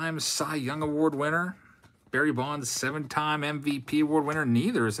 7-time Cy Young Award winner. Barry Bonds, 7-time MVP award winner.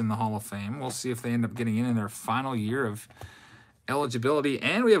 Neither is in the Hall of Fame. We'll see if they end up getting in their final year of eligibility.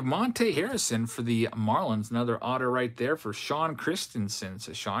 And we have Monte Harrison for the Marlins. Another auto right there for Sean Christensen.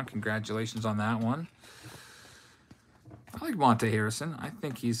 So, Sean, congratulations on that one. I like Monte Harrison. I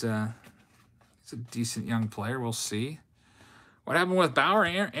think he's a decent young player. We'll see. What happened with Bauer,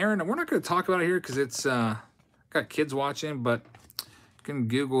 Aaron? We're not going to talk about it here because it's got kids watching, but you can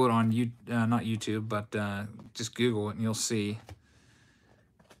Google it on not YouTube, but just Google it and you'll see.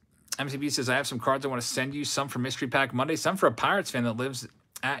 MTB says, I have some cards I want to send you. Some for Mystery Pack Monday, some for a Pirates fan that lives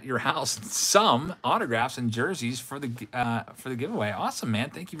at your house, some autographs and jerseys for the giveaway. Awesome, man.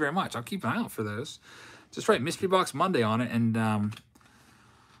 Thank you very much. I'll keep an eye out for those. Just write Mystery Box Monday on it, and I'll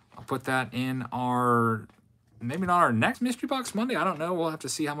put that in our, maybe not our next Mystery Box Monday. I don't know. We'll have to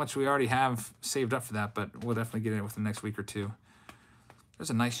see how much we already have saved up for that, but we'll definitely get it within the next week or two. There's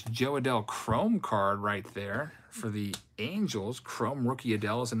a nice Joe Adell Chrome card right there for the Angels. Chrome Rookie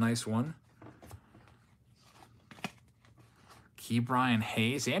Adell is a nice one. Key Brian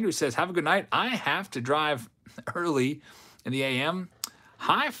Hayes. Andrew says, have a good night. I have to drive early in the AM.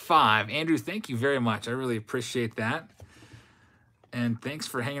 High five. Andrew, thank you very much. I really appreciate that. And thanks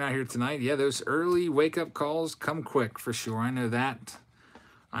for hanging out here tonight. Yeah, those early wake-up calls come quick for sure. I know that.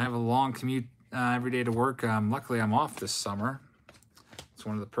 I have a long commute every day to work. Luckily, I'm off this summer. It's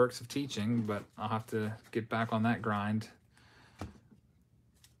one of the perks of teaching, but I'll have to get back on that grind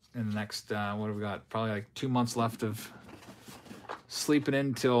in the next, what have we got? Probably like 2 months left of sleeping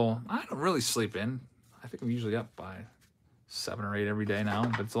in till, I don't really sleep in. I think I'm usually up by 7 or 8 every day now,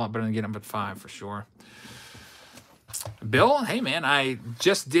 but it's a lot better than getting up at 5 for sure. Bill, hey man, I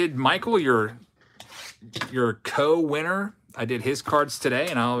just did Michael, your co-winner. I did his cards today,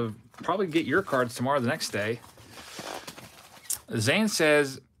 and I'll probably get your cards tomorrow, the next day. Zane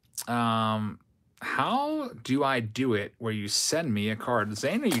says, how do I do it where you send me a card?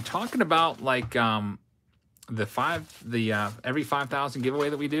 Zane, are you talking about like every 5,000 giveaway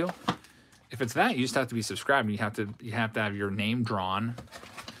that we do? If it's that, you just have to be subscribed. And you have to have your name drawn.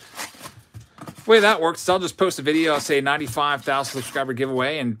 The way that works is I'll just post a video. I'll say 95,000 subscriber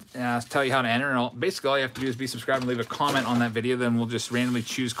giveaway and tell you how to enter. And basically all you have to do is be subscribed and leave a comment on that video. Then we'll just randomly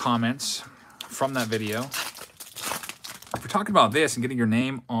choose comments from that video. If we're talking about this and getting your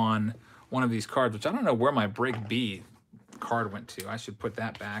name on one of these cards, which I don't know where my Break B card went to. I should put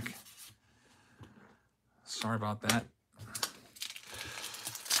that back. Sorry about that.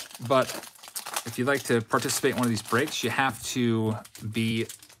 But if you'd like to participate in one of these breaks, you have to be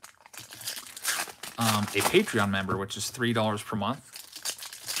a Patreon member, which is $3 per month.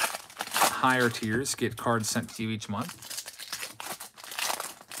 Higher tiers get cards sent to you each month.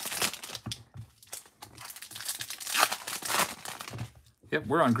 Yep,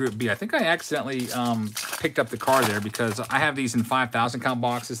 we're on Group B. I think I accidentally picked up the card there because I have these in 5,000 count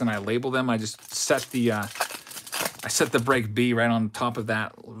boxes and I label them. I just set the Break B right on top of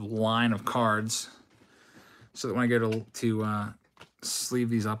that line of cards so that when I go to sleeve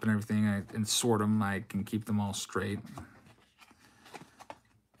these up and everything and sort them, I can keep them all straight.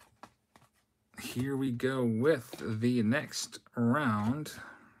 Here we go with the next round.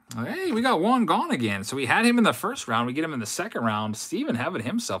 Hey, we got one gone again. So we had him in the first round. We get him in the second round. Steven having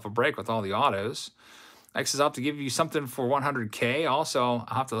himself a break with all the autos. X is out to give you something for 100K. Also,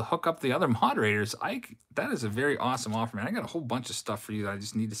 I'll have to hook up the other moderators. Ike, that is a very awesome offer, man. I got a whole bunch of stuff for you that I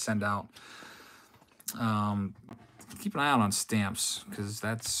just need to send out. Keep an eye out on stamps because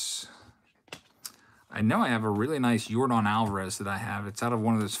that's... I know I have a really nice Yordan Alvarez that I have. It's out of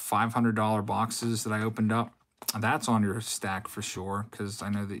one of those $500 boxes that I opened up. That's on your stack for sure because I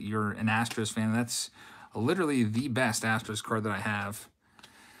know that you're an Astros fan. That's literally the best Astros card that I have.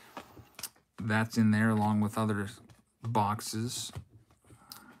 That's in there along with other boxes.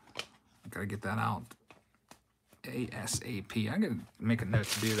 Gotta get that out ASAP. I'm gonna make a note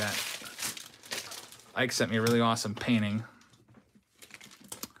to do that. Ike sent me a really awesome painting.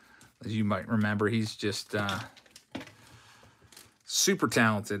 As you might remember, he's just super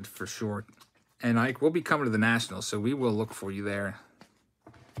talented for sure. And Ike, we'll be coming to the Nationals, so we will look for you there.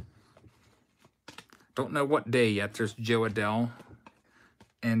 Don't know what day yet. There's Joe Adell.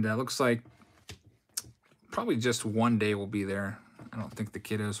 And looks like probably just one day we'll be there. I don't think the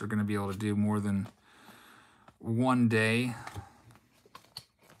kiddos are going to be able to do more than one day.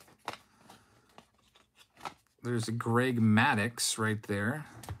 There's a Greg Maddux right there.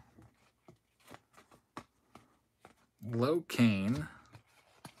 Low Kane.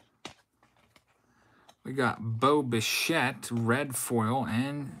 We got Bo Bichette, red foil,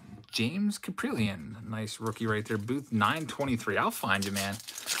 and James Caprillion. Nice rookie right there. Booth 923. I'll find you, man.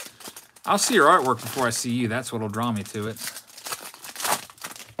 I'll see your artwork before I see you. That's what'll draw me to it.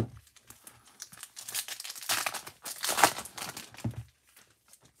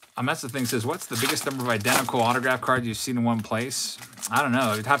 That's the thing. Says, what's the biggest number of identical autograph cards you've seen in one place? I don't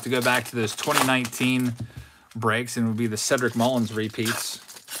know. You'd have to go back to those 2019 breaks, and it would be the Cedric Mullins repeats.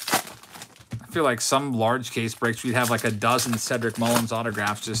 I feel like some large case breaks, we'd have like a dozen Cedric Mullins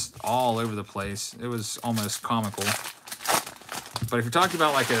autographs just all over the place. It was almost comical. But if you're talking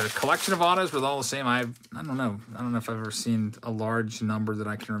about like a collection of autos with all the same, I don't know. I don't know if I've ever seen a large number that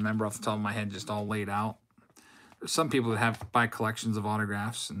I can remember off the top of my head just all laid out. There's some people that buy collections of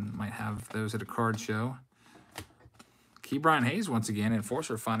autographs and might have those at a card show. Key Brian Hayes, once again,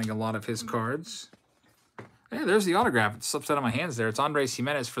 Enforcer, finding a lot of his cards. Yeah, there's the autograph. It slips out of my hands there. It's Andres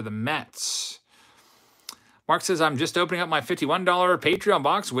Jimenez for the Mets. Mark says, I'm just opening up my $51 Patreon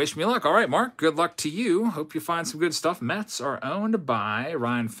box. Wish me luck. All right, Mark, good luck to you. Hope you find some good stuff. Mets are owned by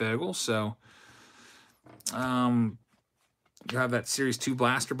Ryan Fogel, so you have that Series 2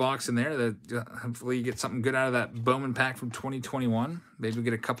 blaster box in there. That hopefully you get something good out of that Bowman pack from 2021. Maybe we'll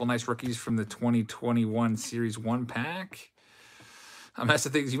get a couple nice rookies from the 2021 Series 1 pack. That's the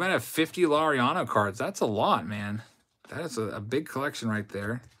thing. You might have 50 Laureano cards. That's a lot, man. That is a big collection right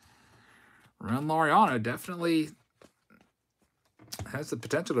there. Ron Laureano definitely has the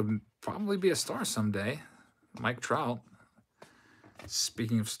potential to probably be a star someday. Mike Trout.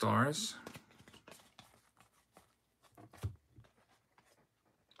 Speaking of stars.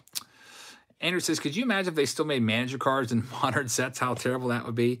 Andrew says, could you imagine if they still made manager cards in modern sets? How terrible that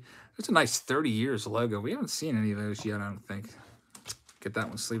would be. There's a nice 30 years logo. We haven't seen any of those yet, I don't think. Get that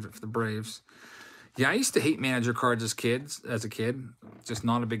one, sleeve it for the Braves. Yeah, I used to hate manager cards as a kid. Just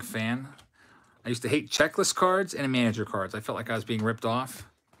not a big fan. I used to hate checklist cards and manager cards. I felt like I was being ripped off.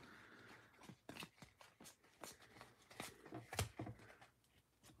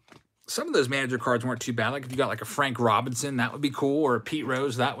 Some of those manager cards weren't too bad. Like if you got like a Frank Robinson, that would be cool. Or a Pete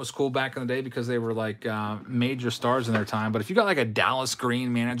Rose, that was cool back in the day because they were like major stars in their time. But if you got like a Dallas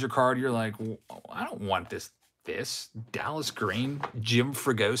Green manager card, you're like, well, I don't want this. Dallas Green, Jim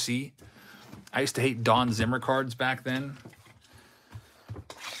Fregosi. I used to hate Don Zimmer cards back then.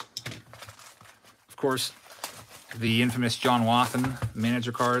 Of course, the infamous John Wathan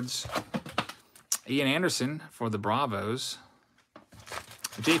manager cards. Ian Anderson for the Bravos.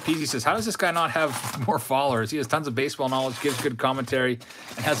 JPZ says, how does this guy not have more followers? He has tons of baseball knowledge, gives good commentary,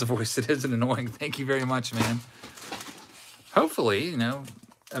 and has a voice that isn't annoying. Thank you very much, man. Hopefully, you know,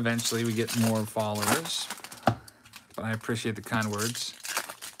 eventually we get more followers. But I appreciate the kind words.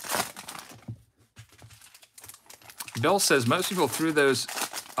 Bill says, most people threw those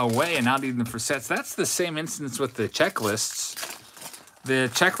away and now need them for sets. That's the same instance with the checklists. The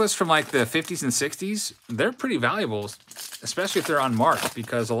checklists from like the 50s and 60s, they're pretty valuable, especially if they're unmarked,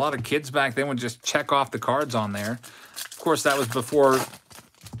 because a lot of kids back then would just check off the cards on there. Of course, that was before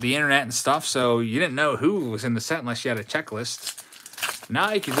the internet and stuff, so you didn't know who was in the set unless you had a checklist.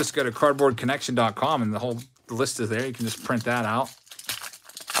 Now you can just go to cardboardconnection.com and the whole list is there. You can just print that out.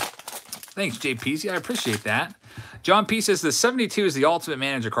 Thanks, JPZ. I appreciate that. John P says the 72 is the ultimate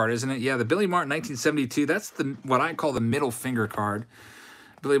manager card, isn't it? Yeah, the Billy Martin 1972, that's what I call the middle finger card.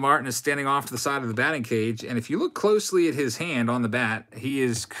 Billy Martin is standing off to the side of the batting cage, and if you look closely at his hand on the bat, he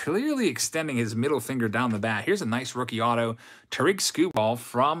is clearly extending his middle finger down the bat. Here's a nice rookie auto. Tariq Skubal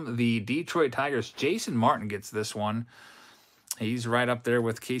from the Detroit Tigers. Jason Martin gets this one. He's right up there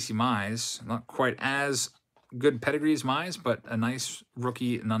with Casey Mize. Not quite as good pedigree as Mize, but a nice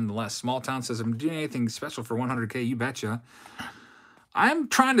rookie nonetheless. Small Town says, I'm doing anything special for 100K, you betcha. I'm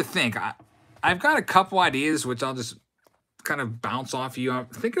trying to think. I've got a couple ideas, which I'll just kind of bounce off you. I'm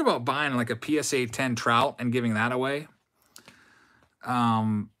thinking about buying like a PSA 10 Trout and giving that away.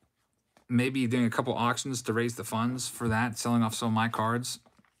 Maybe doing a couple auctions to raise the funds for that, selling off some of my cards.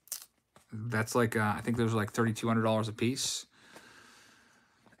 That's like, I think those are like $3,200 a piece.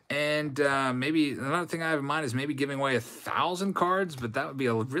 And maybe another thing I have in mind is maybe giving away 1,000 cards, but that would be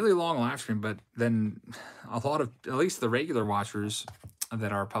a really long live stream. But then a lot of, at least the regular watchers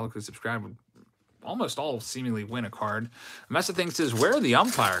that are publicly subscribed would almost all seemingly win a card. Mesa Thing says, where are the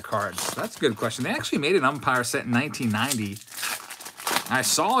umpire cards? That's a good question. They actually made an umpire set in 1990. I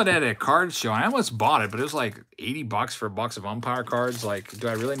saw it at a card show. I almost bought it, but it was like 80 bucks for a box of umpire cards. Like, do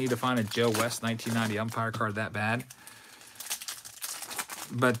I really need to find a Joe West 1990 umpire card that bad?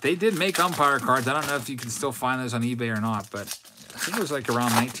 But they did make umpire cards. I don't know if you can still find those on eBay or not, but I think it was like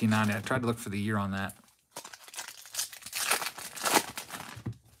around 1990. I tried to look for the year on that.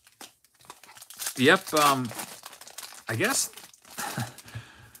 Yep. I guess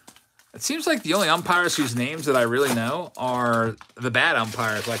it seems like the only umpires whose names that I really know are the bad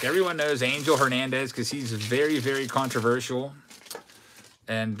umpires. Like everyone knows Angel Hernandez because he's very, very controversial.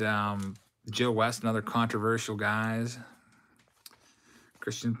 And Joe West, another controversial guys.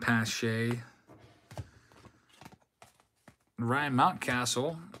 Christian Pache. Ryan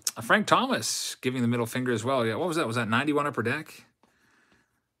Mountcastle. Frank Thomas giving the middle finger as well. Yeah, what was that? Was that 91 upper deck?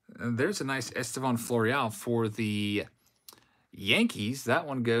 There's a nice Estevan Florial for the Yankees. That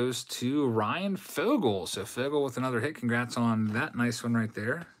one goes to Ryan Fogel. So Fogel with another hit. Congrats on that nice one right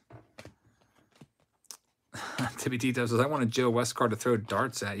there. Tippy Tito says, I want a Joe West card to throw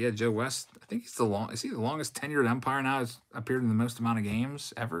darts at. Yeah, Joe West, I think he's is he the longest tenured umpire now? Has appeared in the most amount of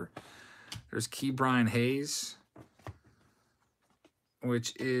games ever. There's Key Brian Hayes,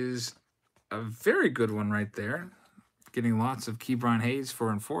 which is a very good one right there. Getting lots of Key Brian Hayes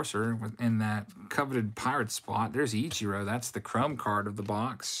for Enforcer in that coveted Pirate spot. There's Ichiro. That's the chrome card of the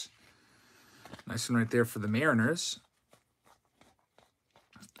box. Nice one right there for the Mariners.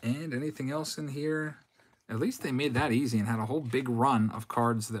 And anything else in here? At least they made that easy and had a whole big run of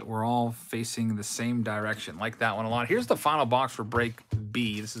cards that were all facing the same direction. Like that one a lot. Here's the final box for break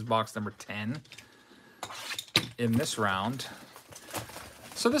B. This is box number 10 in this round.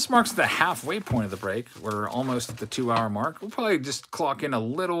 So this marks the halfway point of the break. We're almost at the 2-hour mark. We'll probably just clock in a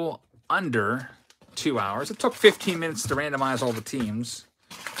little under 2 hours. It took 15 minutes to randomize all the teams.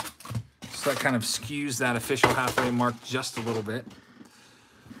 So that kind of skews that official halfway mark just a little bit.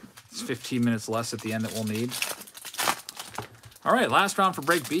 It's 15 minutes less at the end that we'll need. All right, last round for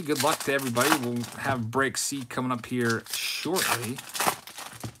break B. Good luck to everybody. We'll have break C coming up here shortly.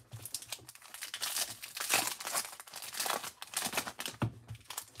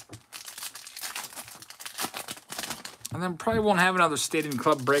 And then probably won't have another Stadium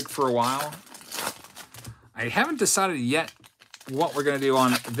Club break for a while. I haven't decided yet what we're going to do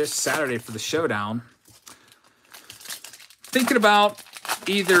on this Saturday for the showdown. Thinking about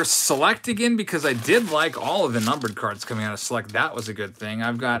either Select again, because I did like all of the numbered cards coming out of Select. That was a good thing.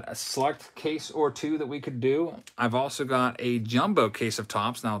 I've got a Select case or two that we could do. I've also got a Jumbo case of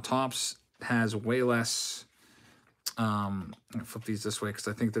Topps. Now, Topps has way less... I'm going to flip these this way because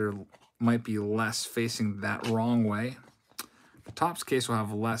I think there might be less facing that wrong way. The Topps case will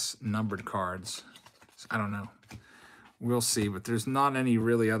have less numbered cards. So I don't know. We'll see, but there's not any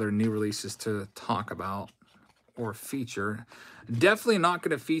really other new releases to talk about or feature. Definitely not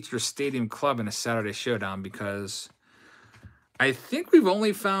going to feature Stadium Club in a Saturday showdown because I think we've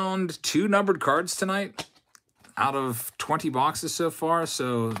only found 2 numbered cards tonight out of 20 boxes so far.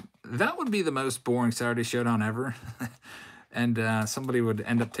 So that would be the most boring Saturday showdown ever. And somebody would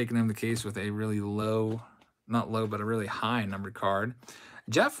end up taking home the case with a really low, not low, but a really high numbered card.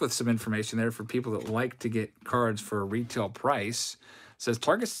 Jeff with some information there for people that like to get cards for a retail price. Says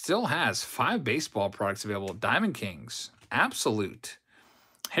Target still has 5 baseball products available. Diamond Kings, Absolute,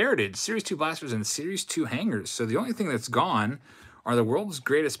 Heritage, Series 2 Blasters, and Series 2 Hangers. So the only thing that's gone are the world's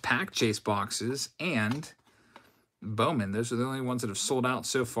greatest pack chase boxes and Bowman. Those are the only ones that have sold out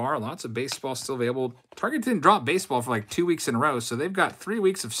so far. Lots of baseball still available. Target didn't drop baseball for like 2 weeks in a row, so they've got 3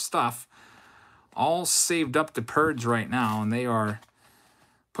 weeks of stuff all saved up to purge right now, and they are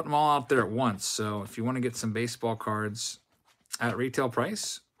putting them all out there at once. So if you want to get some baseball cards at retail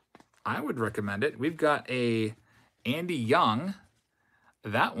price, I would recommend it. We've got a Andy Young.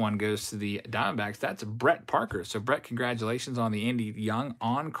 That one goes to the Diamondbacks. That's Brett Parker. So, Brett, congratulations on the Andy Young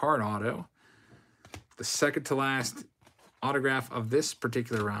on-card auto. The second to last autograph of this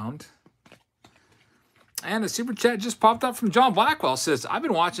particular round. And the super chat just popped up from John Blackwell. Says, I've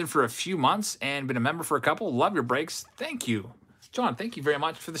been watching for a few months and been a member for a couple. Love your breaks. Thank you. John, thank you very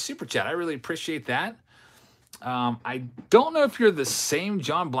much for the super chat. I really appreciate that. I don't know if you're the same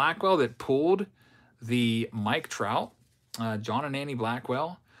John Blackwell that pulled the Mike Trout. John and Annie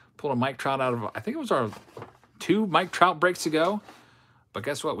Blackwell pulled a Mike Trout out of, I think it was our 2 Mike Trout breaks ago. But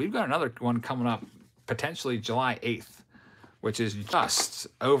guess what? We've got another one coming up potentially July 8th, which is just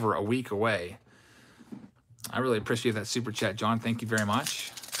over a week away. I really appreciate that super chat, John. Thank you very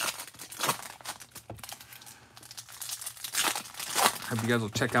much. Hope you guys will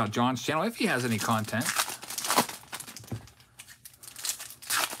check out John's channel if he has any content.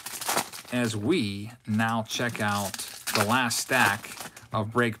 As we now check out the last stack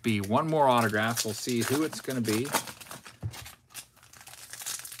of Break B. One more autograph. We'll see who it's going to be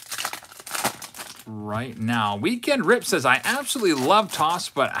right now. Weekend Rip says, I absolutely love Toss,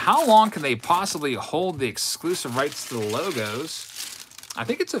 but how long can they possibly hold the exclusive rights to the logos? I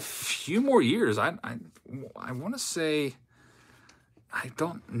think it's a few more years. I want to say I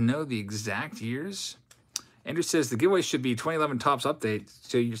don't know the exact years. Andrew says the giveaway should be 2011 Topps update.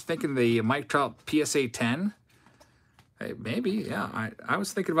 So you're thinking the Mike Trout PSA 10? Hey, maybe, yeah. I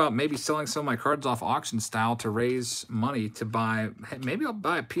was thinking about maybe selling some of my cards off auction style to raise money to buy. Hey, maybe I'll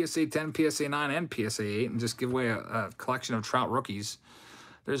buy a PSA 10, PSA 9, and PSA 8 and just give away a collection of Trout rookies.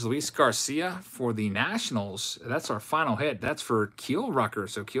 There's Luis Garcia for the Nationals. That's our final hit. That's for Keel Rucker.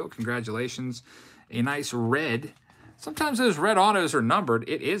 So, Keel, congratulations. A nice red. Sometimes those red autos are numbered.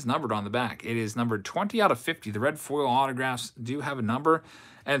 It is numbered on the back. It is numbered 20 out of 50. The red foil autographs do have a number.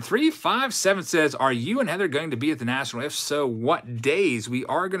 And 357 says, are you and Heather going to be at the National? If so, what days? We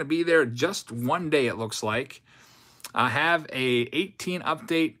are going to be there just one day, it looks like. I have a 18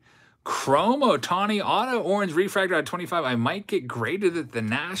 update Chrome Otani Auto Orange Refractor at 25. I might get graded at the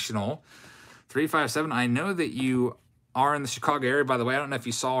National. 357, I know that you are in the Chicago area, by the way. I don't know if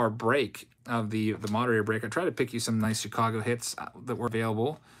you saw our break of the moderator break. I tried to pick you some nice Chicago hits that were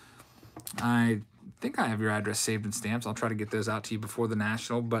available. I think I have your address saved in stamps. I'll try to get those out to you before the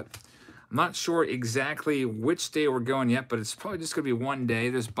National, but I'm not sure exactly which day we're going yet, but it's probably just going to be one day.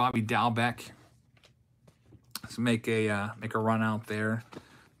 There's Bobby Dalbeck. Let's make a run out there.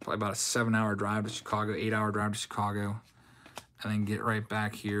 Probably about a 7-hour drive to Chicago, 8-hour drive to Chicago, and then get right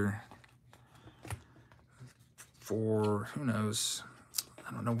back here for, who knows,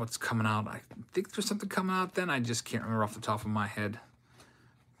 I don't know what's coming out. I think there's something coming out then. I just can't remember off the top of my head.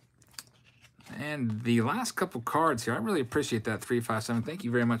 And the last couple cards here, I really appreciate that, 357. Thank you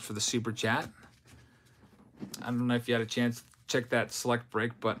very much for the super chat. I don't know if you had a chance to check that select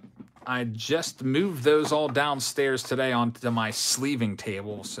break, but I just moved those all downstairs today onto my sleeving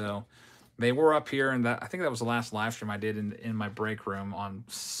table. So they were up here, and I think that was the last live stream I did in my break room on,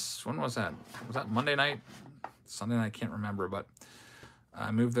 when was that? Was that Monday night? Sunday night, I can't remember, but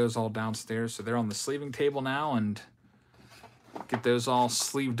I moved those all downstairs. So they're on the sleeving table now, and get those all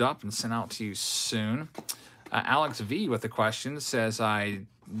sleeved up and sent out to you soon. Alex V with a question says, I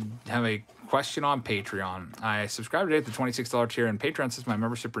have a question on Patreon. I subscribed today at the $26 tier, and Patreon says my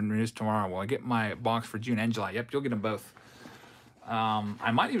membership renews tomorrow. Will I get my box for June and July? Yep, you'll get them both.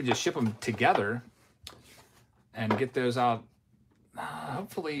 I might even just ship them together and get those out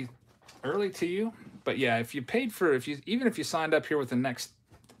hopefully early to you. But yeah, if you paid for, even if you signed up here with the next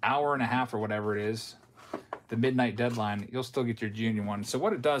hour and a half or whatever it is, the midnight deadline, you'll still get your junior one. So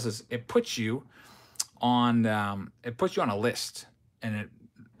what it does is it puts you on a list, and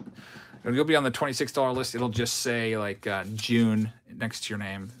you'll be on the $26 list. It'll just say like June next to your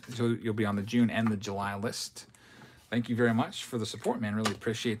name. So you'll be on the June and the July list. Thank you very much for the support, man. Really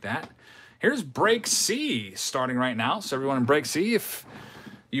appreciate that. Here's Break C starting right now. So everyone in Break C, if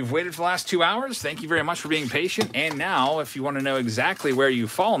you've waited for the last 2 hours, thank you very much for being patient. And now, if you want to know exactly where you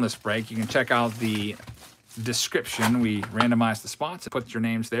fall in this break, you can check out the description. We randomized the spots and put your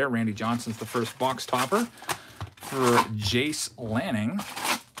names there. Randy Johnson's the first box topper for Jace Lanning.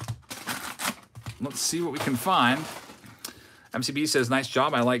 Let's see what we can find. MCB says, nice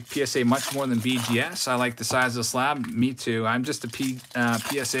job. I like PSA much more than BGS. I like the size of the slab. Me too. I'm just a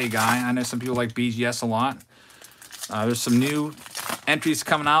PSA guy. I know some people like BGS a lot. There's some new entries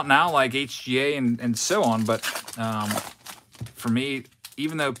coming out now, like HGA and so on. But for me,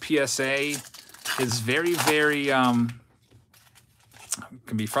 even though PSA is very, very, can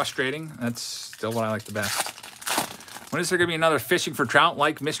be frustrating, that's still what I like the best. When is there going to be another Fishing for Trout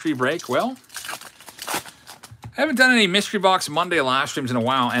like mystery break? Well, I haven't done any Mystery Box Monday live streams in a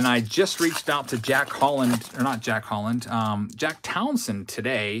while, and I just reached out to Jack Holland, or not Jack Holland, Jack Townsend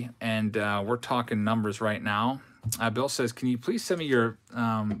today, and we're talking numbers right now. Bill says, can you please send me your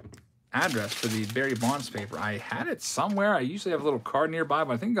address for the Barry Bonds paper? I had it somewhere. I usually have a little card nearby,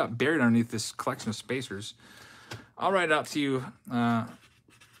 but I think it got buried underneath this collection of spacers. I'll write it out to you. I'll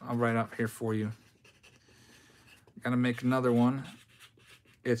write it up here for you. Gotta make another one.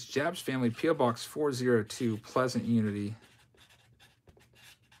 It's Jab's Family, P.O. Box 402, Pleasant Unity,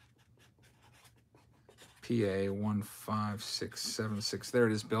 PA 15676. There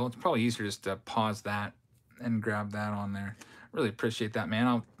it is, Bill. It's probably easier just to pause that and grab that on there. Really appreciate that, man.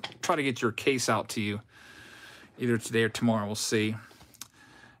 I'll try to get your case out to you either today or tomorrow. We'll see.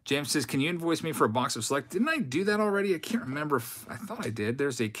 James says, can you invoice me for a box of select? Didn't I do that already? I can't remember if I thought I did.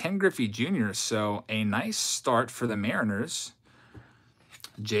 There's a Ken Griffey Jr., so a nice start for the Mariners.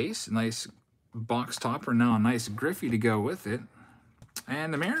 Jace, nice box topper, now a nice Griffey to go with it.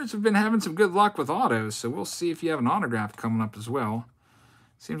 And the Mariners have been having some good luck with autos, so we'll see if you have an autograph coming up as well.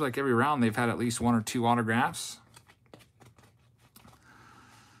 Seems like every round they've had at least 1 or 2 autographs.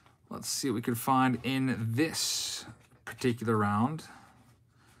 Let's see what we can find in this particular round.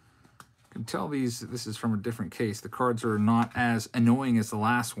 can tell this is from a different case. The cards are not as annoying as the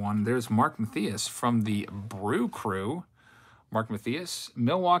last one. There's Mark Mathias from the Brew Crew. Mark Mathias,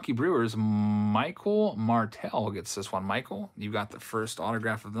 Milwaukee Brewers, Michael Martell gets this one. Michael, you got the first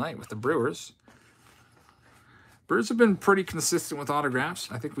autograph of the night with the Brewers. Brewers have been pretty consistent with autographs.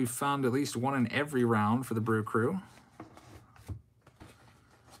 I think we've found at least one in every round for the Brew Crew.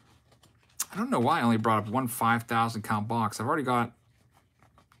 I don't know why I only brought up one 5,000 count box. I've already got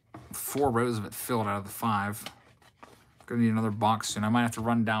 4 rows of it filled out of the 5. Gonna need another box soon. I might have to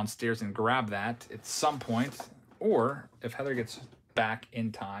run downstairs and grab that at some point. Or if Heather gets back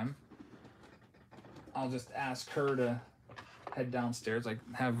in time, I'll just ask her to head downstairs. I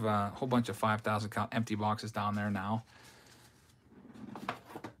have a whole bunch of 5,000 count empty boxes down there now.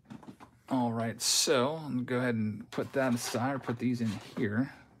 All right, so I'm gonna go ahead and put that aside, or put these in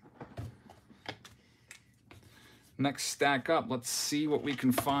here. Next stack up, let's see what we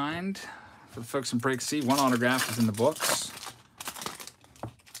can find. For the folks in Break C, one autograph is in the books.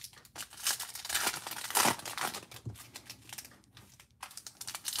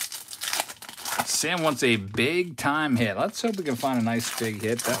 Sam wants a big time hit. Let's hope we can find a nice big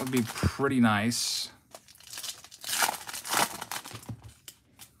hit. That would be pretty nice.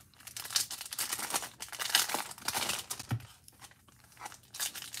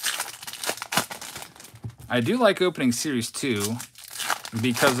 I do like opening Series 2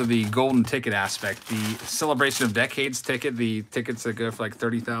 because of the golden ticket aspect. The Celebration of Decades ticket, the tickets that go for like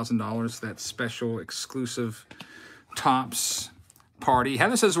 $30,000, that special exclusive Topps party.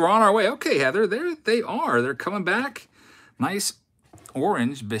 Heather says we're on our way. Okay, Heather, there they are. They're coming back. Nice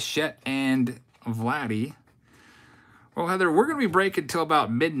orange, Bichette and Vladdy. Well, Heather, we're going to be breaking till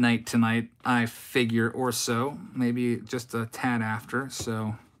about midnight tonight, I figure, or so. Maybe just a tad after,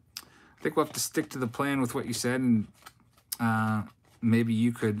 so I think we'll have to stick to the plan with what you said, and maybe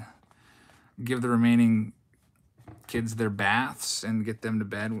you could give the remaining kids their baths and get them to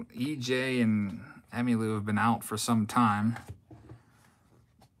bed. EJ and Emmylou have been out for some time.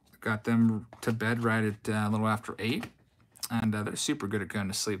 Got them to bed right at a little after 8, and they're super good at going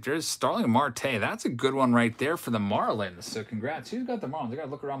to sleep. There's Starling Marte. That's a good one right there for the Marlins, so congrats. Who's got the Marlins? I got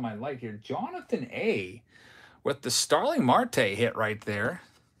to look around my light here. Jonathan A. with the Starling Marte hit right there.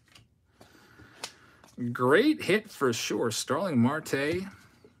 Great hit for sure. Starling Marte,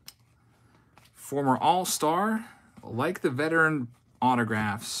 former All-Star. Like the veteran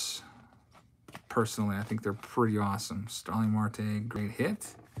autographs. Personally, I think they're pretty awesome. Starling Marte, great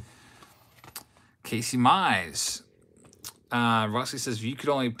hit. Casey Mize. Rusty says, if you could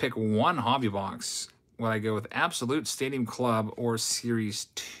only pick one hobby box, would I go with Absolute, Stadium Club, or Series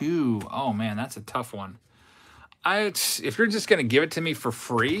 2? Oh, man, that's a tough one. If you're just going to give it to me for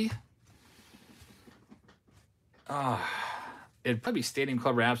free, it'd probably be Stadium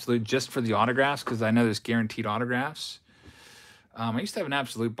Club or Absolute just for the autographs, because I know there's guaranteed autographs. I used to have an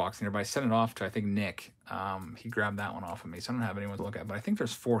Absolute box in here, but I sent it off to, I think, Nick. He grabbed that one off of me, so I don't have anyone to look at. But I think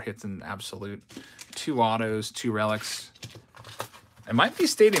there's 4 hits in Absolute. 2 autos, 2 relics. It might be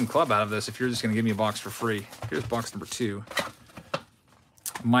Stadium Club out of this if you're just going to give me a box for free. Here's box number 2.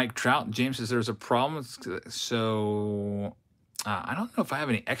 Mike Trout. James says there's a problem. So I don't know if I have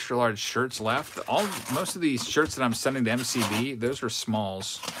any extra large shirts left. Most of these shirts that I'm sending to MCB, those are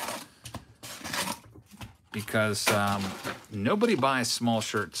smalls. Because nobody buys small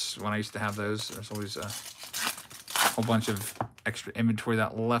shirts. When I used to have those, there's always a whole bunch of extra inventory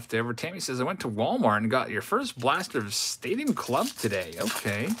that left over. Tammy says, I went to Walmart and got your first blaster of Stadium Club today.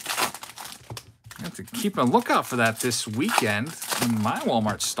 Okay. I have to keep a lookout for that this weekend in my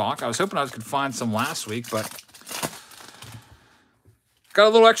Walmart stock. I was hoping I could find some last week, but got a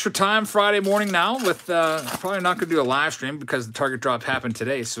little extra time Friday morning now with probably not going to do a live stream because the Target drop happened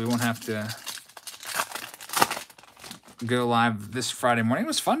today, so we won't have to go live this Friday morning. It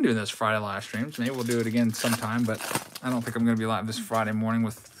was fun doing those Friday live streams. Maybe we'll do it again sometime, but I don't think I'm going to be live this Friday morning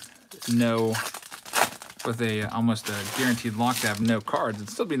with almost a guaranteed lock to have no cards.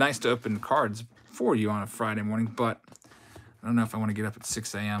 It'd still be nice to open cards for you on a Friday morning, but I don't know if I want to get up at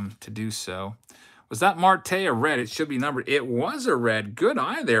 6 a.m. to do so. Was that Marte a red? It should be numbered. It was a red. Good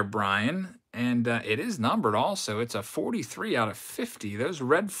eye there, Brian. And it is numbered also. It's a 43 out of 50. Those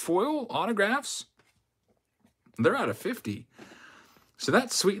red foil autographs, they're out of 50. So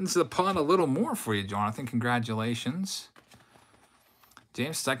that sweetens the pot a little more for you, Jonathan. Congratulations.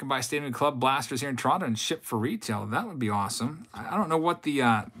 James, I can buy Stadium Club blasters here in Toronto and ship for retail. That would be awesome. I don't know what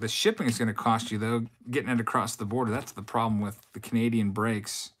the shipping is going to cost you, though, getting it across the border. That's the problem with the Canadian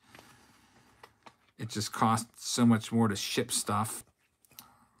breaks. It just costs so much more to ship stuff.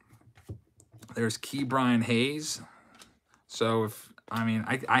 There's Key Brian Hayes. So if I mean,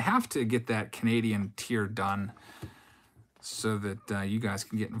 I have to get that Canadian tier done so that you guys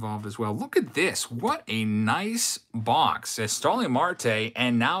can get involved as well. Look at this. What a nice box. It's Starling Marte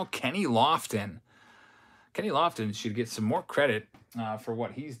and now Kenny Lofton. Kenny Lofton should get some more credit for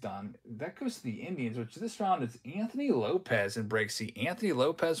what he's done. That goes to the Indians, which this round is Anthony Lopez in break C. Anthony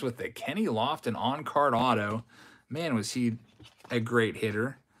Lopez with the Kenny Lofton on-card auto. Man, was he a great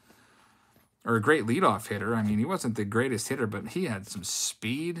hitter. Or a great leadoff hitter. I mean, he wasn't the greatest hitter, but he had some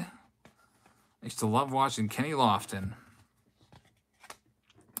speed. I used to love watching Kenny Lofton.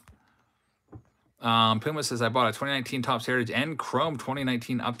 Puma says, I bought a 2019 Topps Heritage and Chrome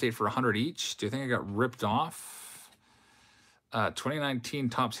 2019 update for 100 each. Do you think I got ripped off?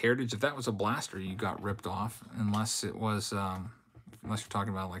 2019 Topps Heritage, if that was a blaster, you got ripped off. Unless it was, unless you're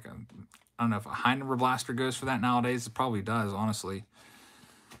talking about like a, I don't know if a high number blaster goes for that nowadays. It probably does, honestly.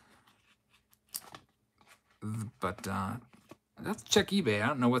 But I have to check eBay. I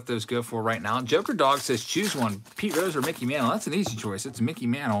don't know what those go for right now. Joker Dog says, choose one. Pete Rose or Mickey Mantle. That's an easy choice. It's Mickey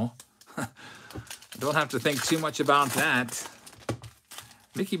Mantle. Don't have to think too much about that.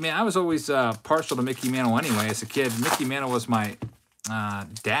 Mickey Mantle, I was always partial to Mickey Mantle anyway as a kid. Mickey Mantle was my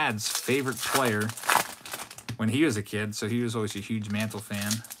dad's favorite player when he was a kid, so he was always a huge Mantle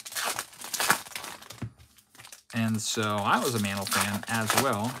fan. And so I was a Mantle fan as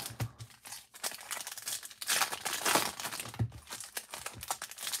well.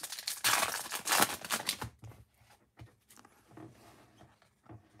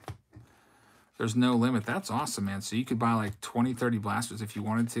 There's no limit. That's awesome, man. So you could buy like 20, 30 blasters if you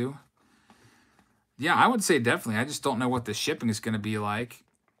wanted to. Yeah, I would say definitely. I just don't know what the shipping is going to be like.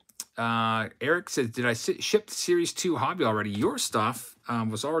 Eric says, did I ship Series 2 hobby already? Your stuff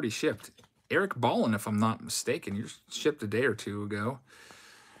was already shipped. Eric Ballin, if I'm not mistaken. You shipped a day or two ago.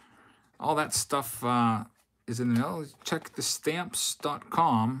 All that stuff is in the mail. Check the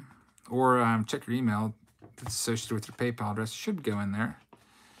stamps.com or check your email that's associated with your PayPal address. It should go in there.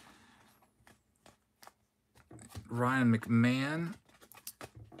 Ryan McMahon,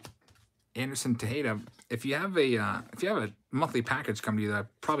 Anderson Tejeda. If you have a monthly package come to you, that I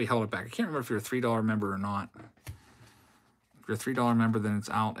probably held it back. I can't remember if you're a $3 member or not. If you're a $3 member, then it's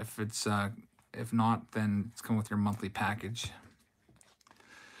out. If not, then it's come with your monthly package.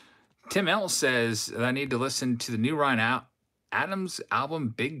 Tim L says that I need to listen to the new Ryan Adams album,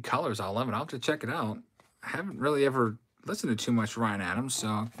 Big Colors. I love it. I'll have to check it out. I haven't really ever listened to too much Ryan Adams, so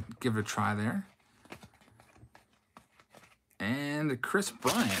I'll give it a try there. And Chris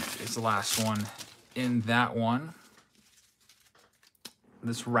Bryant is the last one in that one.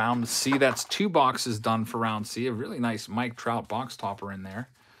 This round C, that's 2 boxes done for round C. A really nice Mike Trout box topper in there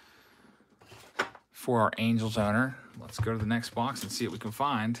for our Angels owner. Let's go to the next box and see what we can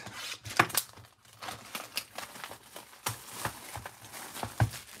find.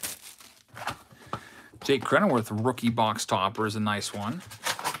 Jake Cronenworth rookie box topper is a nice one.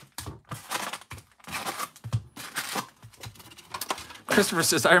 Christopher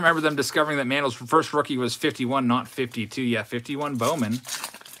says, I remember them discovering that Mantle's first rookie was 51, not 52. Yeah, 51 Bowman.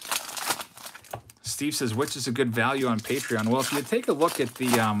 Steve says, which is a good value on Patreon? Well, if you take a look at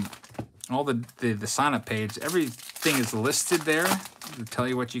the all the sign-up page, everything is listed there to tell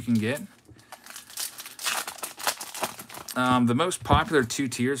you what you can get. The most popular 2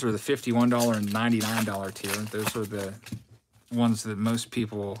 tiers are the $51 and $99 tier. Those are the ones that most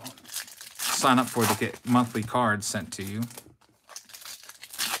people sign up for to get monthly cards sent to you.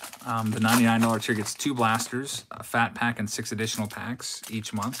 The $99 tier gets 2 blasters, a fat pack, and 6 additional packs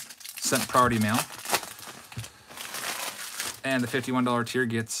each month, sent priority mail. And the $51 tier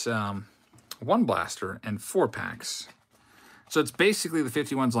gets 1 blaster and 4 packs. So it's basically the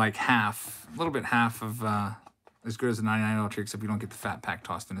 51's like half, a little bit half of as good as the $99 tier, except you don't get the fat pack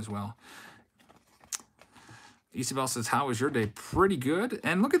tossed in as well. Isabel says, how was your day? Pretty good.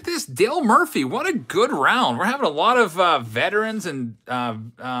 And look at this, Dale Murphy. What a good round. We're having a lot of veterans and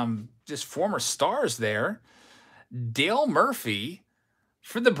just former stars there. Dale Murphy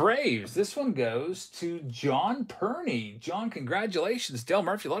for the Braves. This one goes to John Perney. John, congratulations. Dale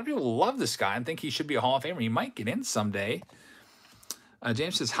Murphy. A lot of people love this guy and think he should be a Hall of Famer. He might get in someday.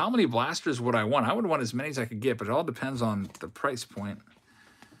 James says, how many blasters would I want? I would want as many as I could get, but it all depends on the price point.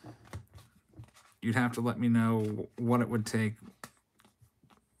 You'd have to let me know what it would take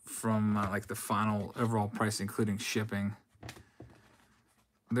from like the final overall price, including shipping.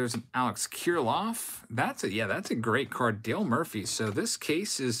 There's an Alex Kirilloff. That's a great card, Dale Murphy. So this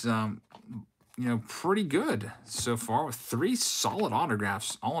case is, pretty good so far with 3 solid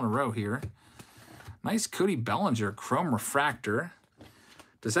autographs all in a row here. Nice Cody Bellinger Chrome Refractor.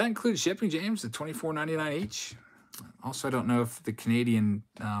 Does that include shipping, James? The $24.99 each. Also, I don't know if the Canadian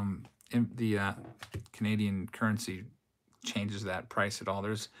Canadian currency changes that price at all.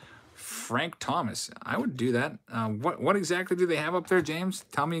 There's Frank Thomas. I would do that. What exactly do they have up there, James?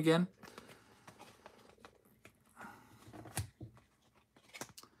 Tell me again.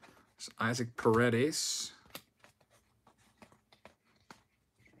 It's Isaac Paredes.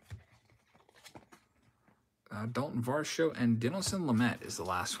 Dalton Varsho and Dinelson Lamet is the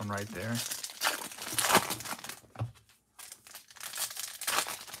last one right there.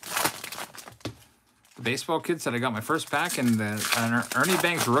 The baseball kid said I got my first pack, and an Ernie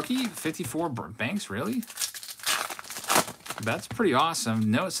Banks rookie, 54 Banks, really? That's pretty awesome.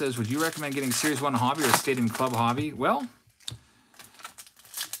 Note says, would you recommend getting Series 1 hobby or Stadium Club hobby? Well,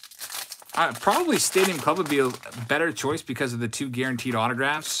 probably Stadium Club would be a better choice because of the 2 guaranteed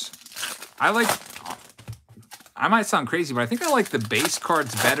autographs. I might sound crazy, but I think I like the base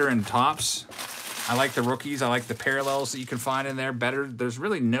cards better in Topps. I like the rookies. I like the parallels that you can find in there better. There's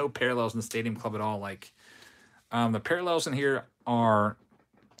really no parallels in the Stadium Club at all. Like, the parallels in here are,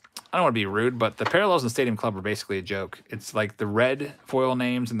 I don't want to be rude, but the parallels in the Stadium Club are basically a joke. It's like the red foil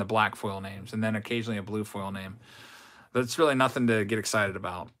names and the black foil names, and then occasionally a blue foil name. That's really nothing to get excited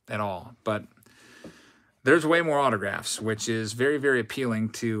about at all. But there's way more autographs, which is very, very appealing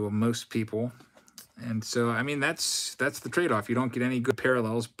to most people. And so, I mean, that's the trade-off. You don't get any good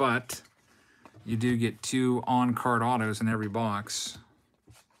parallels, but you do get 2 on-card autos in every box.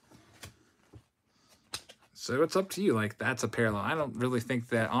 So it's up to you. Like, that's a parallel. I don't really think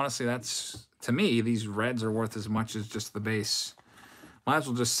that, honestly, that's, to me, these reds are worth as much as just the base. Might as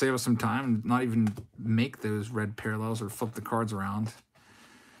well just save us some time and not even make those red parallels or flip the cards around.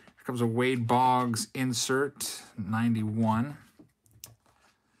 Here comes a Wade Boggs insert, 91.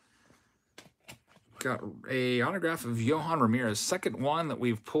 Got a autograph of Johan Ramirez, second one that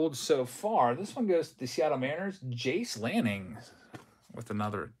we've pulled so far. This one goes to the Seattle Mariners. Jace Lanning with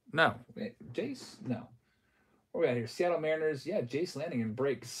another. No, wait, Jace? No. Where are we at here? Seattle Mariners. Yeah, Jace Lanning in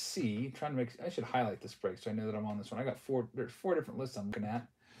break C. Trying to make. I should highlight this break so I know that I'm on this one. I got 4. There's 4 different lists I'm looking at.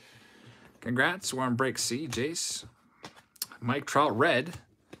 Congrats. We're on break C. Jace. Mike Trout red.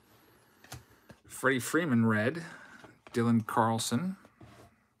 Freddie Freeman red. Dylan Carlson.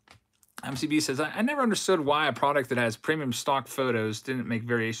 MCB says, I never understood why a product that has premium stock photos didn't make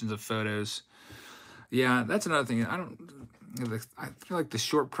variations of photos. Yeah, that's another thing. I feel like the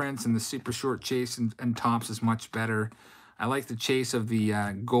short prints and the super short chase and Topps is much better. I like the chase of the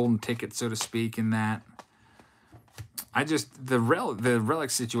golden ticket, so to speak, in that. The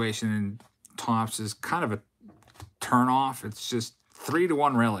relic situation in Topps is kind of a turn-off. It's just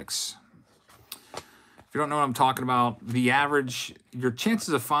 3-to-1 relics. If you don't know what I'm talking about, the average, your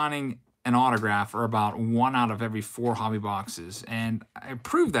chances of finding an autograph are about 1 out of every 4 hobby boxes. And I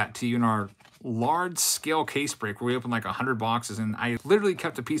proved that to you in our large scale case break where we opened like 100 boxes, and I literally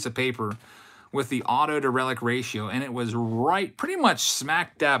kept a piece of paper with the auto to relic ratio, and it was right, pretty much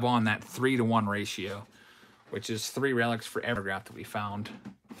smack dab on that 3-to-1 ratio, which is 3 relics for every autograph that we found.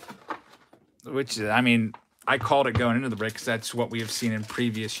 Which, I mean, I called it going into the break because that's what we have seen in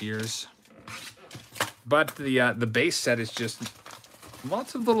previous years. But the base set is just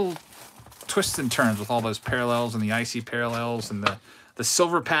lots of little twists and turns with all those parallels and the icy parallels and the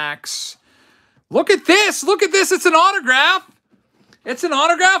silver packs. Look at this! Look at this! It's an autograph! It's an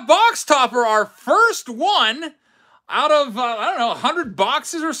autograph box topper. Our first one out of, I don't know, 100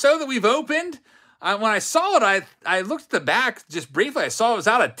 boxes or so that we've opened. When I saw it, I looked at the back just briefly. I saw it was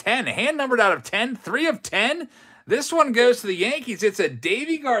out of 10. Hand numbered out of 10. 3 of 10. This one goes to the Yankees. It's a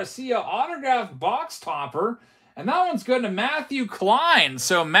Davy Garcia autograph box topper. And that one's going to Matthew Klein.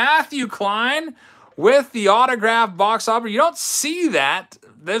 So Matthew Klein with the autograph box topper. You don't see that.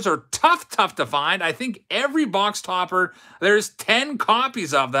 Those are tough to find. I think every box topper, there's 10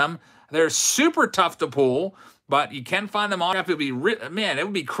 copies of them. They're super tough to pull, but you can find them autograph. It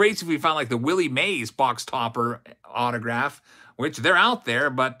would be crazy if we found like the Willie Mays box topper autograph, which they're out there,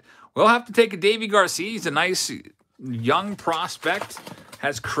 but we'll have to take a Davy Garcia. He's a nice young prospect,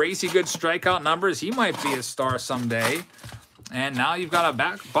 has crazy good strikeout numbers. He might be a star someday. And now you've got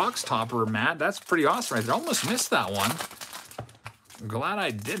a box topper, Matt. That's pretty awesome right there. Almost missed that one. I'm glad I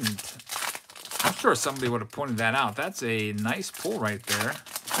didn't. I'm sure somebody would have pointed that out. That's a nice pull right there.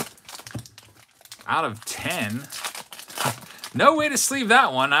 Out of 10. No way to sleeve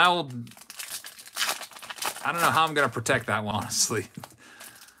that one. I don't know how I'm going to protect that one, honestly.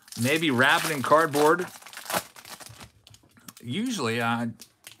 Maybe wrap it in cardboard. Usually, I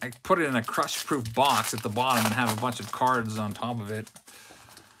put it in a crush-proof box at the bottom and have a bunch of cards on top of it.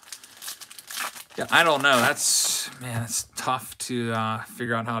 Yeah, I don't know. Man, it's tough to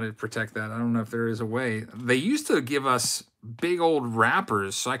figure out how to protect that. I don't know if there is a way. They used to give us big old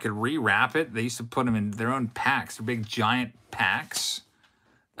wrappers so I could rewrap it. They used to put them in their own packs, their big giant packs.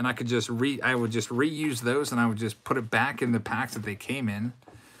 And I could just I would just reuse those, and I would just put it back in the packs that they came in.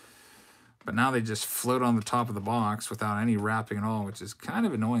 But now they just float on the top of the box without any wrapping at all, which is kind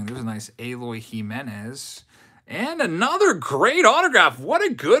of annoying. There's a nice Eloy Jimenez. And another great autograph. What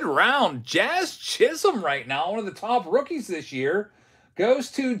a good round. Jazz Chisholm right now, one of the top rookies this year,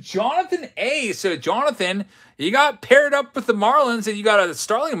 goes to Jonathan A. So, Jonathan, you got paired up with the Marlins, and you got a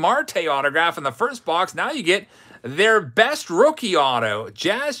Starling Marte autograph in the first box. Now you get their best rookie auto,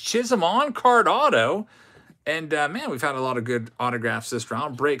 Jazz Chisholm on-card auto. And, man, we've had a lot of good autographs this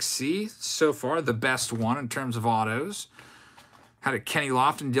round. Break C, so far, the best one in terms of autos. Had a Kenny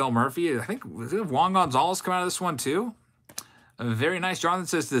Lofton, Dale Murphy. I think Juan Gonzalez come out of this one, too. Very nice. Jonathan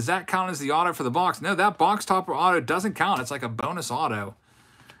says, does that count as the auto for the box? No, that box topper auto doesn't count. It's like a bonus auto.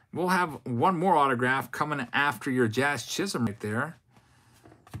 We'll have one more autograph coming after your Jazz Chisholm right there.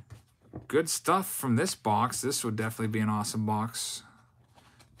 Good stuff from this box. This would definitely be an awesome box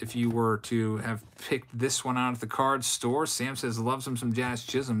if you were to have picked this one out at the card store. Sam says loves him some Jazz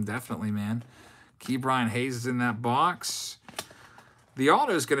Chisholm. Definitely, man. Key Brian Hayes is in that box. The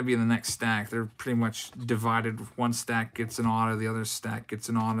auto is going to be in the next stack. They're pretty much divided. One stack gets an auto, the other stack gets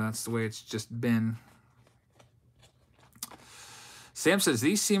an auto. That's the way it's just been. Sam says,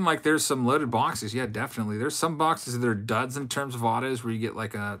 these seem like there's some loaded boxes. Yeah, definitely. There's some boxes that are duds in terms of autos where you get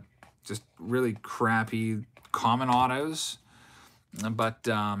like a just really crappy common autos. But,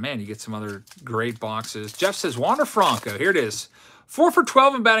 man, you get some other great boxes. Jeff says, Wander Franco. Here it is. 4 for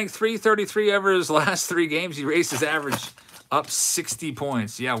 12 and batting .333 over his last 3 games. He raised his average up 60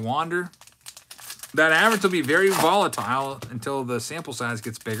 points. Yeah, Wander. That average will be very volatile until the sample size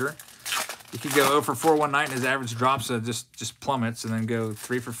gets bigger. You could go 0 for 4 one night and his average drops, just plummets, and then go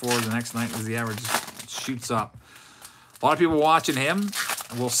 3 for 4 the next night as the average shoots up. A lot of people watching him.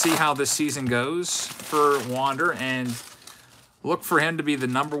 We'll see how this season goes for Wander, and look for him to be the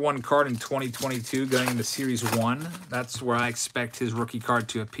 #1 card in 2022 going into Series 1. That's where I expect his rookie card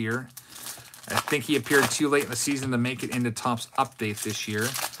to appear. I think he appeared too late in the season to make it into Topps Update this year.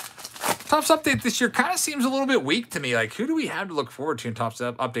 Topps Update this year kind of seems a little bit weak to me. Like, who do we have to look forward to in Topps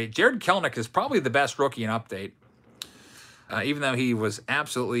Update? Jared Kelenic is probably the best rookie in Update, even though he was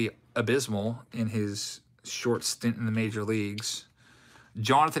absolutely abysmal in his short stint in the major leagues.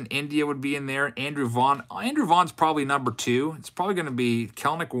 Jonathan India would be in there. Andrew Vaughn. Andrew Vaughn's probably #2. It's probably going to be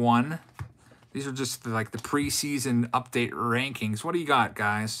Kelenic 1. These are just like the preseason update rankings. What do you got,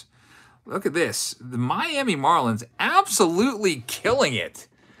 guys? Look at this. The Miami Marlins absolutely killing it.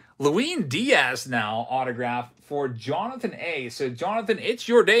 Luis Diaz now autograph for Jonathan A. So, Jonathan, it's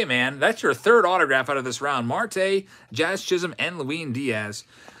your day, man. That's your 3rd autograph out of this round. Marte, Jazz Chisholm, and Luis Diaz.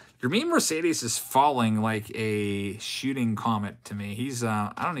 Yermin Mercedes is falling like a shooting comet to me. He's,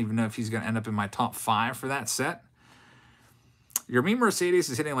 I don't even know if he's going to end up in my top 5 for that set. Yermin Mercedes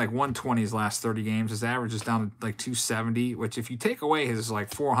is hitting like 120 his last 30 games. His average is down to like 270, which if you take away his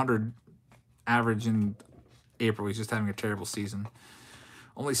like 400 average in April, he's just having a terrible season.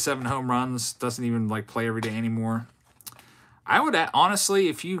 Only 7 home runs, doesn't even like play every day anymore. I would, honestly,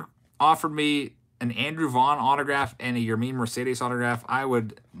 if you offered me an Andrew Vaughn autograph and a Yermin Mercedes autograph, I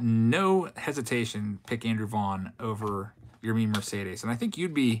would, no hesitation, pick Andrew Vaughn over Yermin Mercedes. And I think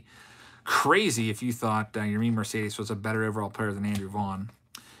you'd be crazy if you thought Yermin Mercedes was a better overall player than Andrew Vaughn.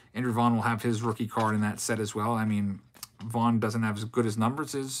 Andrew Vaughn will have his rookie card in that set as well. I mean, Vaughn doesn't have as good as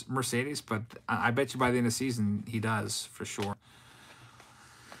numbers as Mercedes, but I bet you by the end of the season he does for sure.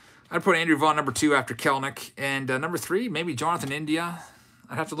 I'd put Andrew Vaughn #2 after Kelenic. And #3, maybe Jonathan India.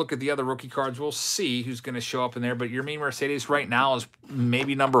 I'd have to look at the other rookie cards. We'll see who's going to show up in there. But Yermin Mercedes right now is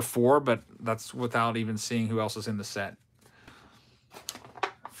maybe #4, but that's without even seeing who else is in the set.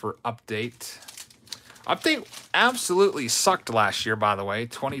 For Update. Update absolutely sucked last year, by the way.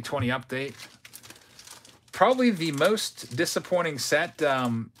 2020 Update. Probably the most disappointing set,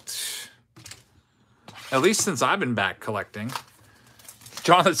 at least since I've been back collecting.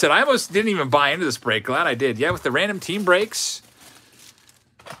 Jonathan said, I almost didn't even buy into this break. Glad I did. Yeah, with the random team breaks,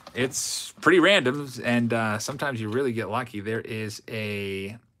 it's pretty random, and sometimes you really get lucky. There is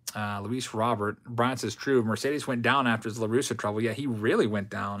a Luis Robert. Brian says, true. Mercedes went down after his La Russa trouble. Yeah, he really went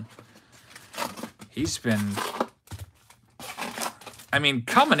down. He's been... I mean,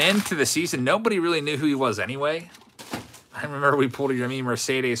 coming into the season, nobody really knew who he was anyway. I remember we pulled a Yermin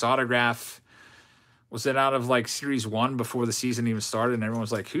Mercedes autograph. Was it out of, like, Series 1 before the season even started? And everyone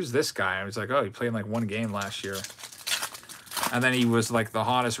was like, who's this guy? I was like, oh, he played in, like, 1 game last year. And then he was, like, the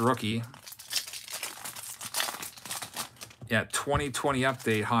hottest rookie. Yeah, 2020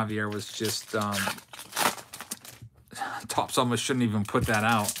 update, Javier, was just... Topps almost shouldn't even put that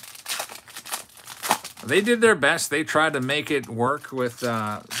out. They did their best. They tried to make it work with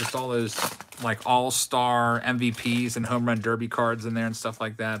just all those like all-star MVPs and home run derby cards in there and stuff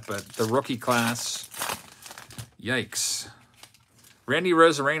like that. But the rookie class, yikes. Randy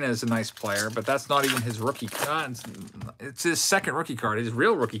Rosarena is a nice player, but that's not even his rookie card. It's his second rookie card. His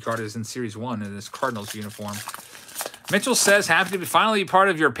real rookie card is in Series 1 in his Cardinals uniform. Mitchell says, happy to be finally part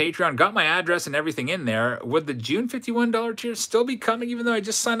of your Patreon. Got my address and everything in there. Would the June $51 tier still be coming even though I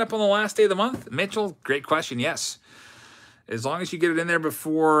just signed up on the last day of the month? Mitchell, great question. Yes. As long as you get it in there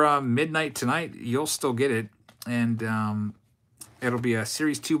before midnight tonight, you'll still get it. And it'll be a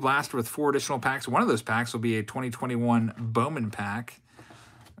Series 2 blaster with 4 additional packs. One of those packs will be a 2021 Bowman pack.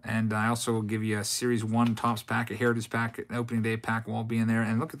 And I also will give you a Series 1 Topps pack, a Heritage pack, an Opening Day pack will all be in there.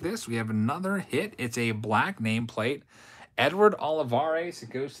 And look at this. We have another hit. It's a black nameplate. Edward Olivares. It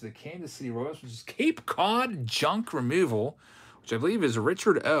goes to the Kansas City Royals, which is Cape Cod Junk Removal, which I believe is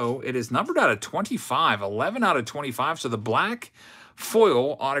Richard O. It is numbered out of 25, 11 out of 25. So the black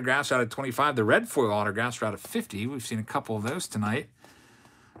foil autographs out of 25. The red foil autographs are out of 50. We've seen a couple of those tonight.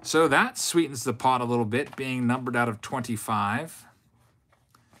 So that sweetens the pot a little bit, being numbered out of 25.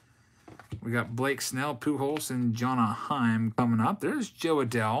 We got Blake Snell, Pujols, and Jonah Heim coming up. There's Joe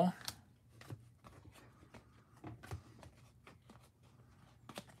Adell.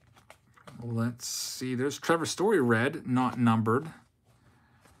 Let's see. There's Trevor Story red, not numbered.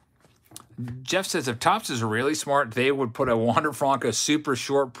 Jeff says if Topps is really smart, they would put a Wander Franco super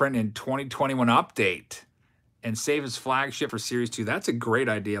short print in 2021 update and save his flagship for Series 2. That's a great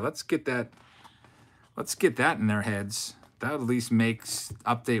idea. Let's get that in their heads. That at least makes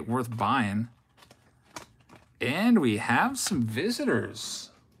update worth buying. And we have some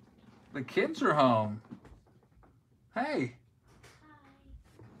visitors. The kids are home. Hey.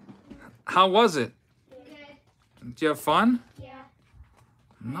 How was it? Good. Did you have fun? Yeah.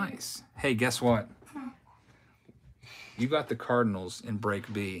 Nice. Hey, guess what? You got the Cardinals in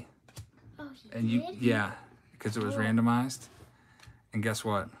break B. Oh, And you, yeah, because it was randomized. And guess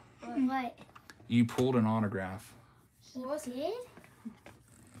what? What? You pulled an autograph. What did?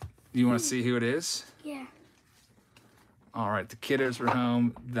 You want to see who it is? Yeah. All right, the kiddos were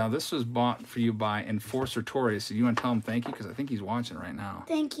home. Now, this was bought for you by Enforcer Torres. So you want to tell him thank you? Because I think he's watching right now.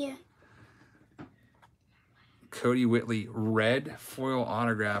 Thank you. Cody Whitley, red foil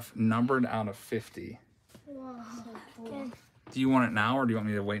autograph, numbered out of 50. Whoa. So cool. Do you want it now, or do you want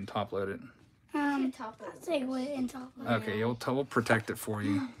me to wait and top load it? I'll take wait and top load. Okay, we'll protect it for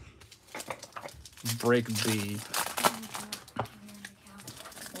you. Break B.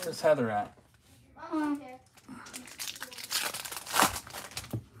 Where's Heather at?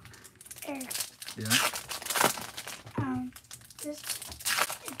 Eric. Yeah. This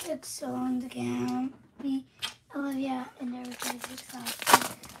it took so long to get home. Me, Olivia, and everybody took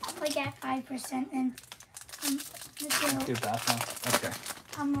off. Like at 5%, and Do that, huh? Okay.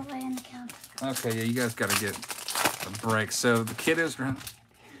 I'm away on the counter. Okay, yeah, you guys got to get a break. So the kiddos,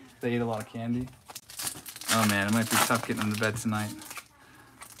 they ate a lot of candy. Oh man, it might be tough getting them to bed tonight.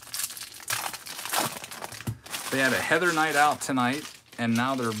 They had a Heather night out tonight, and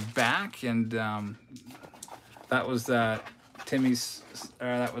now they're back. And that was Timmy's.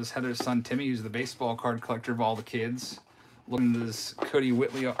 That was Heather's son Timmy, who's the baseball card collector of all the kids. Looking at this Cody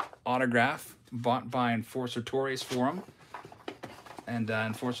Whitley autograph bought by Enforcer Torres for him. And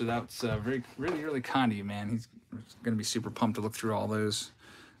Enforcer, that's really kind of you, man. He's going to be super pumped to look through all those,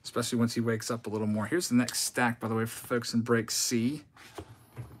 especially once he wakes up a little more. Here's the next stack, by the way, for folks in break C.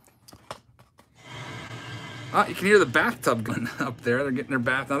 Oh, you can hear the bathtub going up there. They're getting their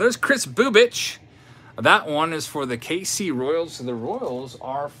bath. Now, there's Chris Bubich. That one is for the KC Royals. So the Royals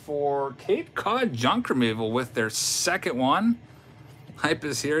are for Cape Cod Junk Removal with their second one. Hype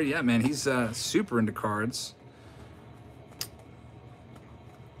is here. Yeah, man, he's super into cards.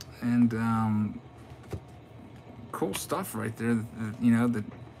 And cool stuff right there. You know, the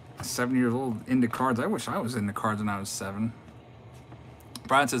 7 years old into cards. I wish I was into cards when I was 7.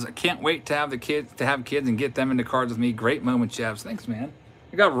 Brian says, I can't wait to have kids and get them into cards with me. Great moment, Chavs. Thanks, man.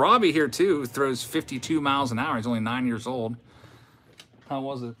 We got Robbie here too, who throws 52 miles an hour. He's only 9 years old. How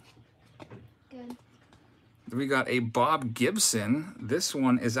was it? Good. We got a Bob Gibson. This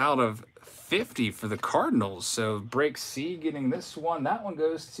one is out of 50 for the Cardinals. So break C getting this one. That one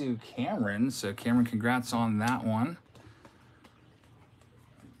goes to Cameron. So Cameron, congrats on that one.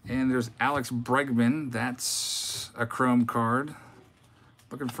 And there's Alex Bregman. That's a chrome card.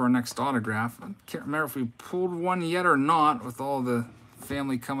 Looking for our next autograph. I can't remember if we pulled one yet or not with all the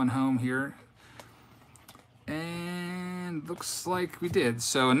family coming home here. And And looks like we did.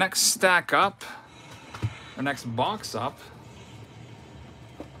 So next stack up, or next box up.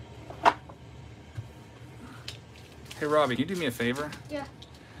 Hey Robbie, can you do me a favor? Yeah.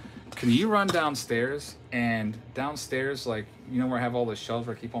 Can you run downstairs, and downstairs, like, you know where I have all the shelves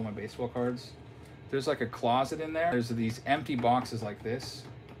where I keep all my baseball cards? There's like a closet in there. There's these empty boxes like this.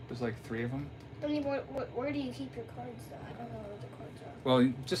 There's like 3 of them. Where do you keep your cards though? I don't know where the cards are. Well,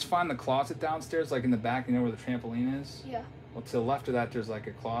 you just find the closet downstairs, like in the back, you know where the trampoline is? Yeah. Well, to the left of that, there's like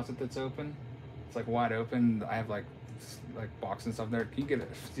a closet that's open. It's like wide open. I have like boxes and stuff there. Can you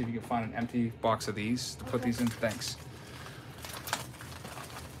see if you can find an empty box of these to put these in? Thanks.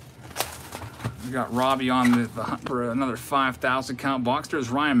 We got Robbie on the hunt for another 5,000 count box.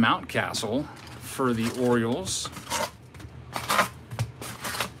 There's Ryan Mountcastle for the Orioles.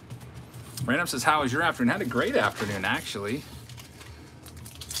 Random says, how was your afternoon? Had a great afternoon, actually.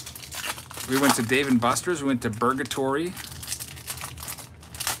 We went to Dave & Buster's. We went to Burgatory.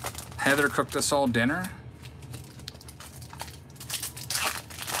 Heather cooked us all dinner.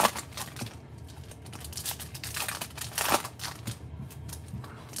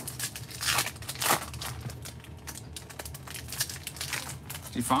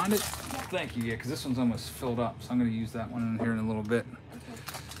 Did you find it? Yeah. Thank you. Yeah, because this one's almost filled up, so I'm going to use that one in here in a little bit.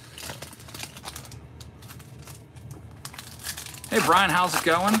 Hey Brian, how's it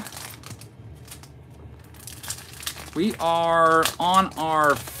going? We are on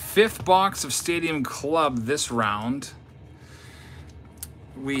our 5th box of Stadium Club this round.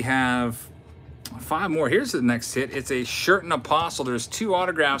 We have 5 more. Here's the next hit. It's a shirt and apostle. There's 2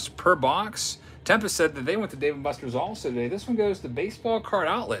 autographs per box. Tempest said that they went to Dave & Buster's also today. This one goes to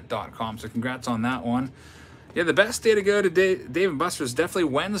baseballcardoutlet.com, so congrats on that one. Yeah, the best day to go to Dave & Buster's is definitely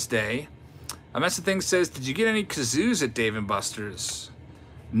Wednesday. A mess of things says, did you get any kazoos at Dave & Buster's?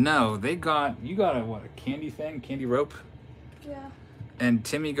 No, you got a, what, a candy thing? Candy rope? Yeah. And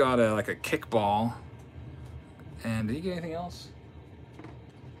Timmy got like a kickball. And did you get anything else?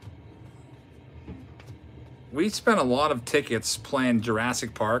 We spent a lot of tickets playing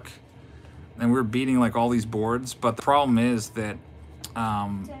Jurassic Park. And we're beating like all these boards. But the problem is that,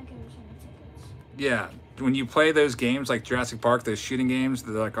 yeah, when you play those games like Jurassic Park, those shooting games,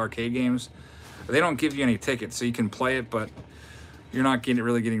 they're like arcade games, they don't give you any tickets. So you can play it, but you're not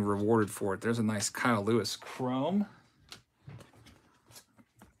really getting rewarded for it. There's a nice Kyle Lewis chrome.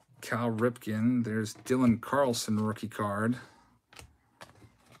 Cal Ripken. There's Dylan Carlson rookie card.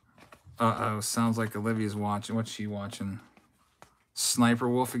 Uh-oh, sounds like Olivia's watching. What's she watching? Sniper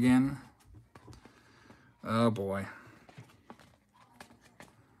Wolf again? Oh, boy.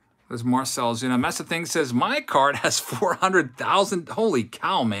 There's Marcel's. You know, Mess of Things says, my card has 400,000. Holy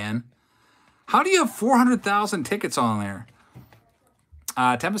cow, man. How do you have 400,000 tickets on there?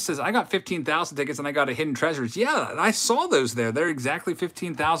 Tempest says, I got 15,000 tickets and I got a Hidden Treasures. Yeah, I saw those there. They're exactly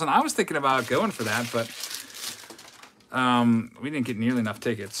 15,000. I was thinking about going for that, but we didn't get nearly enough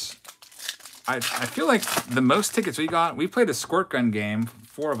tickets. I feel like the most tickets we got, we played a squirt gun game.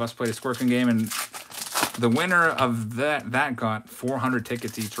 4 of us played a squirt gun game, and the winner of that got 400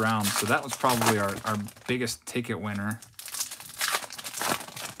 tickets each round. So that was probably our biggest ticket winner.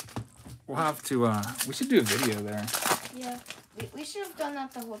 We'll have to, we should do a video there. Yeah, we should have done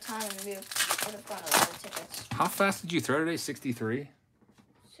that the whole time, and we would have gotten a lot of tickets. How fast did you throw today? 63?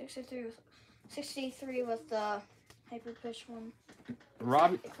 63 with the hyper pitch one.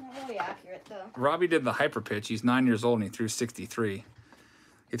 Robbie, it's not really accurate though. Robbie did the hyper pitch. He's 9 years old and he threw 63.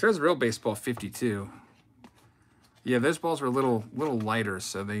 He throws a real baseball 52. Yeah, those balls were a little lighter,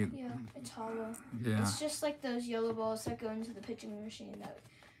 so they. Yeah, it's hollow. Yeah. It's just like those yellow balls that go into the pitching machine that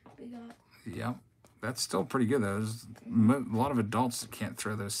we got. Yep. That's still pretty good, though. There's a lot of adults that can't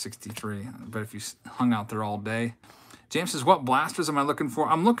throw those 63. But if you hung out there all day. James says, what blasters am I looking for?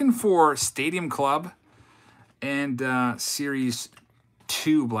 I'm looking for Stadium Club and Series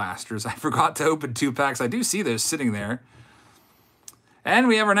 2 blasters. I forgot to open 2 packs. I do see those sitting there. And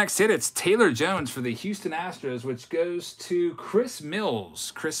we have our next hit. It's Taylor Jones for the Houston Astros, which goes to Chris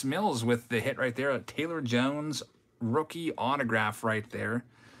Mills. Chris Mills with the hit right there. A Taylor Jones rookie autograph right there.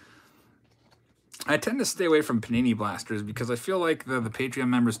 I tend to stay away from Panini blasters because I feel like the Patreon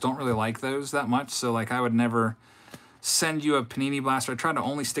members don't really like those that much. So, like, I would never send you a Panini blaster. I try to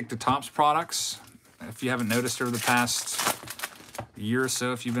only stick to Topps products. If you haven't noticed over the past year or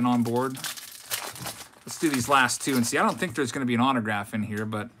so, if you've been on board. Let's do these last 2 and see. I don't think there's going to be an autograph in here,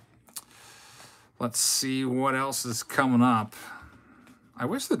 but let's see what else is coming up. I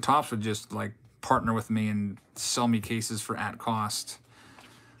wish the Topps would just, like, partner with me and sell me cases for at cost.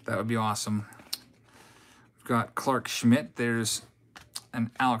 That would be awesome. We've got Clark Schmidt. There's And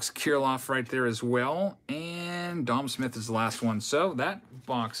Alex Kirilloff right there as well. And Dom Smith is the last one. So that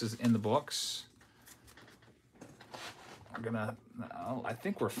box is in the books. I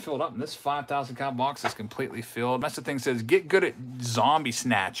think we're filled up. And this 5,000 count box is completely filled. That's the thing says, get good at Zombie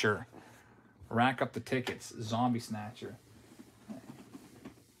Snatcher. Rack up the tickets. Zombie Snatcher.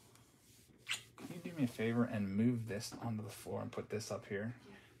 Can you do me a favor and move this onto the floor and put this up here?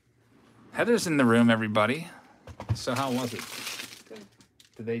 Heather's in the room, everybody. So how was it? Good.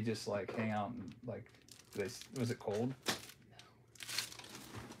 Did they just like hang out and like, was it cold? No.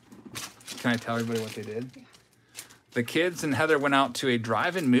 Can I tell everybody what they did? Yeah. The kids and Heather went out to a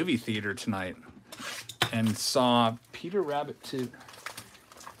drive-in movie theater tonight and saw Peter Rabbit 2.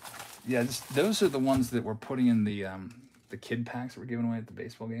 Yeah, those are the ones that we're putting in the kid packs that we're giving away at the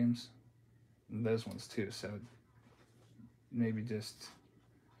baseball games. And those ones too. So maybe just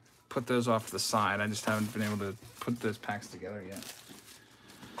put those off to the side. I just haven't been able to put those packs together yet.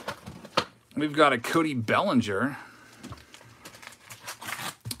 We've got a Cody Bellinger.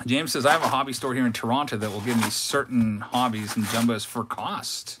 James says, I have a hobby store here in Toronto that will give me certain hobbies and jumbos for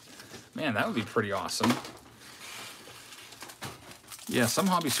cost. Man, that would be pretty awesome. Yeah, some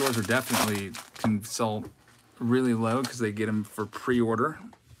hobby stores are definitely can sell really low because they get them for pre-order.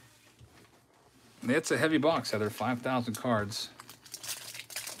 It's a heavy box, Heather, 5,000 cards.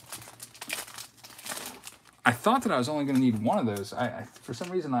 I thought that I was only going to need one of those. For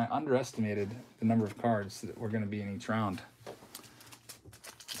some reason, I underestimated the number of cards that were going to be in each round.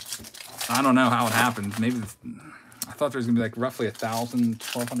 I don't know how it happened. Maybe I thought there was going to be like roughly 1,000,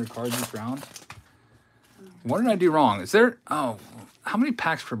 1,200 cards each round. What did I do wrong? Is there... Oh, how many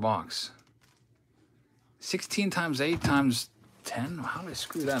packs per box? 16 times 8 times 10? How did I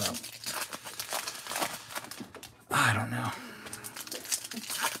screw that up? I don't know.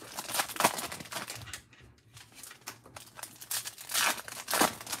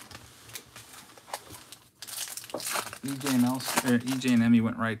 EJ and Emmy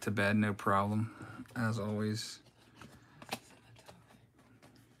went right to bed, no problem, as always.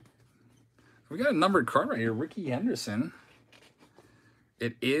 We got a numbered card right here, Ricky Henderson.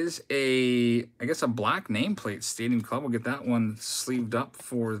 It is I guess a black nameplate, Stadium Club. We'll get that one sleeved up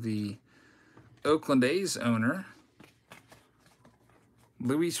for the Oakland A's owner.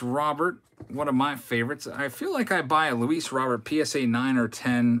 Luis Robert, one of my favorites. I feel like I buy a Luis Robert PSA 9 or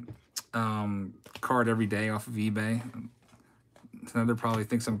 10 card every day off of eBay. Heather probably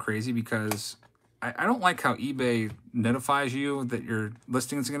thinks I'm crazy because I don't like how eBay notifies you that your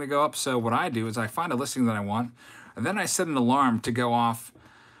listing is going to go up. So what I do is I find a listing that I want, and then I set an alarm to go off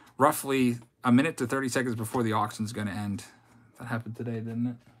roughly a minute to 30 seconds before the auction is going to end. That happened today, didn't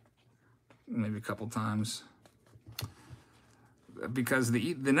it? Maybe a couple times. Because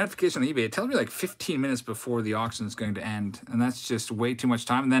the notification on eBay, it tells me like 15 minutes before the auction is going to end, and that's just way too much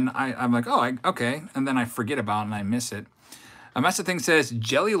time. And then I'm like, oh, okay, and then I forget about it and I miss it. That's the thing says,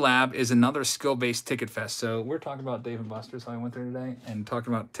 Jelly Lab is another skill-based ticket fest. So we're talking about Dave & Buster's, how I went there today, and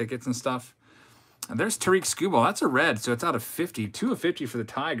talking about tickets and stuff. And there's Tariq Skubal. That's a red, so it's out of 50. 2 of 50 for the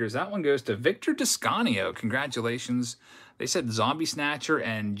Tigers. That one goes to Victor Descanio. Congratulations. They said Zombie Snatcher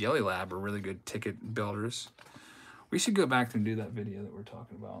and Jelly Lab are really good ticket builders. We should go back and do that video that we're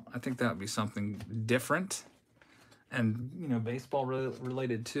talking about. I think that would be something different. And, you know, baseball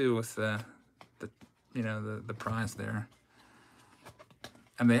related too with the prize there.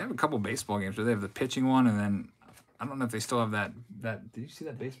 And they have a couple baseball games where they have the pitching one, and then I don't know if they still have that. Did you see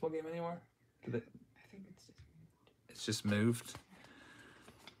that baseball game anywhere? I think it's just moved.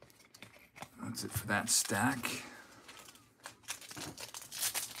 That's it for that stack.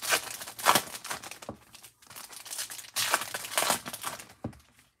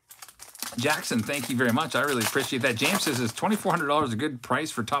 Jackson, thank you very much. I really appreciate that. James says, is $2,400 a good price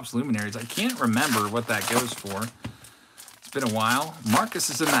for Topps Luminaries? I can't remember what that goes for. It's been a while. Marcus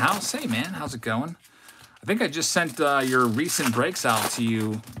is in the house. Hey, man, how's it going? I think I just sent your recent breaks out to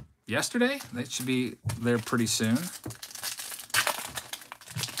you yesterday. They should be there pretty soon.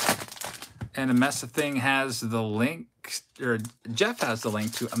 And A Mess of Thing has the link, or Jeff has the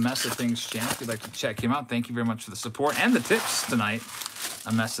link to A Mess of Things channel if you'd like to check him out. Thank you very much for the support and the tips tonight.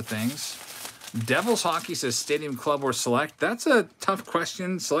 A Mess of Things. Devils Hockey says Stadium Club or Select. That's a tough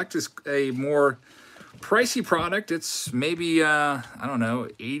question. Select is a more pricey product. It's maybe, I don't know,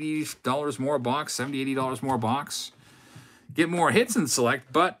 $80 more a box, $70, $80 more a box. Get more hits in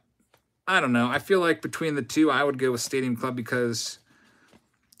Select, but I don't know. I feel like between the two, I would go with Stadium Club because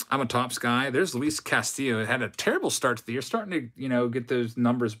I'm a Topps guy. There's Luis Castillo. It had a terrible start to the year. Starting to, you know, get those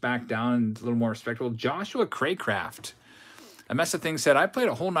numbers back down and a little more respectable. Joshua Craycraft. A Mess of Things said, I played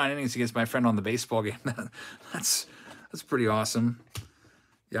a whole 9 innings against my friend on the baseball game. That's pretty awesome.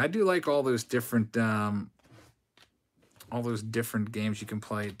 Yeah, I do like all those different games you can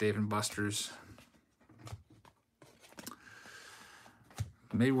play at Dave & Buster's.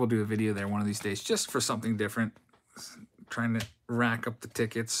 Maybe we'll do a video there one of these days just for something different. Trying to rack up the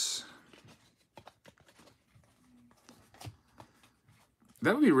tickets.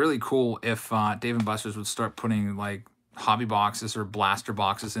 That would be really cool if Dave & Buster's would start putting like hobby boxes or blaster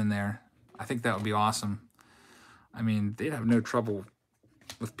boxes in there. I think that would be awesome. I mean, they'd have no trouble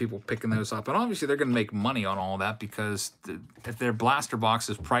with people picking those up. And obviously they're going to make money on all that because if their blaster box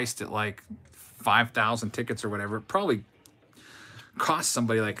is priced at like 5,000 tickets or whatever, it probably costs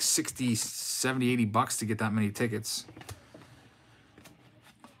somebody like 60, 70, 80 bucks to get that many tickets.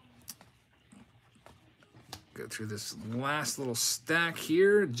 Go through this last little stack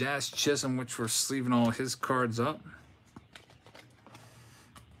here. Jazz Chisholm, which we're sleeving all his cards up.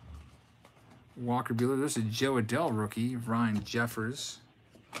 Walker Buehler. There's a Joe Adell rookie. Ryan Jeffers.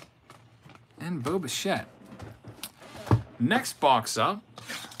 And Bo Bichette. Next box up.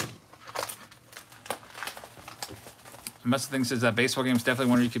 Must Thing says that baseball game is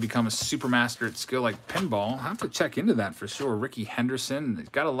definitely one where you could become a super master at skill like pinball. I'll have to check into that for sure. Ricky Henderson.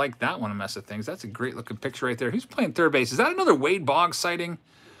 Got to like that one, a Mess of Things. That's a great looking picture right there. Who's playing third base? Is that another Wade Boggs sighting?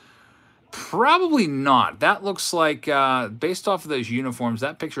 Probably not. That looks like, based off of those uniforms,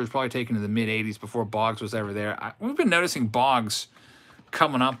 that picture was probably taken in the mid-'80s before Boggs was ever there. We've been noticing Boggs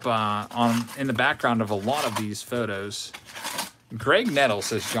coming up in the background of a lot of these photos. Greg Nettle,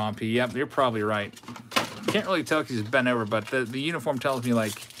 says John P. Yep, you're probably right. Can't really tell because he's bent over, but the uniform tells me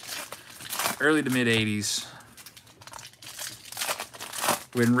like early to mid-'80s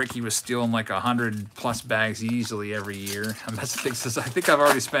when Ricky was stealing like 100+ bags easily every year. I think I've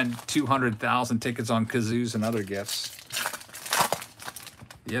already spent 200,000 tickets on kazoos and other gifts.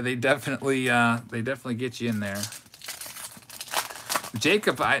 Yeah, they definitely get you in there.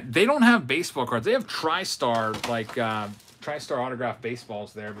 Jacob, they don't have baseball cards. They have TriStar, like TriStar autographed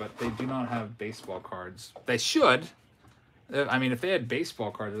baseballs there, but they do not have baseball cards. They should. I mean, if they had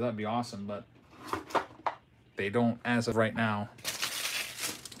baseball cards, that'd be awesome, but they don't as of right now.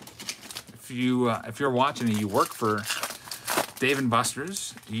 If you're watching and you work for Dave &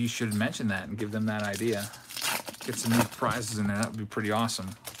 Buster's, you should mention that and give them that idea. Get some new prizes in there. That would be pretty awesome.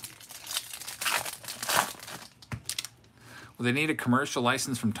 Will they need a commercial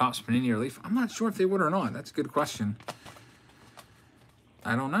license from Topps, Panini, or Leaf? I'm not sure if they would or not. That's a good question.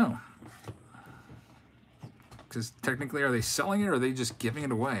 I don't know. Because technically, are they selling it or are they just giving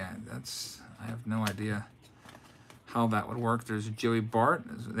it away? I have no idea how that would work. There's Joey Bart.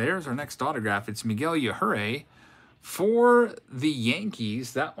 There's our next autograph. It's Miguel Yajure for the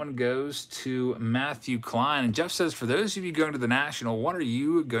Yankees. That one goes to Matthew Klein. And Jeff says, for those of you going to the National, what are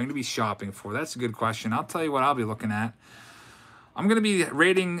you going to be shopping for? That's a good question. I'll tell you what I'll be looking at. I'm going to be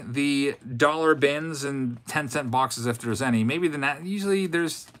rating the dollar bins and 10-cent boxes if there's any. Maybe usually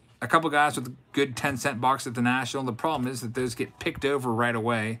there's a couple guys with a good 10-cent box at the National. The problem is that those get picked over right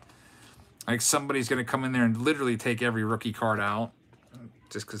away. Like somebody's going to come in there and literally take every rookie card out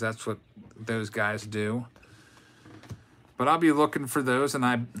just because that's what those guys do. But I'll be looking for those,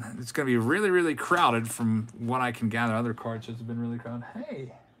 and it's going to be really, really crowded from what I can gather. Other card shows have been really crowded.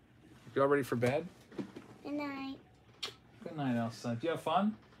 Hey, you all ready for bed? Good night. Good night, Elsa. Do you have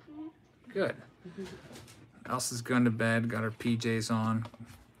fun? Mm-hmm. Good. Elsa's going to bed, got her PJs on.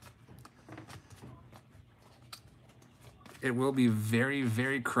 It will be very,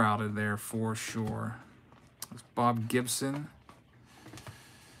 very crowded there for sure. There's Bob Gibson.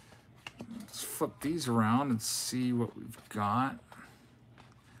 Let's flip these around and see what we've got.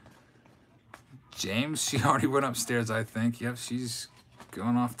 James, she already went upstairs, I think. Yep, she's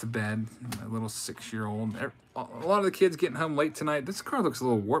going off to bed. My little 6-year-old. A lot of the kids getting home late tonight. This card looks a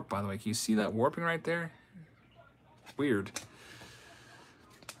little warped, by the way. Can you see that warping right there? Weird.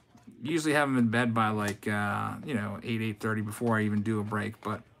 Usually have them in bed by like, 8, 8:30 before I even do a break,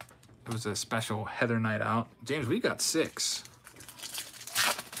 but it was a special Heather night out. James, we got 6.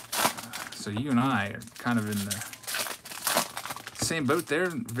 So you and I are kind of in the same boat there.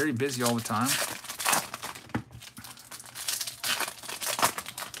 Very busy all the time.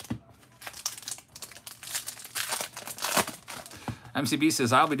 MCB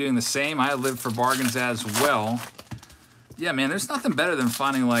says, I'll be doing the same. I live for bargains as well. Yeah, man, there's nothing better than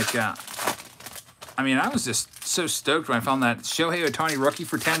finding like, I was just so stoked when I found that Shohei Ohtani rookie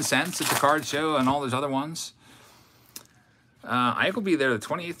for 10 cents at the card show and all those other ones. Ike will be there the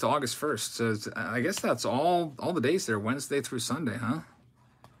 28th to August 1st. So I guess that's all the days there, Wednesday through Sunday, huh?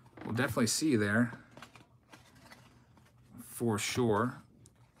 We'll definitely see you there for sure.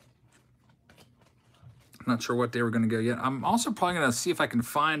 Not sure what day we're going to go yet. I'm also probably going to see if I can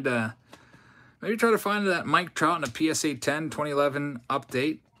find, maybe try to find that Mike Trout in a PSA 10 2011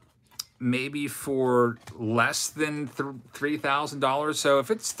 update. Maybe for less than $3,000. So if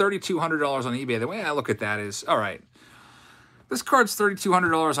it's $3,200 on eBay, the way I look at that is, all right, this card's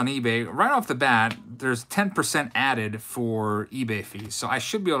 $3,200 on eBay. Right off the bat, there's 10% added for eBay fees. So I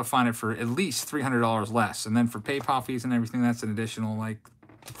should be able to find it for at least $300 less. And then for PayPal fees and everything, that's an additional like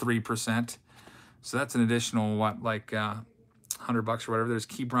 3%. So that's an additional, what, like $100 or whatever. There's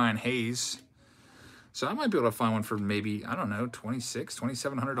Key Brian Hayes. So I might be able to find one for maybe, I don't know, $2,600,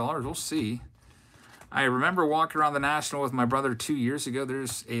 $2,700. We'll see. I remember walking around the National with my brother 2 years ago.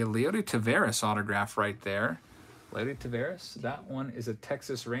 There's a Leody Taveras autograph right there. Leody Taveras. That one is a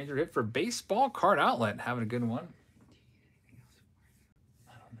Texas Ranger hit for Baseball Card Outlet. Having a good one.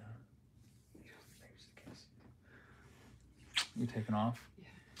 I don't know. You taking off? Yeah.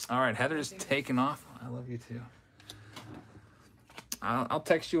 All right, Heather's taking off. I love you too. I'll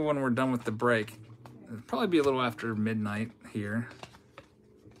text you when we're done with the break. It'll probably be a little after midnight here.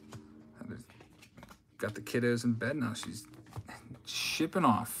 Got the kiddos in bed now. She's shipping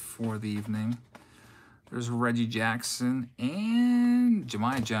off for the evening. There's Reggie Jackson and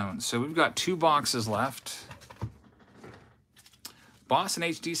Jemiah Jones. So we've got 2 boxes left. Boston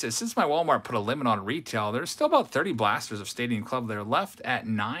HD says, since my Walmart put a limit on retail, there's still about 30 blasters of Stadium Club there left at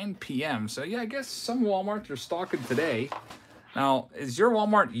 9 p.m. So yeah, I guess some Walmarts are stocking today. Now, is your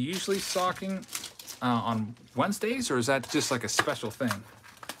Walmart usually stocking on Wednesdays, or is that just like a special thing?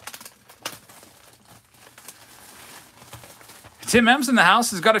 Tim M's in the house.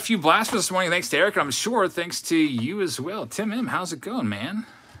 Has got a few blasters this morning. Thanks to Eric. I'm sure thanks to you as well. Tim M, how's it going, man?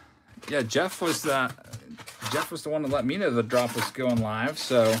 Yeah, Jeff was the one that let me know the drop was going live.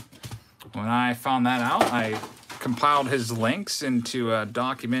 So when I found that out, I compiled his links into a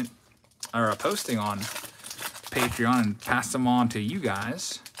document or a posting on Patreon and passed them on to you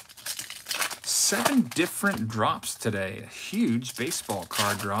guys. 7 different drops today. A huge baseball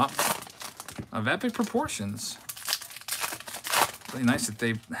card drop of epic proportions. Really nice that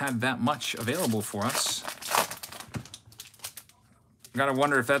they've had that much available for us. Gotta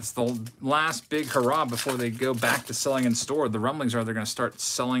wonder if that's the last big hurrah before they go back to selling in store. The rumblings are they're gonna start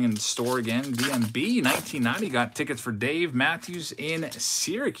selling in store again. DMB 1990 got tickets for Dave Matthews in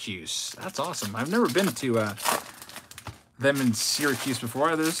Syracuse. That's awesome. I've never been to them in Syracuse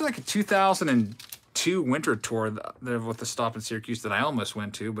before. There's like a 2002 winter tour with the stop in Syracuse that I almost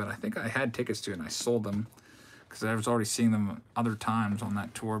went to, but I think I had tickets to it and I sold them because I was already seeing them other times on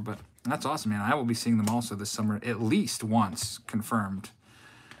that tour. But that's awesome, man. I will be seeing them also this summer at least once, confirmed.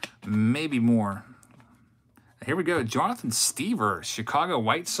 Maybe more. Here we go. Jonathan Stever, Chicago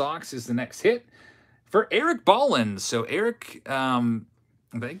White Sox is the next hit for Eric Ballin. So Eric,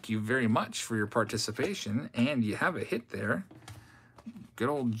 thank you very much for your participation, and you have a hit there. Good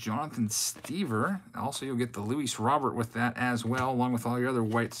old Jonathan Stever. Also, you'll get the Luis Robert with that as well, along with all your other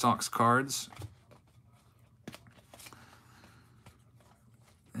White Sox cards.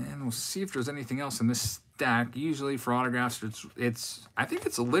 And we'll see if there's anything else in this stack. Usually for autographs, I think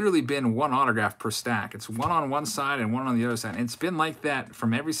it's literally been 1 autograph per stack. It's 1 on one side and 1 on the other side. And it's been like that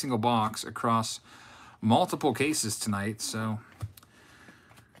from every single box across multiple cases tonight. So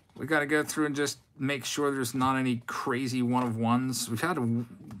we got to go through and just make sure there's not any crazy 1-of-1s. We've had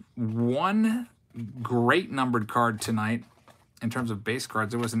 1 great numbered card tonight in terms of base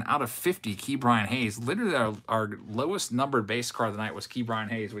cards. It was an out of 50 Key Brian Hayes. Literally our lowest numbered base card of the night was Key Brian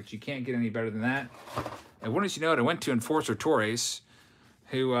Hayes, which you can't get any better than that. And wouldn't you know it, I went to Enforcer Torres,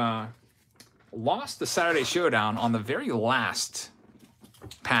 who lost the Saturday Showdown on the very last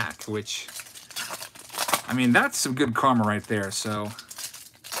pack, which, I mean, that's some good karma right there. So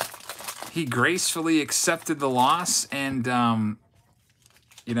he gracefully accepted the loss and,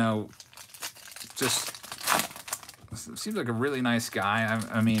 you know, just seems like a really nice guy.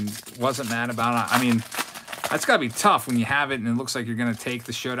 I mean, wasn't mad about it. I mean, that's got to be tough when you have it and it looks like you're going to take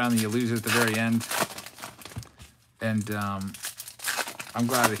the showdown and you lose it at the very end. And I'm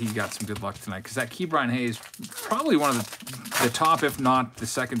glad that he got some good luck tonight, because that Key Brian Hayes, probably one of the top, if not the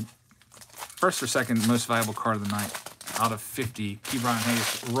first or second most valuable card of the night out of 50. Key Brian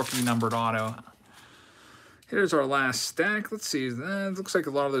Hayes, rookie numbered auto. Here's our last stack. Let's see. It looks like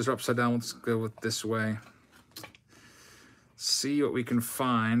a lot of those are upside down. Let's go with this way. See what we can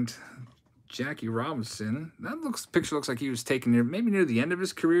find. Jackie Robinson. Picture looks like he was taken maybe near the end of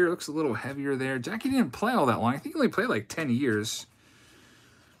his career. Looks a little heavier there. Jackie didn't play all that long. I think he only played like 10 years.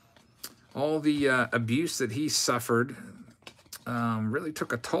 All the abuse that he suffered really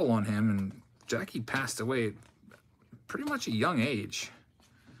took a toll on him, and Jackie passed away at pretty much a young age.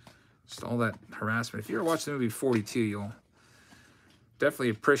 Just all that harassment. If you ever watched the movie 42, you'll definitely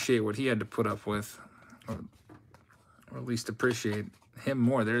appreciate what he had to put up with. Or at least appreciate him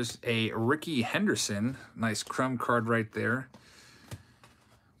more. There's a Ricky Henderson. Nice chrome card right there.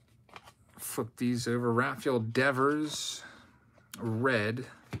 Flip these over. Rafael Devers. Red.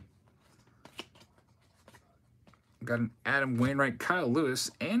 Got an Adam Wainwright, Kyle Lewis,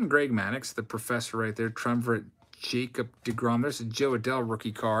 and Greg Maddox, the professor right there. Triumvirate Jacob DeGrom. There's a Joe Adele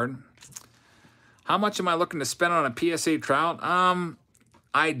rookie card. How much am I looking to spend on a PSA Trout?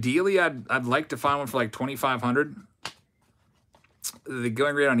 Ideally, I'd like to find one for like $2,500. The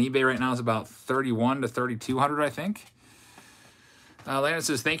going rate on eBay right now is about $3,100 to $3,200, I think. Landon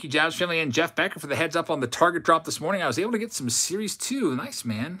says, thank you, Jabs Family and Jeff Becker, for the heads up on the Target drop this morning. I was able to get some Series 2. Nice,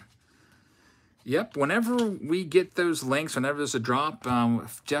 man. Yep, whenever we get those links, whenever there's a drop,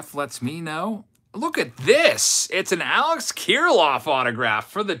 if Jeff lets me know. Look at this. It's an Alex Kirilloff autograph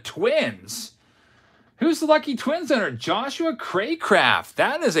for the Twins. Who's the lucky Twins owner? Joshua Craycraft.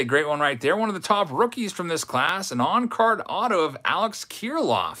 That is a great one right there. One of the top rookies from this class. An on-card auto of Alex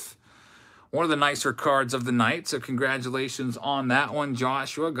Kirilloff. One of the nicer cards of the night. So congratulations on that one,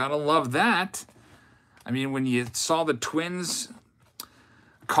 Joshua. Gotta love that. I mean, when you saw the Twins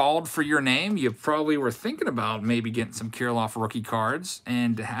called for your name, you probably were thinking about maybe getting some Kirilloff rookie cards,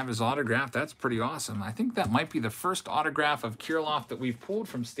 and to have his autograph, that's pretty awesome. I think that might be the first autograph of Kirilloff that we've pulled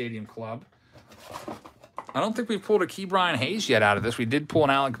from Stadium Club. I don't think we've pulled a Key Brian Hayes yet out of this. We did pull an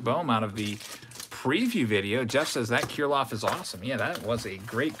Alec Boehm out of the preview video. Jeff says that Kirilloff is awesome. Yeah, that was a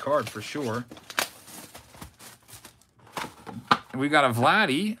great card for sure. We got a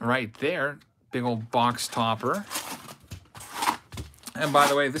Vladdy right there. Big old box topper. And by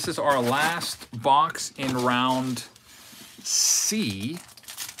the way, this is our last box in round C.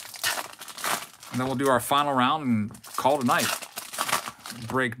 And then we'll do our final round and call it a night.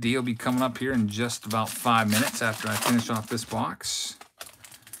 Break D will be coming up here in just about 5 minutes after I finish off this box.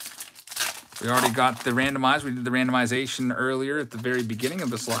 We already got the randomized. We did the randomization earlier at the very beginning of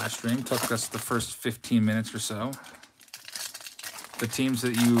this live stream. Took us the first 15 minutes or so. The teams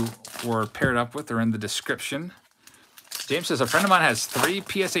that you were paired up with are in the description. James says, a friend of mine has 3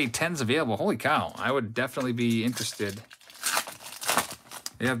 PSA 10s available. Holy cow. I would definitely be interested.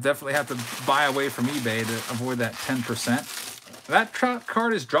 Yeah, definitely have to buy away from eBay to avoid that 10%. That Trout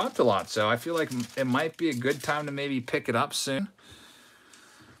card has dropped a lot, so I feel like it might be a good time to maybe pick it up soon.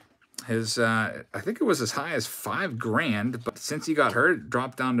 His, I think it was as high as $5,000, but since he got hurt, it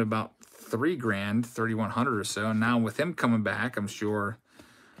dropped down to about $3,000, $3,100 or so. And now with him coming back, I'm sure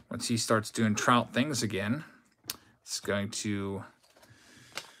once he starts doing Trout things again, it's going to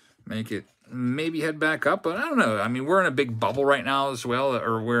make it maybe head back up. But I don't know. I mean, we're in a big bubble right now as well,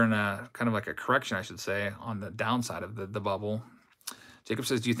 or we're in a kind of like a correction, I should say, on the downside of the bubble. Jacob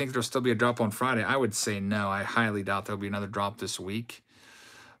says, do you think there'll still be a drop on Friday? I would say no. I highly doubt there'll be another drop this week.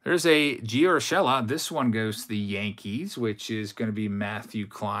 There's a Gio Urshela. This one goes to the Yankees, which is going to be Matthew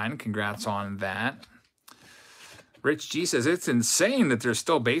Klein. Congrats on that. Rich G says, it's insane that there's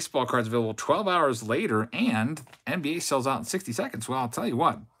still baseball cards available 12 hours later and NBA sells out in 60 seconds. Well, I'll tell you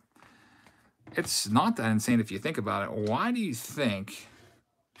what. It's not that insane if you think about it. Why do you think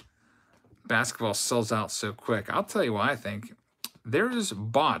basketball sells out so quick? I'll tell you why I think. There's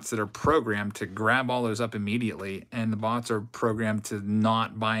bots that are programmed to grab all those up immediately, and the bots are programmed to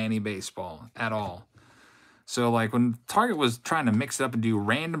not buy any baseball at all. So, like, when Target was trying to mix it up and do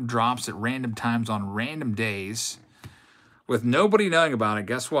random drops at random times on random days, with nobody knowing about it,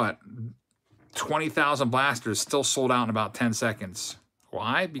 guess what? 20,000 blasters still sold out in about 10 seconds.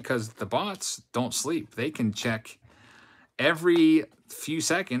 Why? Because the bots don't sleep. They can check every few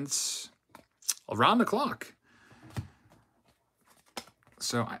seconds around the clock.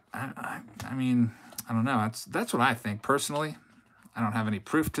 So, I mean, I don't know. That's what I think personally. I don't have any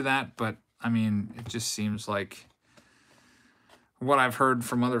proof to that, but, I mean, it just seems like what I've heard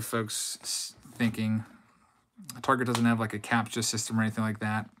from other folks thinking. Target doesn't have, like, a CAPTCHA system or anything like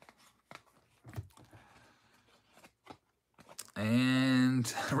that.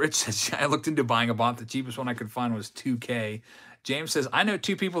 And Rich says, I looked into buying a bot. The cheapest one I could find was $2K. James says, I know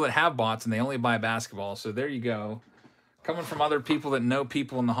 2 people that have bots, and they only buy basketball. So there you go. Coming from other people that know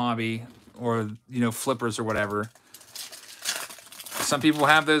people in the hobby or, you know, flippers or whatever. Some people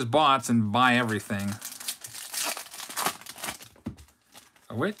have those bots and buy everything,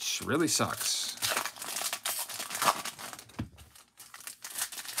 which really sucks.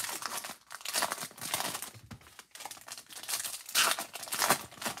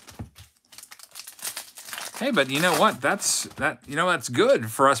 Hey, but you know what? That's good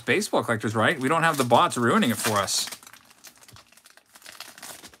for us baseball collectors, right? We don't have the bots ruining it for us.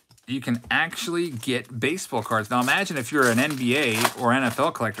 you can actually get baseball cards. Now, imagine if you're an NBA or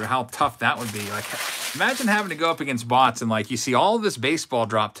NFL collector, how tough that would be. Like, imagine having to go up against bots and, like, you see all this baseball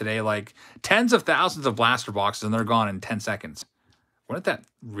drop today, like tens of thousands of blaster boxes, and they're gone in 10 seconds. Wouldn't that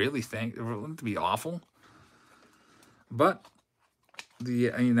really wouldn't it be awful? But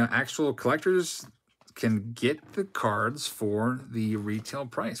the actual collectors can get the cards for the retail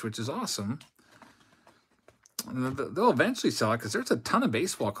price, which is awesome. They'll eventually sell it because there's a ton of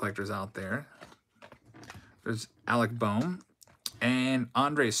baseball collectors out there. There's Alec Boehm and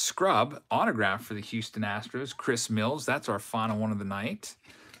Andre Scrub, autograph for the Houston Astros. Chris Mills, that's our final one of the night.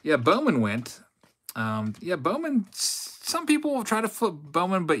 Yeah, Bowman went. Yeah, Bowman, some people will try to flip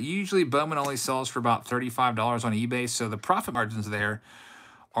Bowman, but usually Bowman only sells for about $35 on eBay, so the profit margins there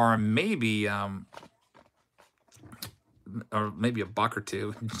are maybe or maybe a buck or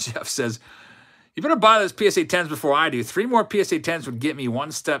two. Jeff says, you better buy those PSA 10s before I do. 3 more PSA 10s would get me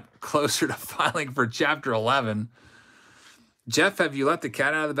one step closer to filing for Chapter 11. Jeff, have you let the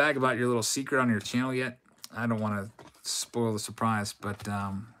cat out of the bag about your little secret on your channel yet? I don't want to spoil the surprise, but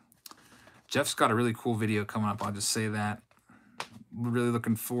Jeff's got a really cool video coming up. I'll just say that. We're really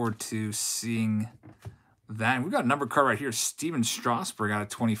looking forward to seeing that. And we've got a number card right here. Steven Strasburg out of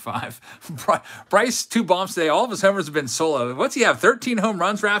 25. Bryce, 2 bombs today. All of his homers have been solo. What's he have? 13 home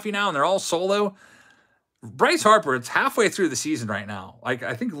runs, Raffy, now, and they're all solo? Bryce Harper, it's halfway through the season right now. Like,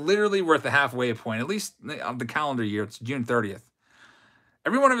 I think literally we're at the halfway point, at least of the calendar year. It's June 30th.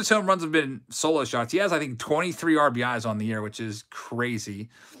 Every one of his home runs have been solo shots. He has, I think, 23 RBIs on the year, which is crazy.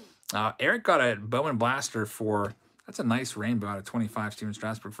 Eric got a Bowman Blaster for, that's a nice rainbow out of 25, Steven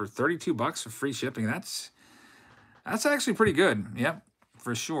Strasburg, for $32 for free shipping. That's actually pretty good. Yep,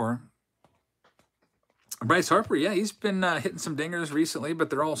 for sure. Bryce Harper, yeah, he's been hitting some dingers recently, but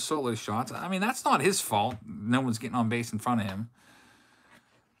they're all solo shots. I mean, that's not his fault. No one's getting on base in front of him.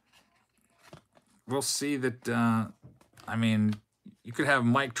 We'll see that, I mean, you could have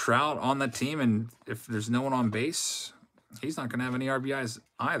Mike Trout on the team, and if there's no one on base, he's not going to have any RBIs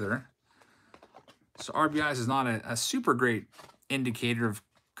either. So RBIs is not a super great indicator of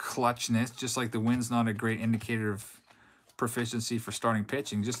clutchness, just like the win's not a great indicator of proficiency for starting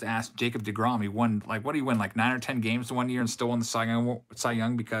pitching. Just ask Jacob deGrom. He won, like, what did he win, like 9 or 10 games one year and still won the Cy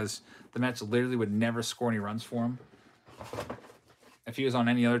Young because the Mets literally would never score any runs for him. If he was on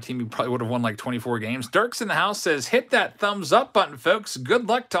any other team, he probably would have won like 24 games. Dirk's in the house, says, hit that thumbs up button, folks. Good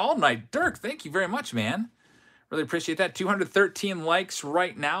luck to all night. Dirk, thank you very much, man. Really appreciate that. 213 likes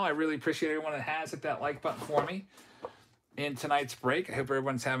right now. I really appreciate everyone that has hit that like button for me in tonight's break. I hope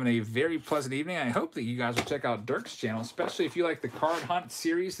everyone's having a very pleasant evening. I hope that you guys will check out Dirk's channel, especially if you like the card hunt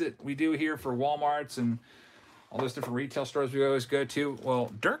series that we do here for Walmarts and all those different retail stores we always go to.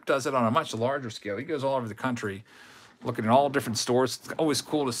 Well, Dirk does it on a much larger scale. He goes all over the country looking at all different stores. It's always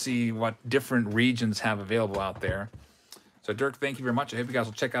cool to see what different regions have available out there. So, Dirk, thank you very much. I hope you guys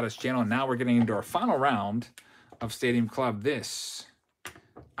will check out his channel. And now we're getting into our final round of Stadium Club. This,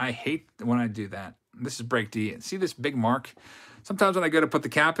 I hate when I do that. This is break D. See this big mark? Sometimes when I go to put the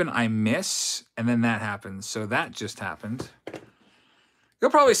cap in, I miss, and then that happens. So that just happened. You'll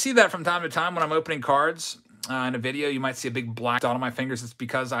probably see that from time to time when I'm opening cards. In a video, you might see a big black dot on my fingers. It's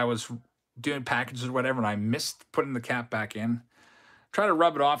because I was doing packages or whatever, and I missed putting the cap back in. Try to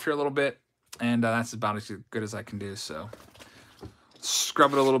rub it off here a little bit, and that's about as good as I can do. So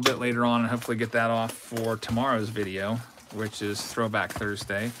scrub it a little bit later on and hopefully get that off for tomorrow's video, which is Throwback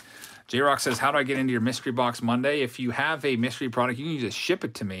Thursday. J-Rock says, how do I get into your Mystery Box Monday? If you have a mystery product, you can just ship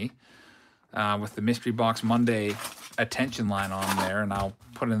it to me with the Mystery Box Monday attention line on there, and I'll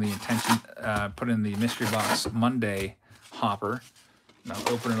put in the Mystery Box Monday hopper, and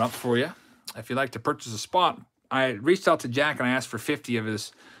I'll open it up for you. If you'd like to purchase a spot, I reached out to Jack and I asked for 50 of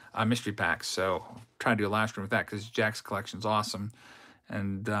his mystery packs, so I'll try to do a live stream with that because Jack's collection is awesome.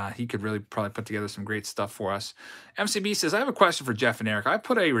 And he could really probably put together some great stuff for us. MCB says, I have a question for Jeff and Eric. I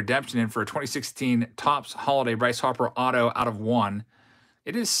put a redemption in for a 2016 Topps Holiday Bryce Harper Auto out of 1.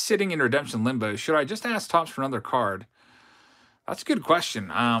 It is sitting in redemption limbo. Should I just ask Topps for another card? That's a good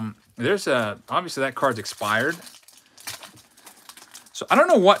question. Obviously that card's expired. So I don't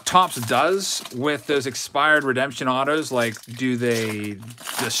know what Topps does with those expired redemption autos. Like, do they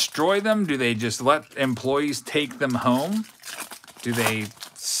destroy them? Do they just let employees take them home? Do they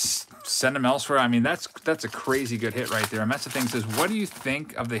send them elsewhere? I mean, that's a crazy good hit right there. And that's the thing, says, what do you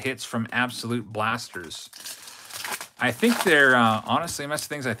think of the hits from Absolute Blasters? I think they're, honestly, that's the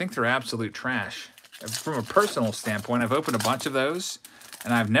things, I think they're absolute trash. From a personal standpoint, I've opened a bunch of those,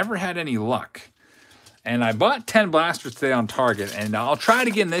 and I've never had any luck. And I bought 10 blasters today on Target, and I'll try it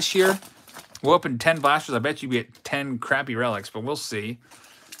again this year. We'll open 10 blasters. I bet you get 10 crappy relics, but we'll see.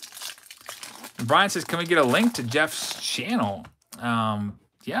 Brian says, can we get a link to Jeff's channel?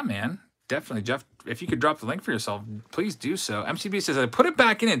 Yeah, man. Definitely, Jeff. If you could drop the link for yourself, please do so. MCB says, I put it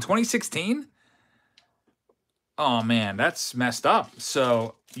back in 2016. Oh, man, that's messed up.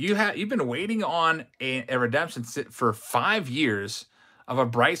 So you've been waiting on a redemption for 5 years of a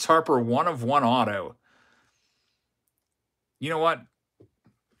Bryce Harper 1/1 auto. You know what?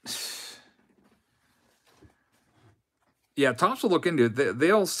 Yeah, Topps will look into it.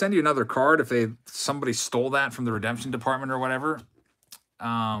 They'll send you another card if somebody stole that from the redemption department or whatever.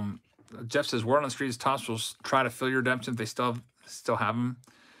 Jeff says, word on the streets, Topps will try to fill your redemption if they still have them.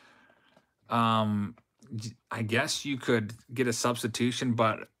 I guess you could get a substitution,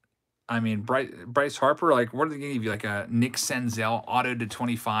 but I mean, Bryce Harper, like, what are they going to give you? Like a Nick Senzel auto to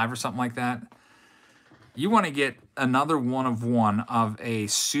 25 or something like that? You want to get another 1/1 of a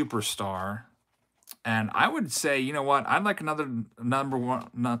superstar. And I would say, you know what? I'd like another numbered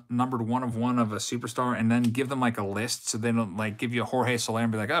 1/1 of a superstar, and then give them like a list, so they don't like give you a Jorge Soler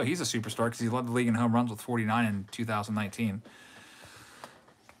and be like, oh, he's a superstar because he led the league in home runs with 49 in 2019.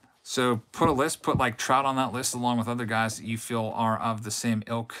 So put a list, put like Trout on that list along with other guys that you feel are of the same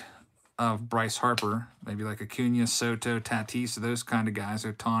ilk of Bryce Harper, maybe like Acuna, Soto, Tatis, those kind of guys,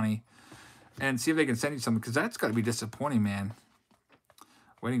 Ohtani, and see if they can send you something, because that's got to be disappointing, man.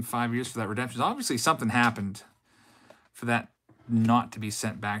 Waiting 5 years for that redemption. Obviously, something happened for that not to be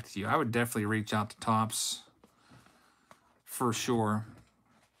sent back to you. I would definitely reach out to Topps for sure.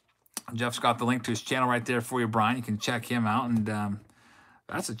 Jeff's got the link to his channel right there for you, Brian. You can check him out, and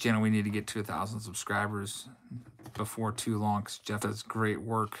that's a channel we need to get to 1,000 subscribers before too long, because Jeff does great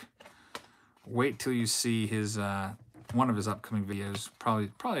work. Wait till you see his one of his upcoming videos.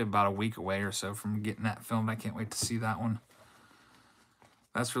 Probably about a week away or so from getting that filmed. I can't wait to see that one.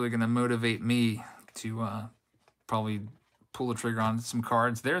 That's really going to motivate me to probably pull the trigger on some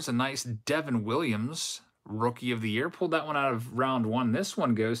cards. There's a nice Devin Williams, Rookie of the Year. Pulled that one out of round 1. This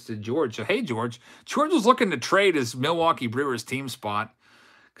one goes to George. So, hey, George. George was looking to trade his Milwaukee Brewers team spot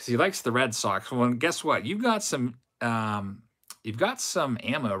because he likes the Red Sox. Well, and guess what? You've got some ammo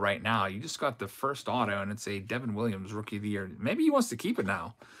right now. You just got the first auto, and it's a Devin Williams, Rookie of the Year. Maybe he wants to keep it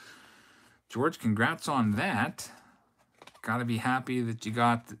now. George, congrats on that. Got to be happy that you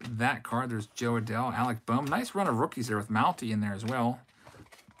got that card. There's Joe Adell, Alec Bohm. Nice run of rookies there with Mountie in there as well.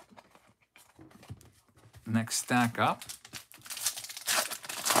 Next stack up.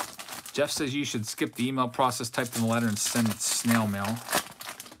 Jeff says you should skip the email process, type in the letter, and send it snail mail.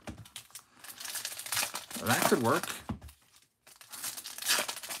 Well, that could work.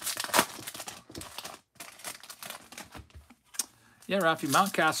 Yeah, Rafi,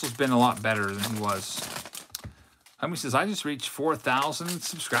 Mountcastle's been a lot better than he was. Homie says, I just reached 4,000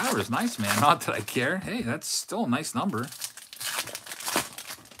 subscribers. Nice, man. Not that I care. Hey, that's still a nice number.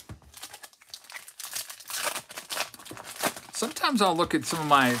 Sometimes I'll look at some of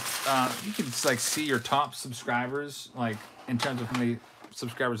my, you can like see your top subscribers, like in terms of how many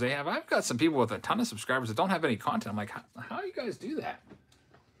subscribers they have. I've got some people with a ton of subscribers that don't have any content. I'm like, how do you guys do that?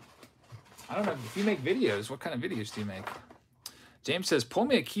 I don't know. If you make videos, what kind of videos do you make? James says, pull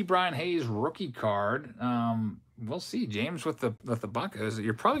me a Key Brian Hayes rookie card. We'll see, James, with the Buccos.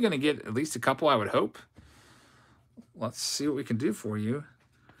 You're probably going to get at least a couple, I would hope. Let's see what we can do for you.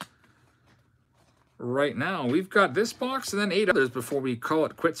 Right now, we've got this box and then 8 others before we call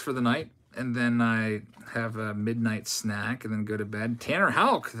it quits for the night. And then I have a midnight snack and then go to bed. Tanner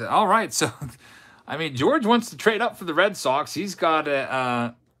Houck. All right, so, I mean, George wants to trade up for the Red Sox. He's got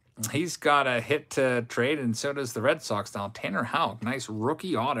a hit to trade, and so does the Red Sox now. Tanner Houck, nice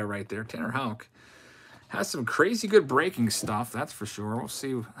rookie auto right there. Tanner Houck has some crazy good breaking stuff, that's for sure. We'll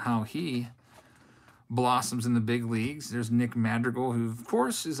see how he blossoms in the big leagues. There's Nick Madrigal, who, of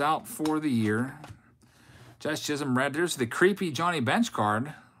course, is out for the year. Josh Chisholm red. There's the creepy Johnny Bench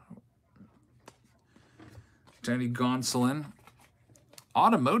card. Johnny Gonsolin.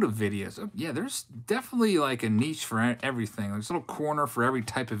 Automotive videos. Oh, yeah, there's definitely like a niche for everything. There's a little corner for every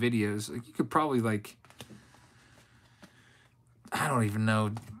type of videos. Like, you could probably, like, I don't even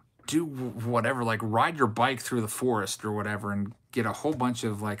know, do whatever, like ride your bike through the forest or whatever and get a whole bunch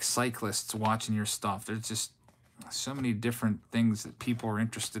of like cyclists watching your stuff. There's just so many different things that people are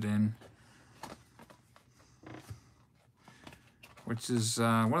interested in, which is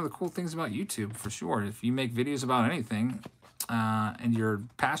one of the cool things about YouTube for sure. If you make videos about anything and you're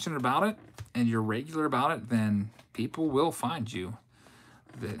passionate about it and you're regular about it, then people will find you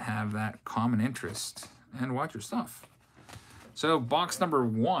that have that common interest and watch your stuff. So box number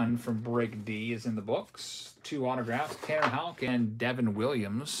 1 from Break D is in the books. 2 autographs, Tanner Houck and Devin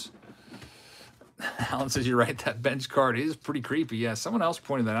Williams. Alan says, you're right, that bench card is pretty creepy. Yeah, someone else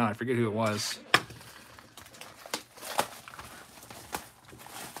pointed that out. I forget who it was.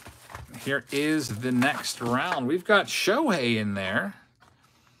 here is the next round. We've got Shohei in there.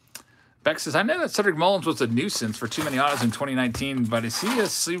 Beck says, I know that Cedric Mullins was a nuisance for too many autos in 2019, but is he a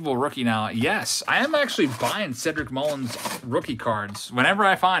sleevable rookie now? Yes, I am actually buying Cedric Mullins rookie cards whenever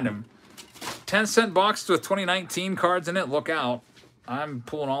I find them. 10-cent box with 2019 cards in it. Look out. I'm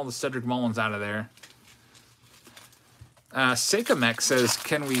pulling all the Cedric Mullins out of there. Sekamek says,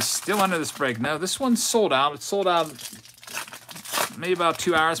 can we still enter this break? No, this one's sold out. It sold out maybe about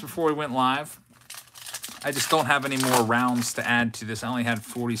 2 hours before we went live. I just don't have any more rounds to add to this. I only had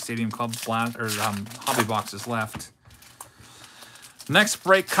 40 Stadium Club hobby boxes left. Next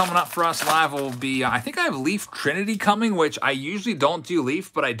break coming up for us live will be, I think I have Leaf Trinity coming, which I usually don't do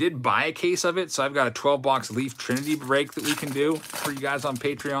Leaf, but I did buy a case of it, so I've got a 12-box Leaf Trinity break that we can do for you guys on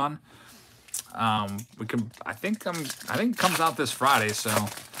Patreon. We can, I think it comes out this Friday, so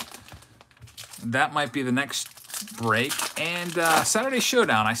that might be the next break. And Saturday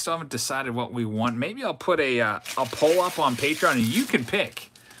Showdown, I still haven't decided what we want. Maybe I'll put a poll up on Patreon and you can pick.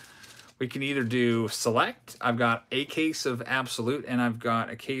 We can either do Select. I've got a case of Absolute and I've got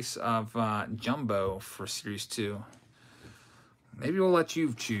a case of Jumbo for Series 2. Maybe we'll let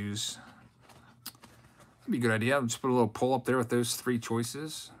you choose. That'd be a good idea. I'll just put a little poll up there with those 3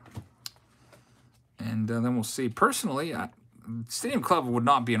 choices. And then we'll see. Personally, Stadium Club would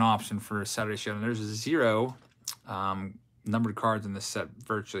not be an option for a Saturday Showdown. There's 0 numbered cards in this set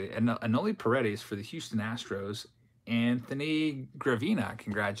virtually. And Anoli Paredes for the Houston Astros. Anthony Gravina,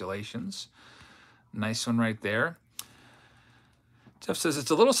 congratulations. Nice one right there. Jeff says, it's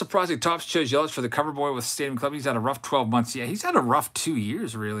a little surprising Topps chose Yelich for the cover boy with Stadium Club. He's had a rough 12 months. Yeah, he's had a rough 2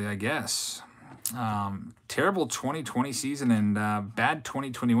 years, really, I guess. Terrible 2020 season and bad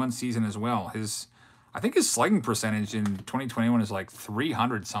 2021 season as well. I think his slugging percentage in 2021 is like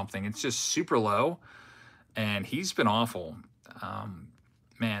 300 something. It's just super low, and he's been awful.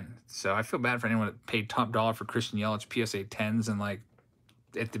 Man, so I feel bad for anyone that paid top dollar for Christian Yelich PSA 10s and like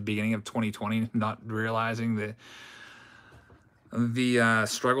at the beginning of 2020, not realizing the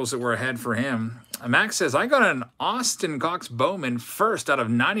struggles that were ahead for him. Max says, I got an Austin Cox Bowman first out of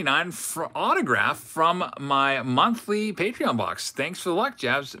 99 autograph from my monthly Patreon box. Thanks for the luck,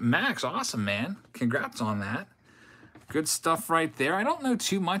 Jabs. Max, awesome, man. Congrats on that. Good stuff right there. I don't know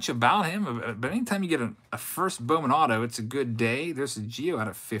too much about him, but anytime you get a first Bowman auto, it's a good day. There's a Geo out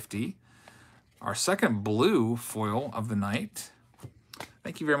of 50. Our second blue foil of the night.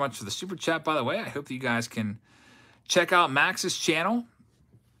 Thank you very much for the super chat, by the way. I hope that you guys can check out Max's channel.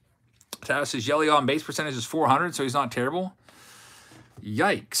 Tavis says Yelly on base percentage is 400, so he's not terrible.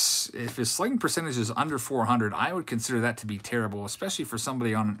 Yikes. If his slugging percentage is under 400, I would consider that to be terrible, especially for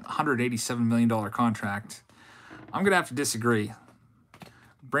somebody on a $187 million contract. I'm going to have to disagree.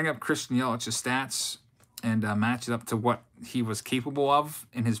 Bring up Christian Yelich's stats and match it up to what he was capable of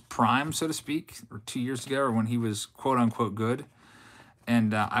in his prime, so to speak, or 2 years ago, or when he was quote-unquote good.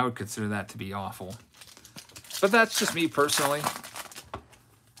 And I would consider that to be awful. But that's just me personally.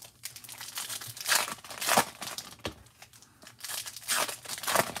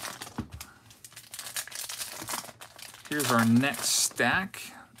 Here's our next stack.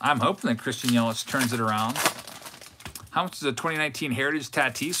 I'm hoping that Christian Yelich turns it around. How much is a 2019 Heritage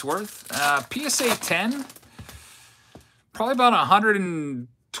Tatis worth? PSA 10, probably about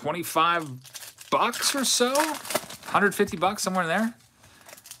 125 bucks or so. 150 bucks, somewhere in there.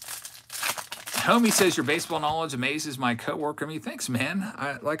 Homie says your baseball knowledge amazes my coworker. Me, thanks, man.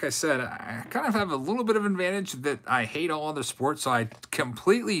 Like I said, I kind of have a little bit of advantage that I hate all other sports, so I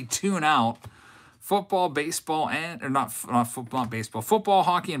completely tune out football, baseball, and football,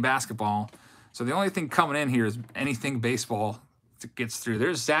 hockey, and basketball. So the only thing coming in here is anything baseball that gets through.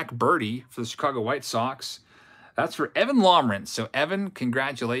 There's Zach Birdie for the Chicago White Sox. That's for Evan Lomrance. So Evan,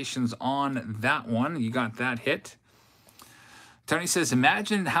 congratulations on that one. You got that hit. Tony says,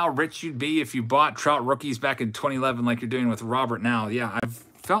 imagine how rich you'd be if you bought Trout rookies back in 2011 like you're doing with Robert now. Yeah, I've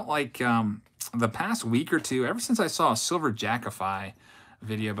felt like the past week or two, ever since I saw a Silver Jackify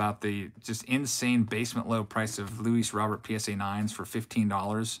video about the just insane basement low price of Luis Robert PSA 9s for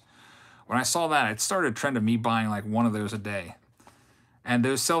 $15. When I saw that, it started a trend of me buying like one of those a day. And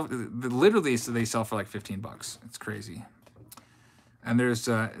those literally they sell for like 15 bucks. It's crazy. And there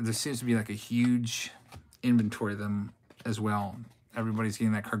seems to be like a huge inventory of them as well. Everybody's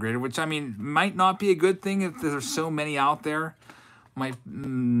getting that card graded, which I mean might not be a good thing if there's so many out there. Might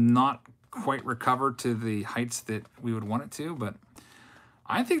not quite recover to the heights that we would want it to, but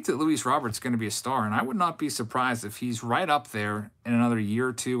I think that Luis Robert's going to be a star, and I would not be surprised if he's right up there in another year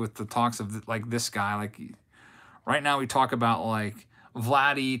or two with the talks of like this guy. Like right now we talk about like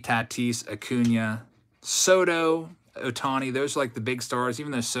Vladdy, Tatis, Acuna, Soto, Ohtani. Those are like the big stars,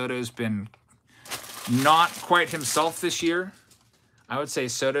 even though Soto's been not quite himself this year. I would say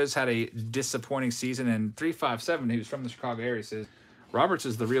Soto's had a disappointing season, and 357, who's from the Chicago area, says Roberts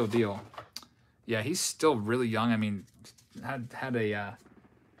is the real deal. Yeah, he's still really young. I mean, had a...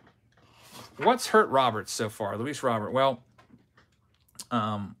 what's hurt Roberts so far? Luis Robert. Well,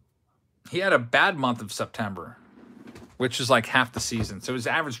 he had a bad month of September, which is like half the season. So his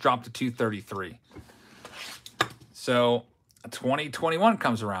average dropped to 233. So 2021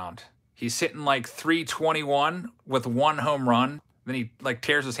 comes around. He's hitting like 321 with 1 home run. Then he like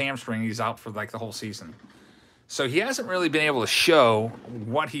tears his hamstring. He's out for like the whole season. So he hasn't really been able to show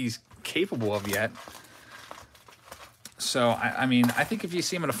what he's capable of yet. So, I mean, I think if you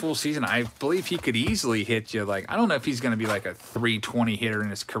see him in a full season, I believe he could easily hit you. Like, I don't know if he's going to be like a 320 hitter in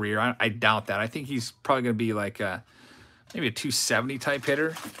his career. I doubt that. I think he's probably going to be like maybe a 270 type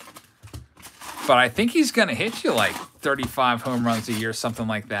hitter. But I think he's going to hit you like 35 home runs a year, something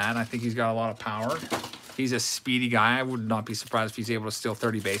like that. I think he's got a lot of power. He's a speedy guy. I would not be surprised if he's able to steal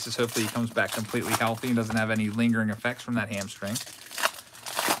 30 bases. Hopefully he comes back completely healthy and doesn't have any lingering effects from that hamstring.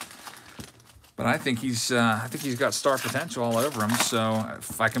 But I think he's got star potential all over him. So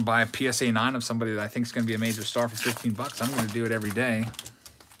if I can buy a PSA 9 of somebody that I think is going to be a major star for 15 bucks, I'm going to do it every day.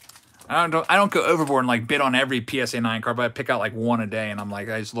 I don't go overboard and like bid on every PSA 9 card, but I pick out like one a day, and I'm like,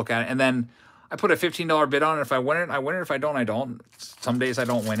 I just look at it, and then I put a $15 bid on it. If I win it, I win it. If I don't, I don't. Some days I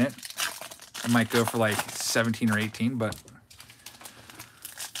don't win it. I might go for like 17 or 18, but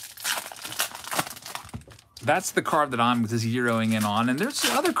that's the card that I'm zeroing in on. And there's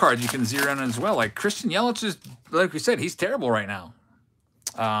other cards you can zero in as well. Like Christian Yelich is, like we said, he's terrible right now.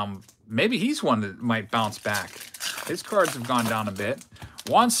 Maybe he's one that might bounce back. His cards have gone down a bit.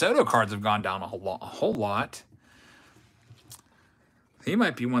 Juan Soto cards have gone down a whole lot. He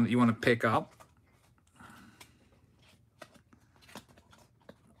might be one that you want to pick up.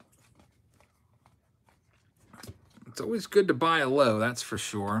 It's always good to buy a low, that's for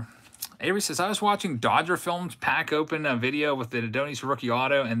sure. Avery says, I was watching Dodger Films pack open a video with the Adonis rookie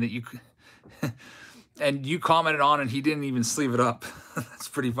auto, and that you and you commented on it, he didn't even sleeve it up. That's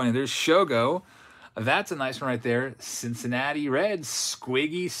pretty funny. There's Shogo. That's a nice one right there. Cincinnati Reds,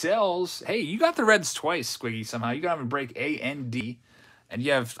 Squiggy Sells. Hey, you got the Reds twice, Squiggy, somehow. You got them in break A and D. And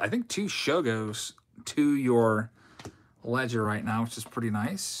you have, I think, 2 Shogos to your ledger right now, which is pretty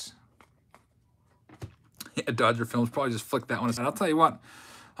nice. Yeah, Dodger Films probably just flicked that one aside. I'll tell you what.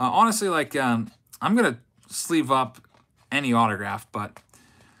 Honestly, like, I'm going to sleeve up any autograph, but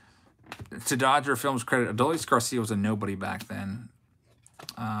to Dodger Films' credit, Adolis Garcia was a nobody back then.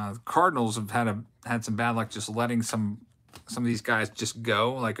 The Cardinals have had some bad luck just letting some of these guys just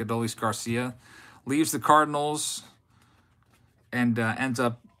go, like Adolis Garcia. Leaves the Cardinals and ends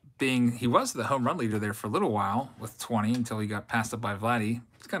up being, he was the home run leader there for a little while with 20 until he got passed up by Vladdy.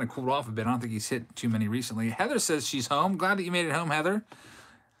 He's kind of cooled off a bit. I don't think he's hit too many recently. Heather says she's home. Glad that you made it home, Heather.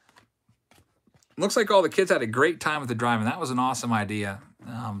 Looks like all the kids had a great time with the drive, and that was an awesome idea.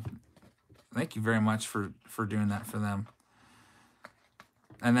 Thank you very much for doing that for them.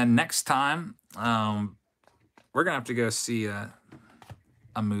 And then next time, we're going to have to go see a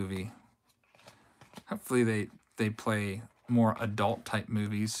movie. Hopefully they play more adult-type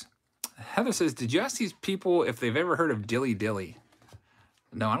movies. Heather says, did you ask these people if they've ever heard of Dilly Dilly?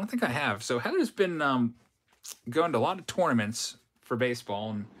 No, I don't think I have. So Heather's been going to a lot of tournaments for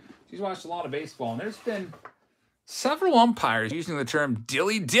baseball, and she's watched a lot of baseball, and there's been several umpires using the term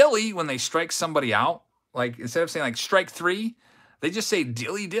dilly dilly when they strike somebody out. Like, instead of saying like strike 3, they just say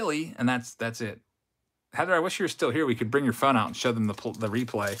dilly dilly, and that's it. Heather, I wish you were still here. We could bring your phone out and show them the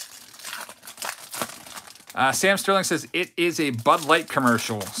replay. Sam Sterling says it is a Bud Light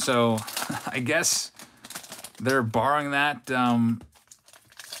commercial, so I guess they're borrowing that from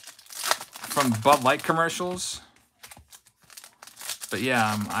Bud Light commercials. But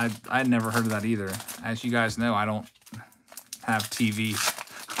yeah, I'd never heard of that either. As you guys know, I don't have TV.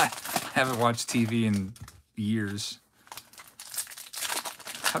 I haven't watched TV in years.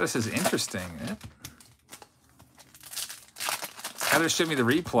 Heather says interesting. Heather showed me the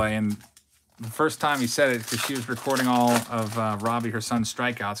replay, and the first time he said it, because she was recording all of Robbie, her son's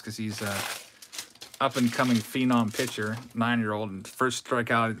strikeouts, because he's a up-and-coming phenom pitcher, 9-year-old, and first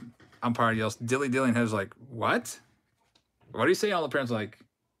strikeout, umpire yells, dilly dilly, and Heather's like, what? What do you say? All the parents are like,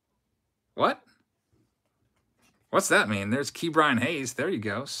 what? What's that mean? There's Key Brian Hayes. There you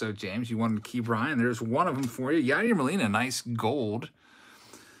go. So, James, you wanted Key Brian. There's one of them for you. Yadier Molina, nice gold.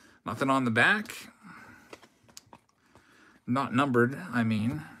 Nothing on the back. Not numbered, I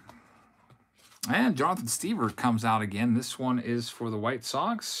mean. And Jonathan Stever comes out again. This one is for the White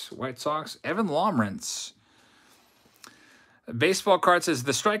Sox. White Sox, Evan Lomrance. Baseball card says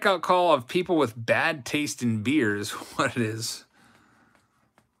the strikeout call of people with bad taste in beer is what it is.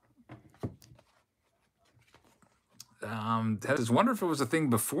 I just wonder if it was a thing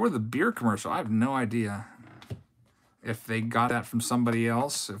before the beer commercial. I have no idea if they got that from somebody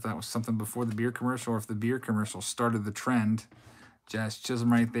else, if that was something before the beer commercial, or if the beer commercial started the trend. Jazz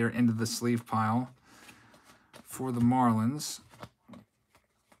Chisholm right there into the sleeve pile for the Marlins.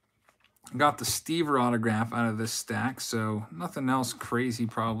 Got the Stever autograph out of this stack, so nothing else crazy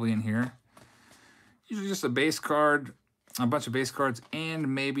probably in here. Usually just a base card, a bunch of base cards,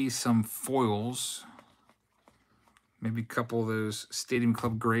 and maybe some foils. Maybe a couple of those Stadium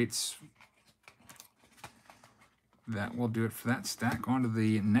Club greats. That will do it for that stack. On to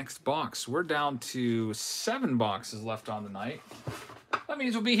the next box. We're down to 7 boxes left on the night. That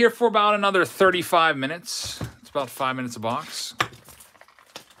means we'll be here for about another 35 minutes. It's about 5 minutes a box.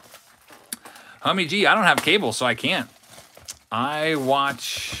 Homie G, I don't have cable, so I can't. I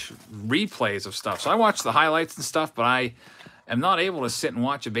watch replays of stuff. So I watch the highlights and stuff, but I am not able to sit and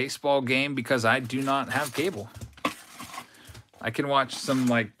watch a baseball game because I do not have cable. I can watch some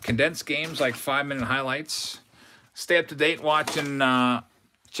like condensed games, like 5-minute highlights. Stay up to date watching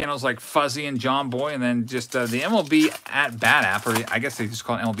channels like Fuzzy and John Boy, and then just the MLB at Bat app, or I guess they just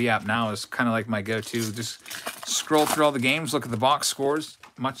call it MLB app now, is kind of like my go-to. Just scroll through all the games, look at the box scores,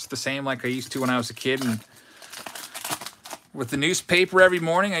 much the same like I used to when I was a kid. And with the newspaper every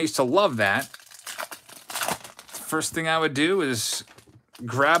morning, I used to love that. First thing I would do is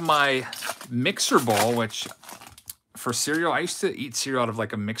grab my mixer bowl, which for cereal, I used to eat cereal out of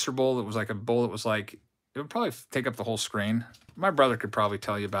like a mixer bowl. It was like a bowl that was like, it would probably take up the whole screen. My brother could probably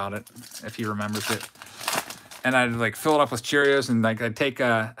tell you about it if he remembers it. And I'd like fill it up with Cheerios, and like I'd take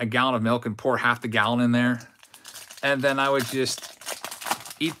a gallon of milk and pour half the gallon in there. And then I would just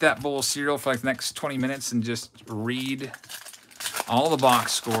eat that bowl of cereal for like the next 20 minutes and just read all the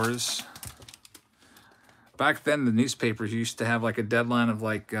box scores. Back then, the newspapers used to have like a deadline of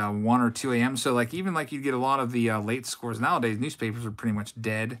like 1 or 2 a.m. So like even like you'd get a lot of the late scores. Nowadays, newspapers are pretty much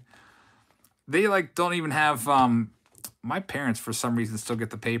dead. They like don't even have, my parents for some reason still get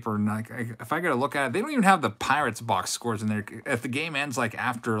the paper, and like if I gotta look at it, they don't even have the Pirates box scores in there. If the game ends like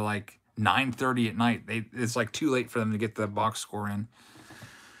after like 9:30 at night, it's like too late for them to get the box score in.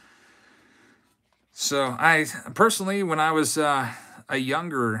 So I personally, when I was a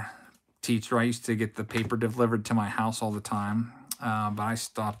younger teacher, I used to get the paper delivered to my house all the time, but I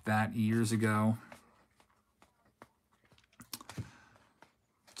stopped that years ago.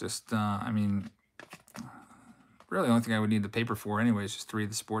 Just, I mean, really the only thing I would need the paper for anyway is just to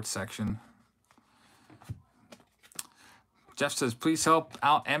read the sports section. Jeff says, please help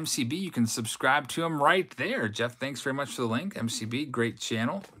out MCB. You can subscribe to him right there. Jeff, thanks very much for the link. MCB, great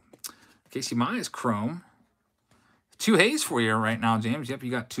channel. Casey Myers, Chrome. 2 Hayes for you right now, James. Yep, you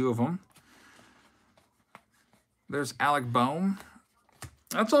got 2 of them. There's Alec Boehm.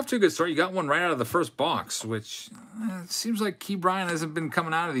 That's off to a good start. You got one right out of the first box, which it seems like Key Bryan hasn't been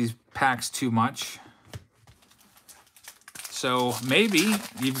coming out of these packs too much. So maybe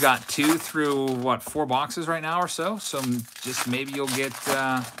you've got 2 through, what, 4 boxes right now or so? So just maybe you'll get,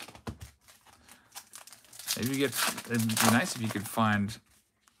 it'd be nice if you could find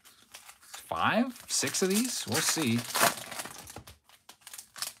 5, 6 of these. We'll see.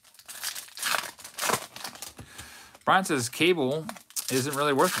 Brian says cable isn't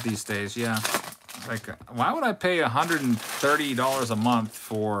really worth it these days. Yeah. Like, why would I pay $130 a month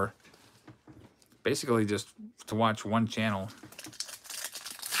for basically just to watch one channel?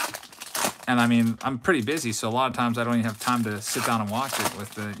 And I mean, I'm pretty busy, so a lot of times I don't even have time to sit down and watch it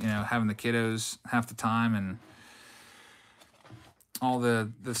with the, you know, having the kiddos half the time and all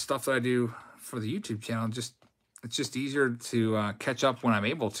the stuff that I do for the YouTube channel. It's just easier to catch up when I'm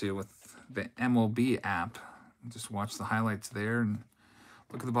able to with the MLB app. Just watch the highlights there and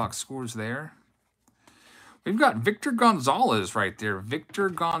look at the box scores there. We've got Victor Gonzalez right there. Victor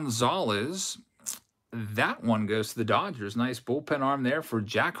Gonzalez. That one goes to the Dodgers. Nice bullpen arm there for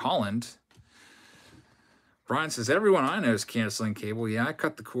Jack Holland. Brian says, everyone I know is canceling cable. Yeah, I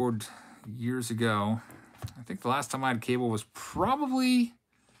cut the cord years ago. I think the last time I had cable was probably,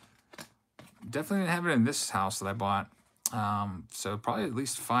 definitely didn't have it in this house that I bought. So probably at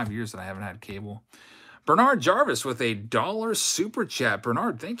least 5 years that I haven't had cable. Bernard Jarvis with a $1 super chat.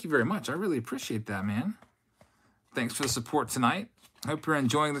 Bernard, thank you very much. I really appreciate that, man. Thanks for the support tonight. Hope you're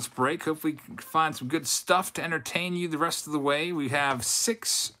enjoying this break. Hope we can find some good stuff to entertain you the rest of the way. We have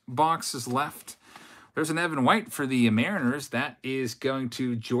 6 boxes left. There's an Evan White for the Mariners. That is going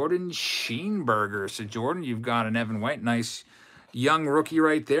to Jordan Scheenberger. So, Jordan, you've got an Evan White. Nice young rookie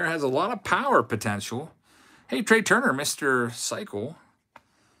right there. Has a lot of power potential. Hey, Trey Turner, Mr. Cycle.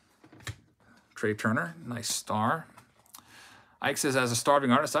 Trey Turner, nice star. Ike says, as a starving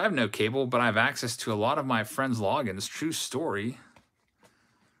artist, I have no cable, but I have access to a lot of my friends' logins. True story.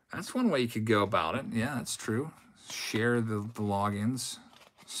 That's one way you could go about it. Yeah, that's true. Share the logins.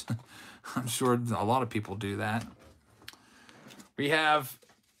 I'm sure a lot of people do that. We have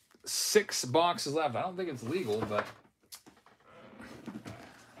 6 boxes left. I don't think it's legal, but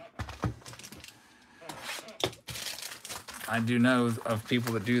I do know of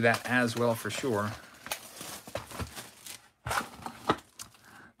people that do that as well for sure.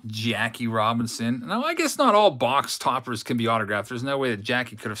 Jackie Robinson. No, I guess not all box toppers can be autographed. There's no way that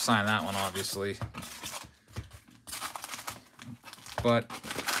Jackie could have signed that one, obviously. But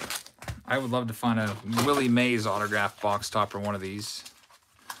I would love to find a Willie Mays autographed box topper, one of these.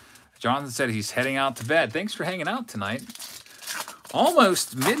 Jonathan said he's heading out to bed. Thanks for hanging out tonight.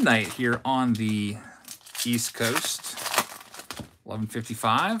 Almost midnight here on the East Coast.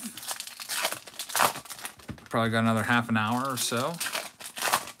 11:55. Probably got another half an hour or so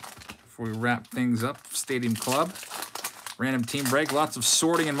before we wrap things up. Stadium Club. Random team break. Lots of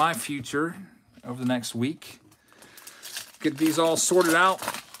sorting in my future over the next week. Get these all sorted out.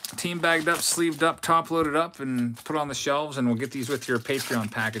 Team bagged up, sleeved up, top loaded up, and put on the shelves, and we'll get these with your Patreon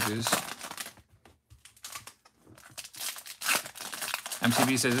packages.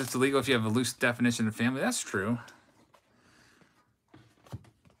 MTV says it's illegal if you have a loose definition of family. That's true.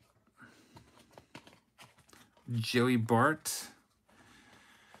 Joey Bart.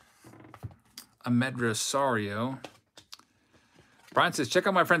 Ahmed Rosario. Brian says, check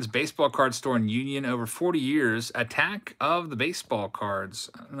out my friend's baseball card store in Union. Over 40 years. Attack of the Baseball Cards.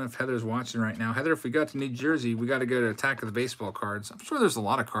 I don't know if Heather's watching right now. Heather, if we got to New Jersey, we got to go to Attack of the Baseball Cards. I'm sure there's a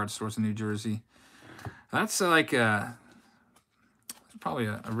lot of card stores in New Jersey. That's like probably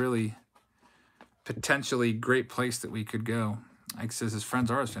a really potentially great place that we could go. Ike says his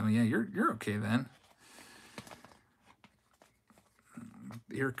friends are his family. Yeah, you're okay then.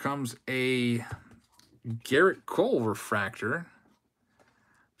 Here comes a Garrett Cole refractor.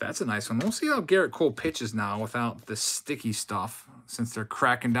 That's a nice one. We'll see how Garrett Cole pitches now without the sticky stuff, since they're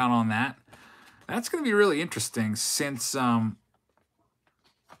cracking down on that. That's going to be really interesting since, you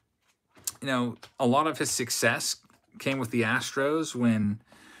know, a lot of his success came with the Astros when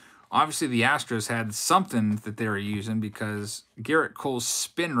obviously the Astros had something that they were using, because Garrett Cole's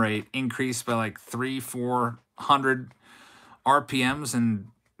spin rate increased by like 300-400 RPMs, and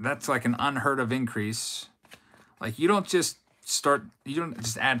that's like an unheard of increase. Like you don't just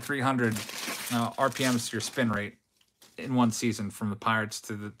add 300 RPMs to your spin rate in one season from the Pirates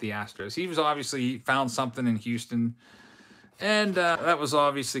to the Astros. He was obviously found something in Houston, and that was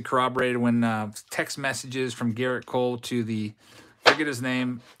obviously corroborated when text messages from Garrett Cole to the, forget his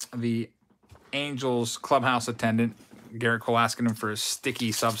name, the Angels clubhouse attendant, Garrett Cole asking him for a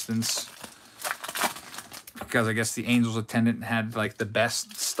sticky substance, because I guess the Angels attendant had like the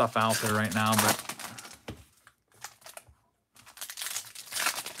best stuff out there right now. But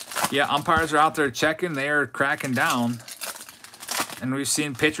yeah, umpires are out there checking. They are cracking down. And we've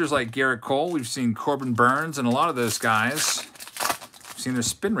seen pitchers like Garrett Cole. We've seen Corbin Burns and a lot of those guys. We've seen their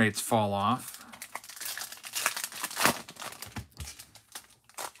spin rates fall off.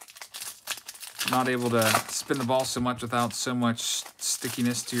 Not able to spin the ball so much without so much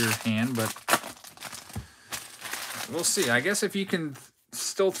stickiness to your hand, but we'll see. I guess if you can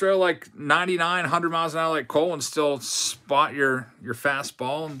still throw like 99, 100 miles an hour like Cole and still spot your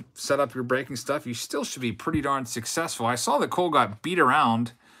fastball and set up your breaking stuff, you still should be pretty darn successful. I saw that Cole got beat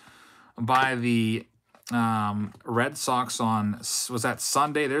around by the Red Sox on, was that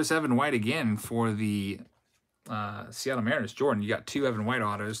Sunday? There's Evan White again for the Seattle Mariners. Jordan, you got 2 Evan White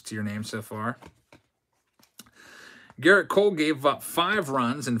autos to your name so far. Garrett Cole gave up 5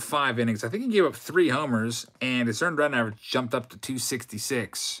 runs in 5 innings. I think he gave up 3 homers, and his earned run average jumped up to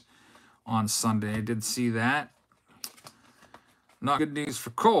 266 on Sunday. I did see that. Not good news for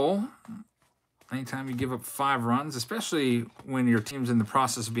Cole. Anytime you give up 5 runs, especially when your team's in the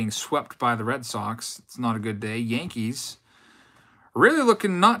process of being swept by the Red Sox, it's not a good day. Yankees really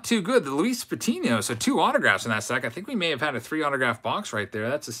looking not too good. The Luis Patino, so 2 autographs in that stack. I think we may have had a 3 autograph box right there.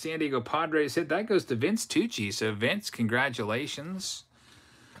 That's a San Diego Padres hit. That goes to Vince Tucci. So Vince, congratulations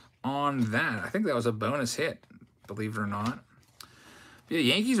on that. I think that was a bonus hit, believe it or not. Yeah,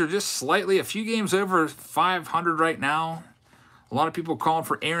 Yankees are just slightly a few games over 500 right now. A lot of people calling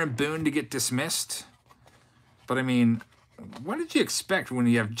for Aaron Boone to get dismissed. But I mean, what did you expect when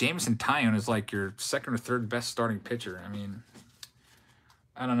you have Jameson Taillon as like your 2nd or 3rd best starting pitcher? I mean,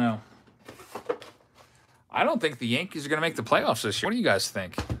 I don't know. I don't think the Yankees are going to make the playoffs this year. What do you guys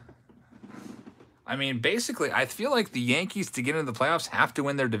think? I mean, basically, I feel like the Yankees, to get into the playoffs, have to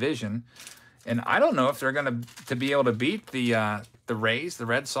win their division. And I don't know if they're going to be able to beat the Rays, the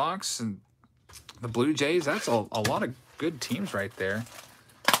Red Sox, and the Blue Jays. That's a lot of good teams right there.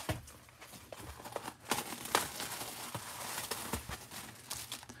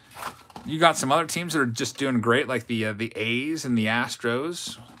 You got some other teams that are just doing great, like the A's and the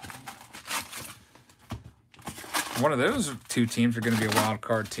Astros. One of those two teams are going to be a wild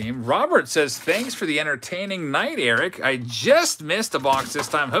card team. Robert says, thanks for the entertaining night, Eric. I just missed a box this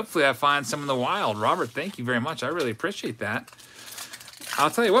time. Hopefully I find some in the wild. Robert, thank you very much. I really appreciate that.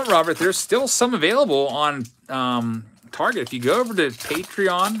 I'll tell you what, Robert, there's still some available on Target. If you go over to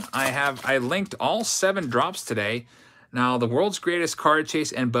Patreon, I linked all 7 drops today. Now, the World's Greatest Card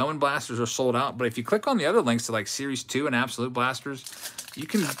Chase and Bowman Blasters are sold out, but if you click on the other links to like Series 2 and Absolute Blasters, you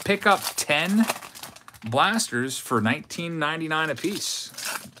can pick up 10 blasters for $19.99 a piece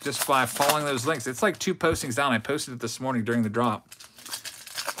just by following those links. It's like 2 postings down. I posted it this morning during the drop.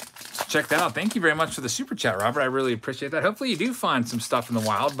 So check that out. Thank you very much for the super chat, Robert. I really appreciate that. Hopefully you do find some stuff in the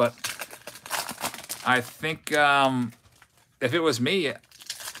wild, but I think if it was me,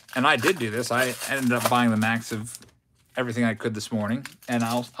 and I did do this, I ended up buying the max of everything I could this morning, and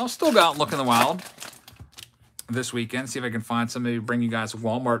I'll still go out and look in the wild this weekend, see if I can find some, maybe bring you guys a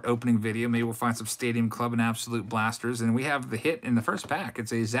Walmart opening video. Maybe we'll find some Stadium Club and Absolute Blasters. And we have the hit in the first pack.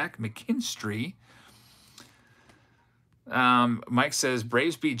 It's a Zach McKinstry. Mike says,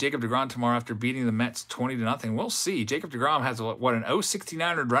 Braves beat Jacob DeGrom tomorrow after beating the Mets 20-0. We'll see. Jacob DeGrom has, what, an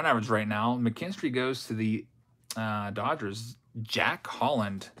 0.69 run average right now. McKinstry goes to the Dodgers. Jack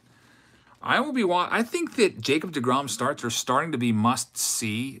Holland. I think that Jacob DeGrom starts are starting to be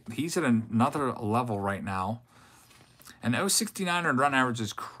must-see. He's at another level right now. An 0.69 run average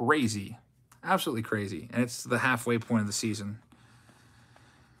is crazy. Absolutely crazy. And it's the halfway point of the season.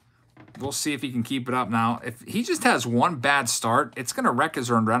 We'll see if he can keep it up now. If he just has one bad start, it's going to wreck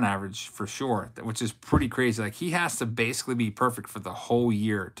his earned run average for sure, which is pretty crazy. Like, he has to basically be perfect for the whole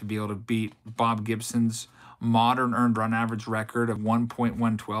year to be able to beat Bob Gibson's modern earned run average record of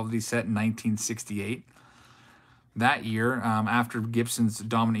 1.112 that he set in 1968. That year, after Gibson's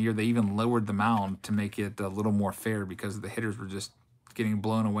dominant year, they even lowered the mound to make it a little more fair because the hitters were just getting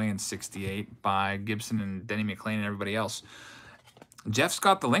blown away in 68 by Gibson and Denny McLain and everybody else. Jeff's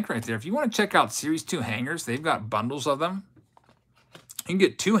got the link right there. If you want to check out Series 2 hangers, they've got bundles of them. You can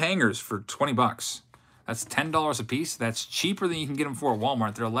get 2 hangers for $20. That's $10 a piece. That's cheaper than you can get them for at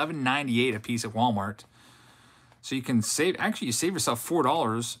Walmart. They're $11.98 a piece at Walmart. So you can save, actually you save yourself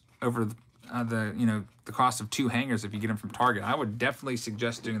 $4 over the cost of 2 hangers if you get them from Target. I would definitely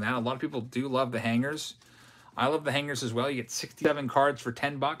suggest doing that. A lot of people do love the hangers. I love the hangers as well. You get 67 cards for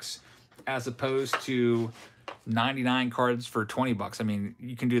 $10 as opposed to 99 cards for $20. I mean,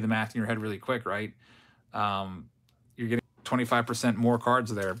 you can do the math in your head really quick, right? You're getting 25% more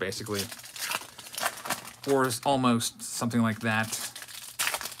cards there, basically. Or almost something like that.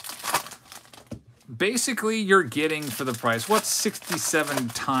 Basically, you're getting for the price, what's 67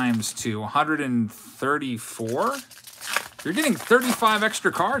 times 2? 134? You're getting 35 extra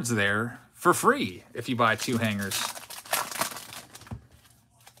cards there for free if you buy 2 hangers.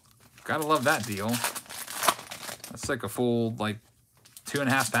 Gotta love that deal. That's like a full, like,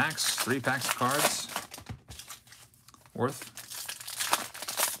 2.5 packs, 3 packs of cards worth.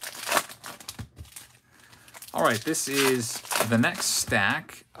 All right, this is the next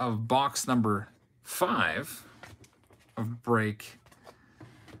stack of box number 5 of break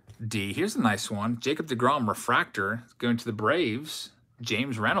D. Here's a nice one. Jacob DeGrom refractor going to the Braves.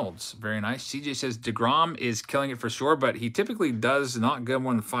 James Reynolds. Very nice. CJ says DeGrom is killing it for sure, but he typically does not go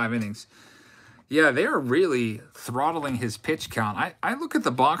more than 5 innings. Yeah, they're really throttling his pitch count. I look at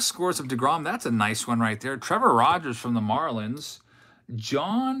the box scores of DeGrom. That's a nice one right there. Trevor Rogers from the Marlins.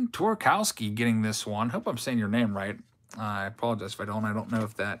 John Torkowski getting this one. Hope I'm saying your name right. I apologize if I don't. I don't know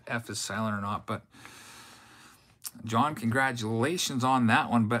if that F is silent or not, but John, congratulations on that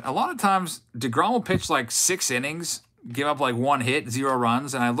one. But a lot of times, DeGrom will pitch like 6 innings, give up like 1 hit, 0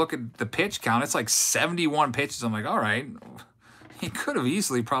 runs, and I look at the pitch count. It's like 71 pitches. I'm like, all right. He could have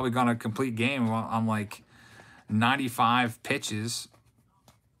easily probably gone a complete game on like 95 pitches.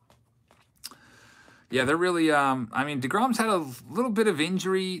 Yeah, they're really, I mean, DeGrom's had a little bit of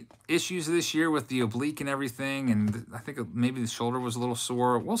injury issues this year with the oblique and everything, and I think maybe the shoulder was a little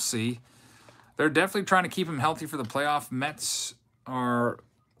sore. We'll see. They're definitely trying to keep him healthy for the playoff. Mets are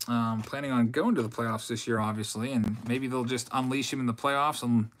planning on going to the playoffs this year, obviously, and maybe they'll just unleash him in the playoffs.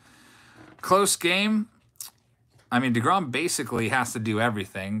 And close game. I mean, DeGrom basically has to do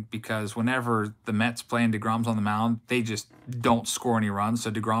everything because whenever the Mets play and DeGrom's on the mound, they just don't score any runs.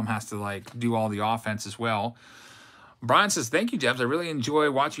 So DeGrom has to, like, do all the offense as well. Brian says, thank you, Jebs. I really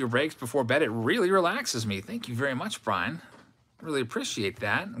enjoy watching your breaks before bed. It really relaxes me. Thank you very much, Brian. Really appreciate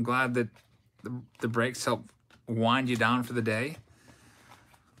that. I'm glad that the breaks help wind you down for the day.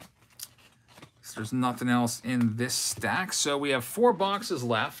 So there's nothing else in this stack. So we have 4 boxes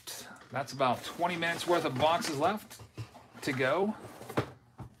left. That's about 20 minutes worth of boxes left to go.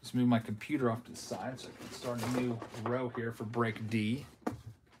 Just move my computer off to the side so I can start a new row here for break D.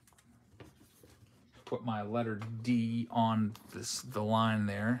 Put my letter D on the line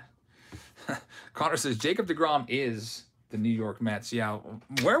there. Connor says, Jacob deGrom is the New York Mets. Yeah,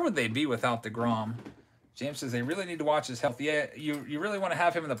 where would they be without deGrom? James says, they really need to watch his health. Yeah, you really want to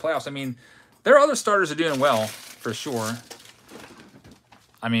have him in the playoffs. I mean, there are other starters who are doing well, for sure.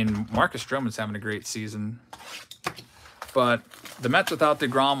 I mean, Marcus Stroman's having a great season. But the Mets without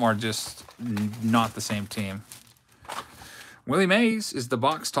deGrom are just not the same team. Willie Mays is the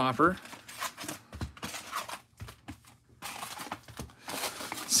box topper.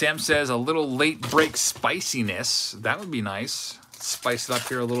 Sam says a little late break spiciness. That would be nice. Spice it up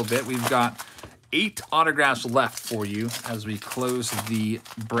here a little bit. We've got 8 autographs left for you as we close the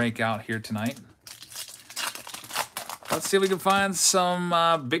breakout here tonight. Let's see if we can find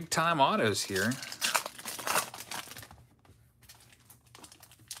some big-time autos here.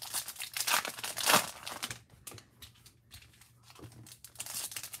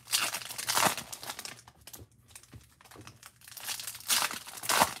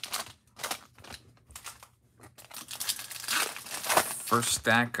 First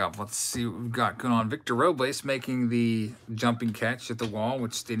stack up. Let's see what we've got going on. Victor Robles making the jumping catch at the wall,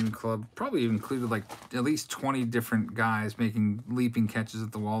 which Stadium Club probably included like at least 20 different guys making leaping catches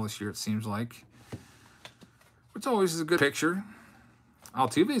at the wall this year, it seems like. Which always is a good picture.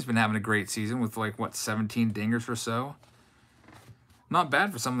 Altuve's been having a great season with like, what, 17 dingers or so. Not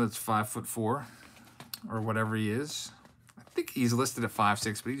bad for someone that's 5'4" or whatever he is. I think he's listed at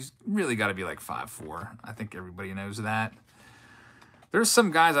 5'6", but he's really got to be like 5'4". I think everybody knows that. There's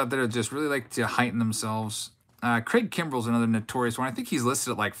some guys out there that just really like to heighten themselves. Craig Kimbrell's another notorious one. I think he's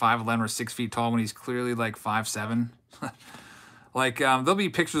listed at like 5'11" or 6 feet tall when he's clearly like 5'7". Like, there'll be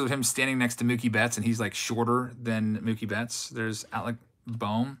pictures of him standing next to Mookie Betts, and he's like shorter than Mookie Betts. There's Alec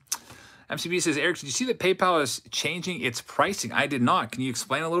Boehm. MCB says, Eric, did you see that PayPal is changing its pricing? I did not. Can you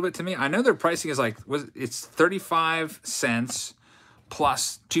explain a little bit to me? I know their pricing is like, it's 35 cents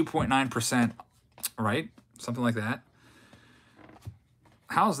plus 2.9%, right? Something like that.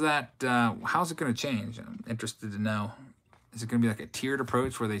 How's that, how's it going to change? I'm interested to know. Is it going to be like a tiered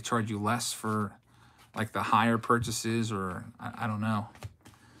approach where they charge you less for like the higher purchases, or I don't know.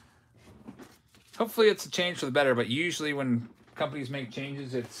 Hopefully it's a change for the better, but usually when companies make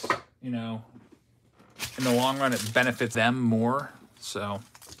changes, it's, you know, in the long run, it benefits them more. So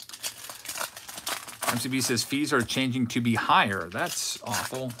MCB says fees are changing to be higher. That's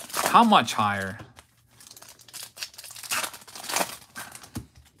awful. How much higher?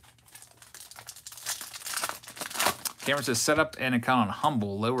 Cameron says, set up an account on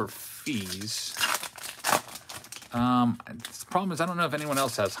Humble, lower fees. The problem is I don't know if anyone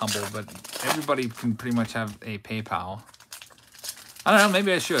else has Humble, but everybody can pretty much have a PayPal. I don't know,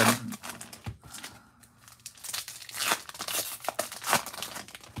 maybe I should.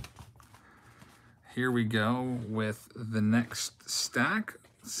 Here we go with the next stack.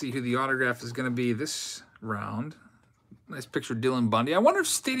 Let's see who the autograph is going to be this round. Nice picture of Dylan Bundy. I wonder if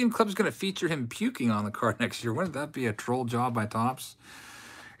Stadium Club is going to feature him puking on the card next year. Wouldn't that be a troll job by Topps?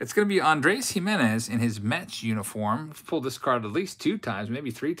 It's going to be Andres Jimenez in his Mets uniform. We've pulled this card at least 2 times, maybe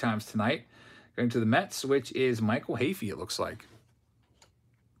 3 times tonight. Going to the Mets, which is Michael Hafey, it looks like.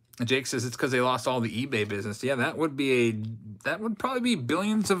 And Jake says it's because they lost all the eBay business. Yeah, that would probably be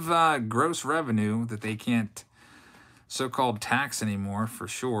billions of gross revenue that they can't so-called tax anymore, for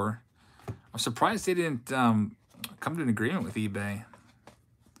sure. I'm surprised they didn't come to an agreement with eBay.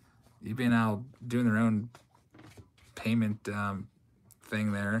 eBay now doing their own payment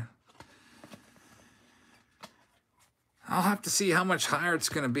thing there. I'll have to see how much higher it's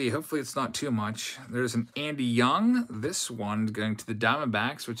going to be. Hopefully it's not too much. There's an Andy Young. This one going to the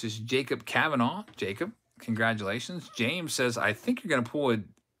Diamondbacks, which is Jacob Cavanaugh. Jacob, congratulations. James says, I think you're going to pull a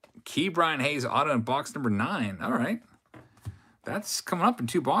Key Brian Hayes auto in box number 9. All right. That's coming up in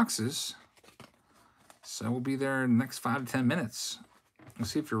 2 boxes. So we'll be there in the next 5 to 10 minutes. We'll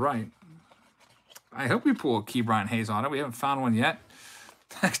see if you're right. I hope we pull a Key Brian Hayes auto. We haven't found one yet.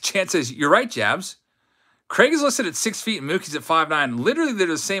 Chance says, you're right, Jabs. Craig is listed at 6 feet and Mookie's at 5'9". Literally, they're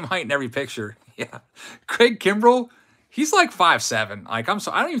the same height in every picture. Yeah. Craig Kimbrell, he's like 5'7". Like, I'm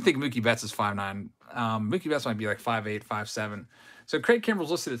so I don't even think Mookie Betts is 5'9". Mookie Betts might be like 5'8", 5'7". So Craig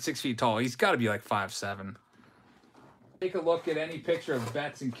Kimbrell's listed at 6 feet tall. He's got to be like 5'7". Take a look at any picture of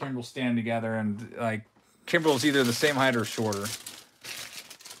Betts and Kimbrell standing together, and like Kimbrell's either the same height or shorter.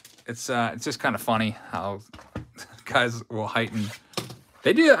 It's just kind of funny how guys will heighten.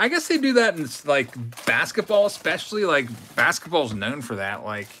 They do. I guess they do that in like basketball, especially. Like basketball's known for that.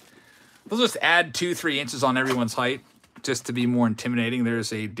 Like they'll just add 2-3 inches on everyone's height just to be more intimidating.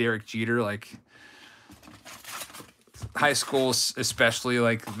 There's a Derek Jeter, like high schools especially,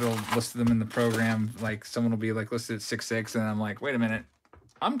 like they'll list them in the program. Like someone will be like listed at 6'6", and I'm like, wait a minute,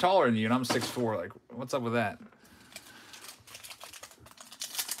 I'm taller than you and I'm 6'4". Like, what's up with that?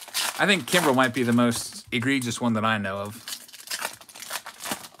 I think Kimbrell might be the most egregious one that I know of.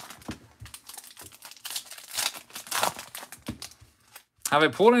 Have I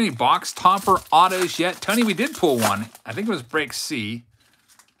pulled any box topper autos yet? Tony, we did pull one. I think it was break C.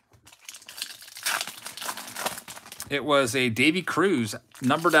 It was a Davy Cruz,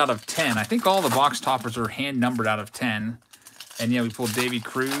 numbered out of 10. I think all the box toppers are hand numbered out of 10. And yeah, we pulled Davy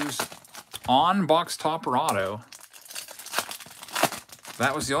Cruz on box topper auto.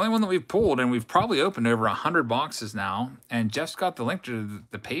 That was the only one that we've pulled, and we've probably opened over 100 boxes now. And Jeff's got the link to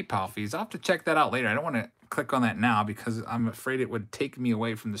the PayPal fees. I'll have to check that out later. I don't want to click on that now because I'm afraid it would take me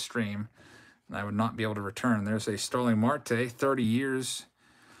away from the stream, and I would not be able to return. There's a Starling Marte, 30 years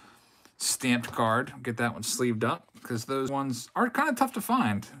stamped card. Get that one sleeved up because those ones are kind of tough to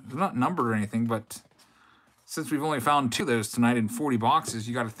find. They're not numbered or anything, but since we've only found 2 of those tonight in 40 boxes,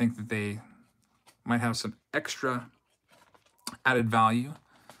 you got to think that they might have some extra added value.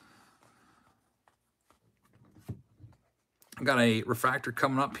 I've got a refractor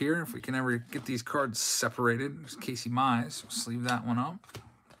coming up here. If we can ever get these cards separated. There's Casey Mize. We'll sleeve that one up.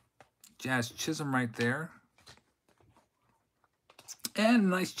 Jazz Chisholm right there. And a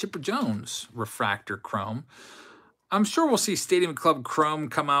nice Chipper Jones refractor chrome. I'm sure we'll see Stadium Club Chrome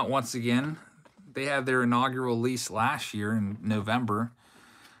come out once again. They had their inaugural release last year in November.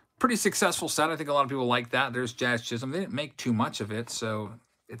 Pretty successful set. I think a lot of people like that. There's Jazz Chisholm. They didn't make too much of it, so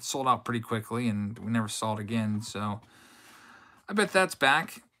it sold out pretty quickly, and we never saw it again. So I bet that's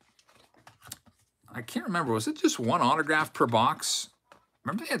back. I can't remember. Was it just one autograph per box?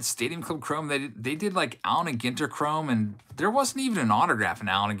 Remember they had Stadium Club Chrome? They did like Allen and Ginter Chrome, and there wasn't even an autograph in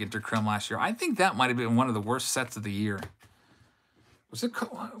Allen and Ginter Chrome last year. I think that might have been one of the worst sets of the year. Was it?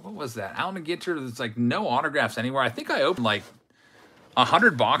 What was that? Allen and Ginter, there's like no autographs anywhere. I think I opened like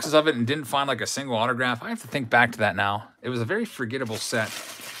 100 boxes of it and didn't find like a single autograph. I have to think back to that now. It was a very forgettable set.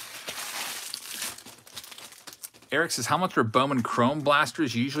 Eric says, how much are Bowman Chrome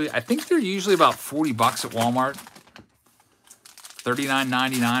Blasters usually? I think they're usually about 40 bucks at Walmart.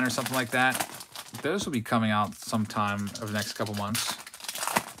 $39.99 or something like that. Those will be coming out sometime over the next couple months.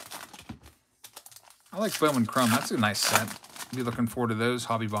 I like Bowman Chrome. That's a nice set. I'll be looking forward to those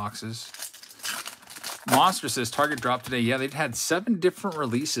hobby boxes. Monster says, Target dropped today. Yeah, they've had 7 different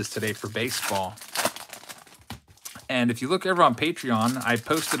releases today for baseball. And if you look over on Patreon, I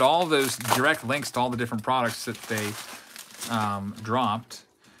posted all those direct links to all the different products that they dropped.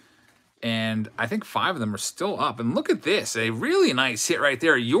 And I think 5 of them are still up. And look at this. A really nice hit right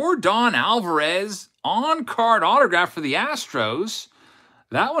there. Yordan Alvarez on-card autograph for the Astros.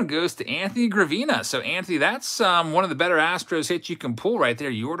 That one goes to Anthony Gravina. So, Anthony, that's one of the better Astros hits you can pull right there.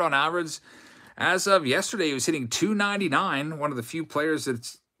 Yordan Alvarez, as of yesterday, he was hitting .299. One of the few players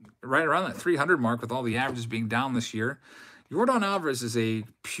that's right around that 300 mark with all the averages being down this year. Yordan Alvarez is a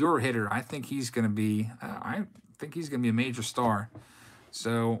pure hitter. I think he's going to be a major star.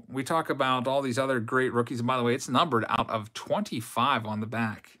 So we talk about all these other great rookies. And by the way, it's numbered out of 25 on the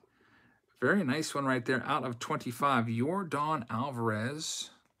back. Very nice one right there, out of 25. Yordan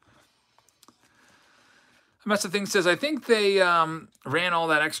Alvarez. That's the thing says, I think they ran all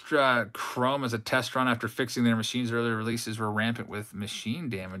that extra chrome as a test run after fixing their machines. Earlier releases were rampant with machine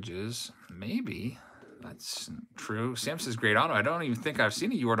damages. Maybe. That's true. Sam says, great auto. I don't even think I've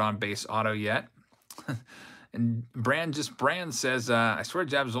seen a Yordan base auto yet. And Brand says, I swear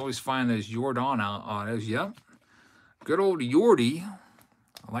Jabs always find those Yordan autos. Yep. Good old Yordy.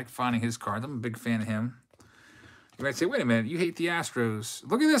 I like finding his cards. I'm a big fan of him. You might say, wait a minute, you hate the Astros.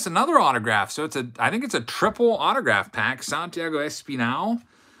 Look at this, another autograph. So I think it's a triple autograph pack. Santiago Espinal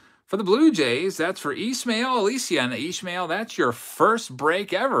for the Blue Jays. That's for Ismael Alicia. And Ismael, that's your first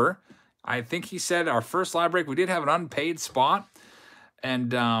break ever. I think he said our first live break, we did have an unpaid spot.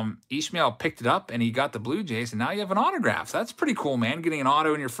 And Ishmael picked it up, and he got the Blue Jays, and now you have an autograph. That's pretty cool, man, getting an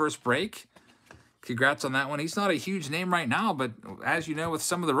auto in your first break. congrats on that one. He's not a huge name right now, but as you know, with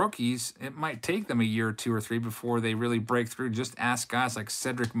some of the rookies, it might take them a year or 2 or 3 before they really break through. Just ask guys like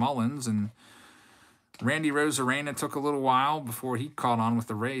Cedric Mullins and Randy Rosarena. Took a little while before he caught on with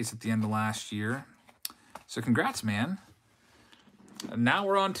the Rays at the end of last year. So congrats, man. And now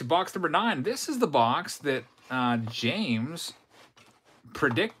we're on to box number 9. This is the box that James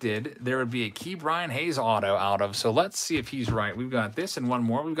predicted there would be a Ke'Bryan Hayes auto out of. So let's see if he's right. We've got this and one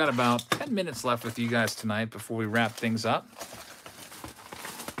more. We've got about 10 minutes left with you guys tonight before we wrap things up.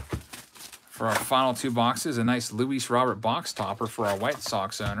 For our final 2 boxes, a nice Luis Robert box topper for our White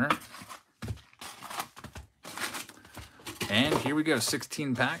Sox owner. And here we go,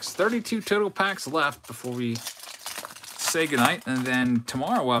 16 packs. 32 total packs left before we say goodnight. And then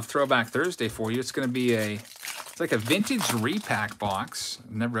tomorrow we'll have Throwback Thursday for you. It's going to be it's like a vintage repack box.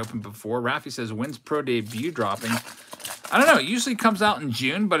 Never opened before. Rafi says, when's Pro Debut dropping? I don't know. It usually comes out in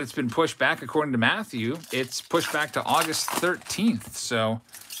June, but it's been pushed back according to Matthew. It's pushed back to August 13th. So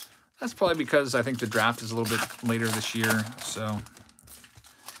that's probably because I think the draft is a little bit later this year. So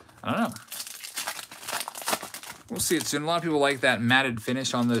I don't know. We'll see it soon. A lot of people like that matted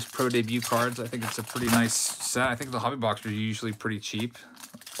finish on those Pro Debut cards. I think it's a pretty nice set. I think the hobby boxes are usually pretty cheap.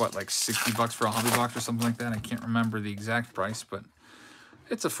 What, like 60 bucks for a hobby box or something like that? I can't remember the exact price, but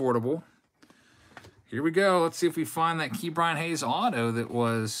it's affordable. Here we go. Let's see if we find that Ke'Bryan Hayes auto that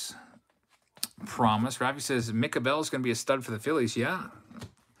was promised. Rafi says Micah Bell is going to be a stud for the Phillies. Yeah,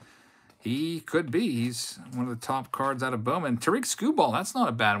 he could be. He's one of the top cards out of Bowman. Tariq Skubal, that's not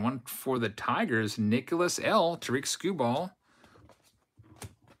a bad one for the Tigers. Nicholas L. Tariq Skubal.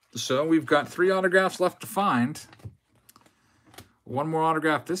 So we've got 3 autographs left to find. One more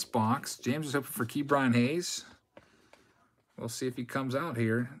autograph this box. James is hoping for Ke'Bryan Hayes. We'll see if he comes out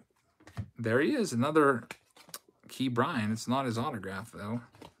here. There he is, another Ke'Bryan. It's not his autograph, though.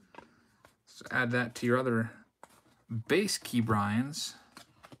 So add that to your other base Ke'Bryans.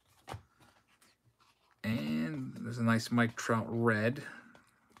 And there's a nice Mike Trout red.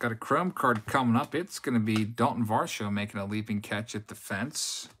 Got a chrome card coming up. It's going to be Dalton Varsho making a leaping catch at the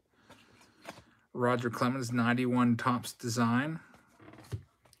fence. Roger Clemens, 91 Topps design.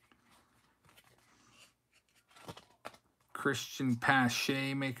 Christian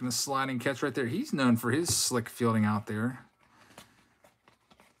Pache making a sliding catch right there. He's known for his slick fielding out there.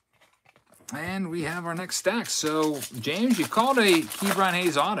 And we have our next stack. So, James, you called a Ke'Bryan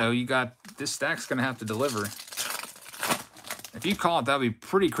Hayes auto. You got this stack's going to have to deliver. If you call it, that would be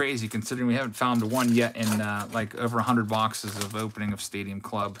pretty crazy considering we haven't found one yet in like over 100 boxes of opening of Stadium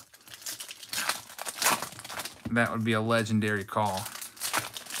Club. That would be a legendary call.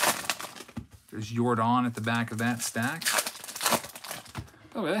 There's Jordan at the back of that stack.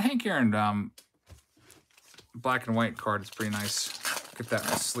 Oh, that Hank Aaron black and white card is pretty nice. Get that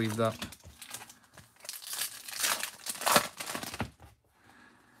sleeved up.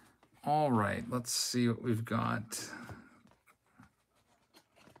 All right, let's see what we've got.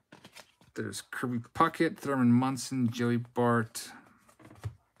 There's Kirby Puckett, Thurman Munson, Joey Bart.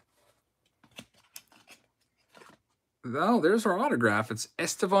 Oh, there's our autograph. It's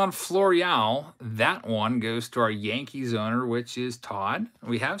Estevan Florial. That one goes to our Yankees owner, which is Todd.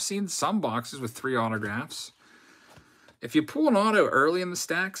 We have seen some boxes with 3 autographs. If you pull an auto early in the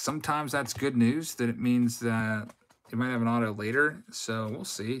stack, sometimes that's good news. That it means that you might have an auto later. So we'll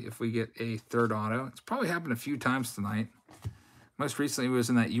see if we get a 3rd auto. It's probably happened a few times tonight. Most recently it was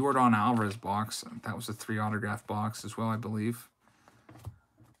in that Jordan Alvarez box. That was a 3 autograph box as well, I believe.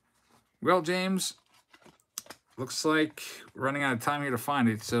 Well, James, looks like we're running out of time here to find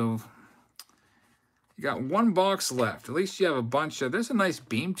it. So you got 1 box left. At least you have a bunch of... There's a nice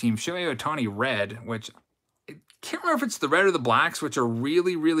Beam Team Shohei Ohtani red, which I can't remember if it's the red or the blacks, which are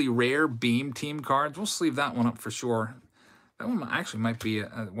really, really rare Beam Team cards. We'll sleeve that one up for sure. That one actually might be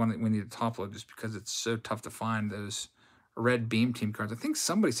one that we need to top load just because it's so tough to find those red Beam Team cards. I think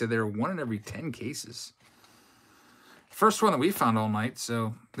somebody said they were 1 in every 10 cases. First one that we found all night.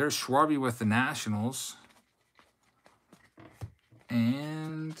 So there's Schwarby with the Nationals.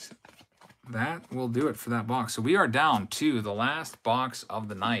 And that will do it for that box. So we are down to the last box of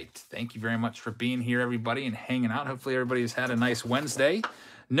the night. Thank you very much for being here, everybody, and hanging out. Hopefully everybody's had a nice Wednesday.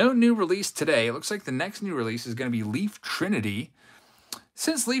 No new release today. It looks like the next new release is going to be Leaf Trinity.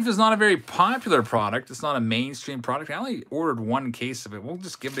 Since Leaf is not a very popular product, it's not a mainstream product, I only ordered 1 case of it. We'll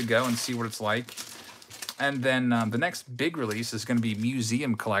just give it a go and see what it's like. And then the next big release is going to be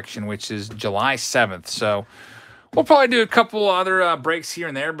Museum Collection, which is July 7th. So we'll probably do a couple other breaks here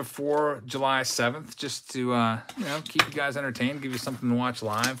and there before July 7th, just to you know, keep you guys entertained, give you something to watch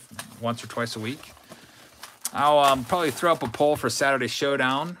live once or twice a week. I'll probably throw up a poll for Saturday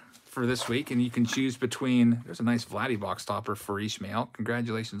Showdown for this week, and you can choose between, there's a nice Vladdy box topper for Ishmael.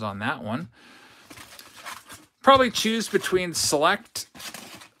 Congratulations on that one. Probably choose between select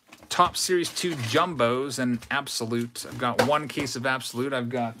Top Series 2 Jumbos and Absolute. I've got 1 case of Absolute. I've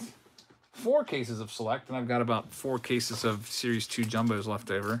got 4 cases of Select, and I've got about 4 cases of Series 2 Jumbos left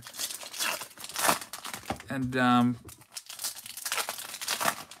over. And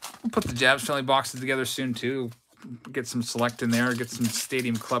we'll put the Jabs Family boxes together soon, too. Get some Select in there, get some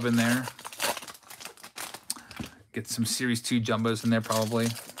Stadium Club in there. Get some Series 2 Jumbos in there, probably.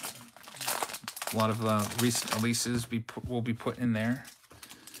 A lot of recent releases will be put in there.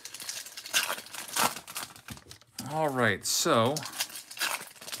 All right, so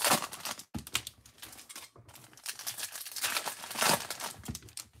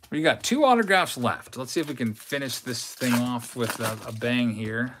we got 2 autographs left. Let's see if we can finish this thing off with a bang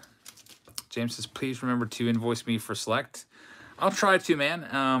here. James says, please remember to invoice me for Select. I'll try to,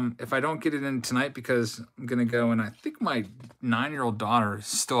 man. If I don't get it in tonight, because I'm going to go, and I think my 9-year-old daughter is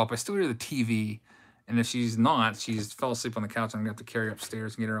still up. I still hear the TV. And if she's not, she's fell asleep on the couch. I'm going to have to carry her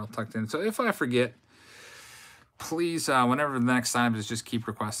upstairs and get her all tucked in. So if I forget, please, whenever the next time is, just keep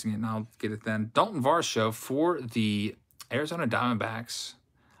requesting it, and I'll get it then. Dalton Varsho for the Arizona Diamondbacks.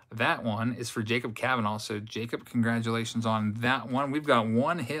 That one is for Jacob Cavanaugh. So, Jacob, congratulations on that one. We've got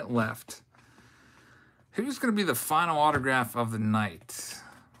 1 hit left. Who's going to be the final autograph of the night?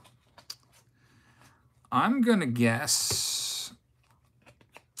 I'm going to guess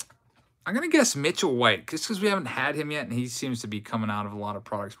Mitchell White, just because we haven't had him yet, and he seems to be coming out of a lot of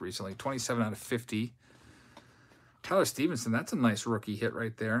products recently. 27 out of 50. Tyler Stevenson, that's a nice rookie hit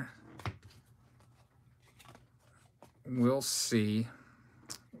right there. We'll see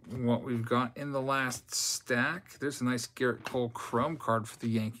what we've got in the last stack. There's a nice Garrett Cole Chrome card for the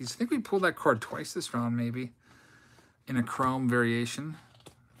Yankees. I think we pulled that card twice this round, maybe, in a Chrome variation.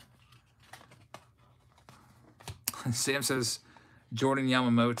 Sam says Jordan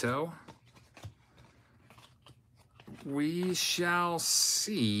Yamamoto. We shall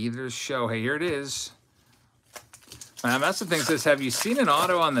see. There's Shohei. Here it is. That's the thing. Says, have you seen an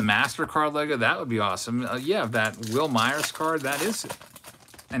auto on the MasterCard logo? That would be awesome. Yeah, that Will Myers card. That is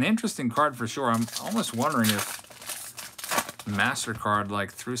an interesting card for sure. I'm almost wondering if MasterCard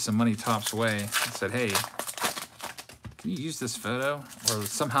like threw some money Topps way and said, hey, can you use this photo? Or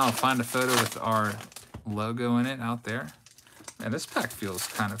somehow find a photo with our logo in it out there. And this pack feels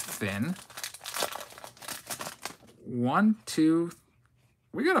kind of thin. 1, 2,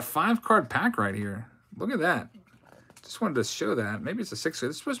 we got a 5-card pack right here. Look at that. Just wanted to show that. Maybe it's a 6.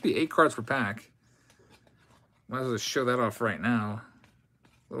 It's supposed to be 8 cards per pack. Might as well show that off right now.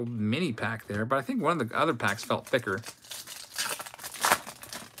 Little mini pack there, but I think one of the other packs felt thicker.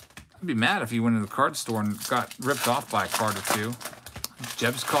 I'd be mad if you went into the card store and got ripped off by a card or 2.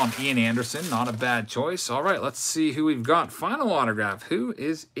 Jeb's calling Ian Anderson. Not a bad choice. All right, let's see who we've got. Final autograph. Who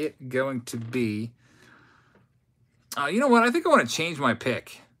is it going to be? You know what? I think I want to change my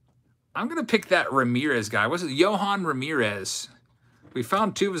pick. I'm going to pick that Ramirez guy. Was it Johan Ramirez? We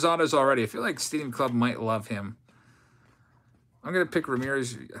found 2 of his autos already. I feel like Stadium Club might love him. I'm going to pick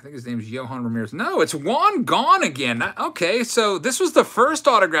Ramirez. I think his name's Johan Ramirez. No, it's Juan Gone again. Okay, so this was the first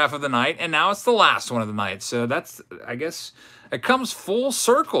autograph of the night, and now it's the last one of the night. So that's, I guess, it comes full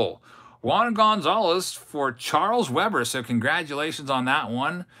circle. Juan Gonzalez for Charles Weber. So congratulations on that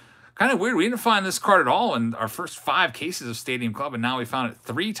one. Kind of weird. We didn't find this card at all in our first 5 cases of Stadium Club, and now we found it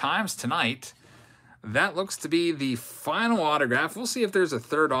 3 times tonight. That looks to be the final autograph. We'll see if there's a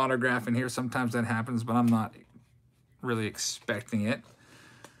 3rd autograph in here. Sometimes that happens, but I'm not really expecting it.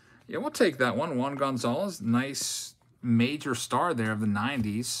 Yeah, we'll take that one. Juan Gonzalez, nice major star there of the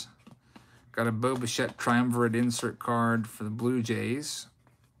 90s. Got a Bo Bichette Triumvirate insert card for the Blue Jays.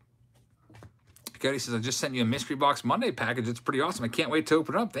 Cody says, I just sent you a Mystery Box Monday package. It's pretty awesome. I can't wait to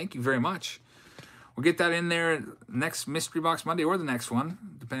open it up. Thank you very much. We'll get that in there next Mystery Box Monday or the next one,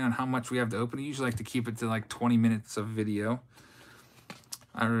 depending on how much we have to open. I usually like to keep it to like 20 minutes of video.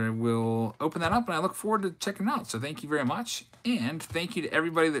 I will open that up, and I look forward to checking it out. So thank you very much. And thank you to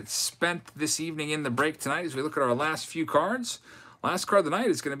everybody that spent this evening in the break tonight as we look at our last few cards. Last card of the night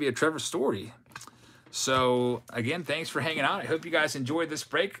is going to be a Trevor Story. So, again, thanks for hanging out. I hope you guys enjoyed this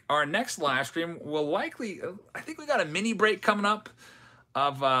break. Our next live stream will likely, I think we got a mini break coming up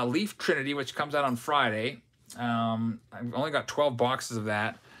of Leaf Trinity, which comes out on Friday. I've only got 12 boxes of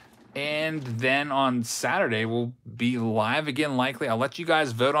that. And then on Saturday, we'll be live again, likely. I'll let you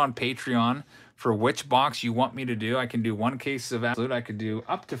guys vote on Patreon for which box you want me to do. I can do 1 case of Absolute. I could do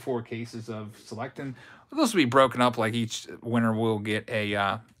up to 4 cases of Select. And those will be broken up, like each winner will get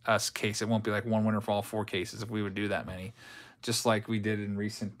a case. It won't be like one winner for all 4 cases if we would do that many. just like we did in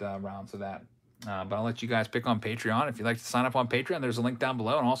recent rounds of that. But I'll let you guys pick on Patreon. If you'd like to sign up on Patreon, there's a link down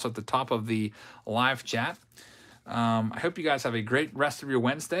below and also at the top of the live chat. I hope you guys have a great rest of your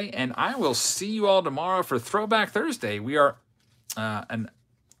Wednesday, and I will see you all tomorrow for Throwback Thursday. We are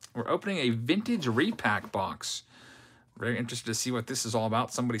we're opening a vintage repack box. Very interested to see what this is all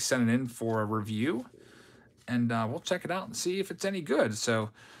about. Somebody sent it in for a review, and we'll check it out and see if it's any good. So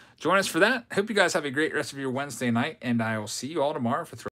join us for that. Hope you guys have a great rest of your Wednesday night, and I will see you all tomorrow for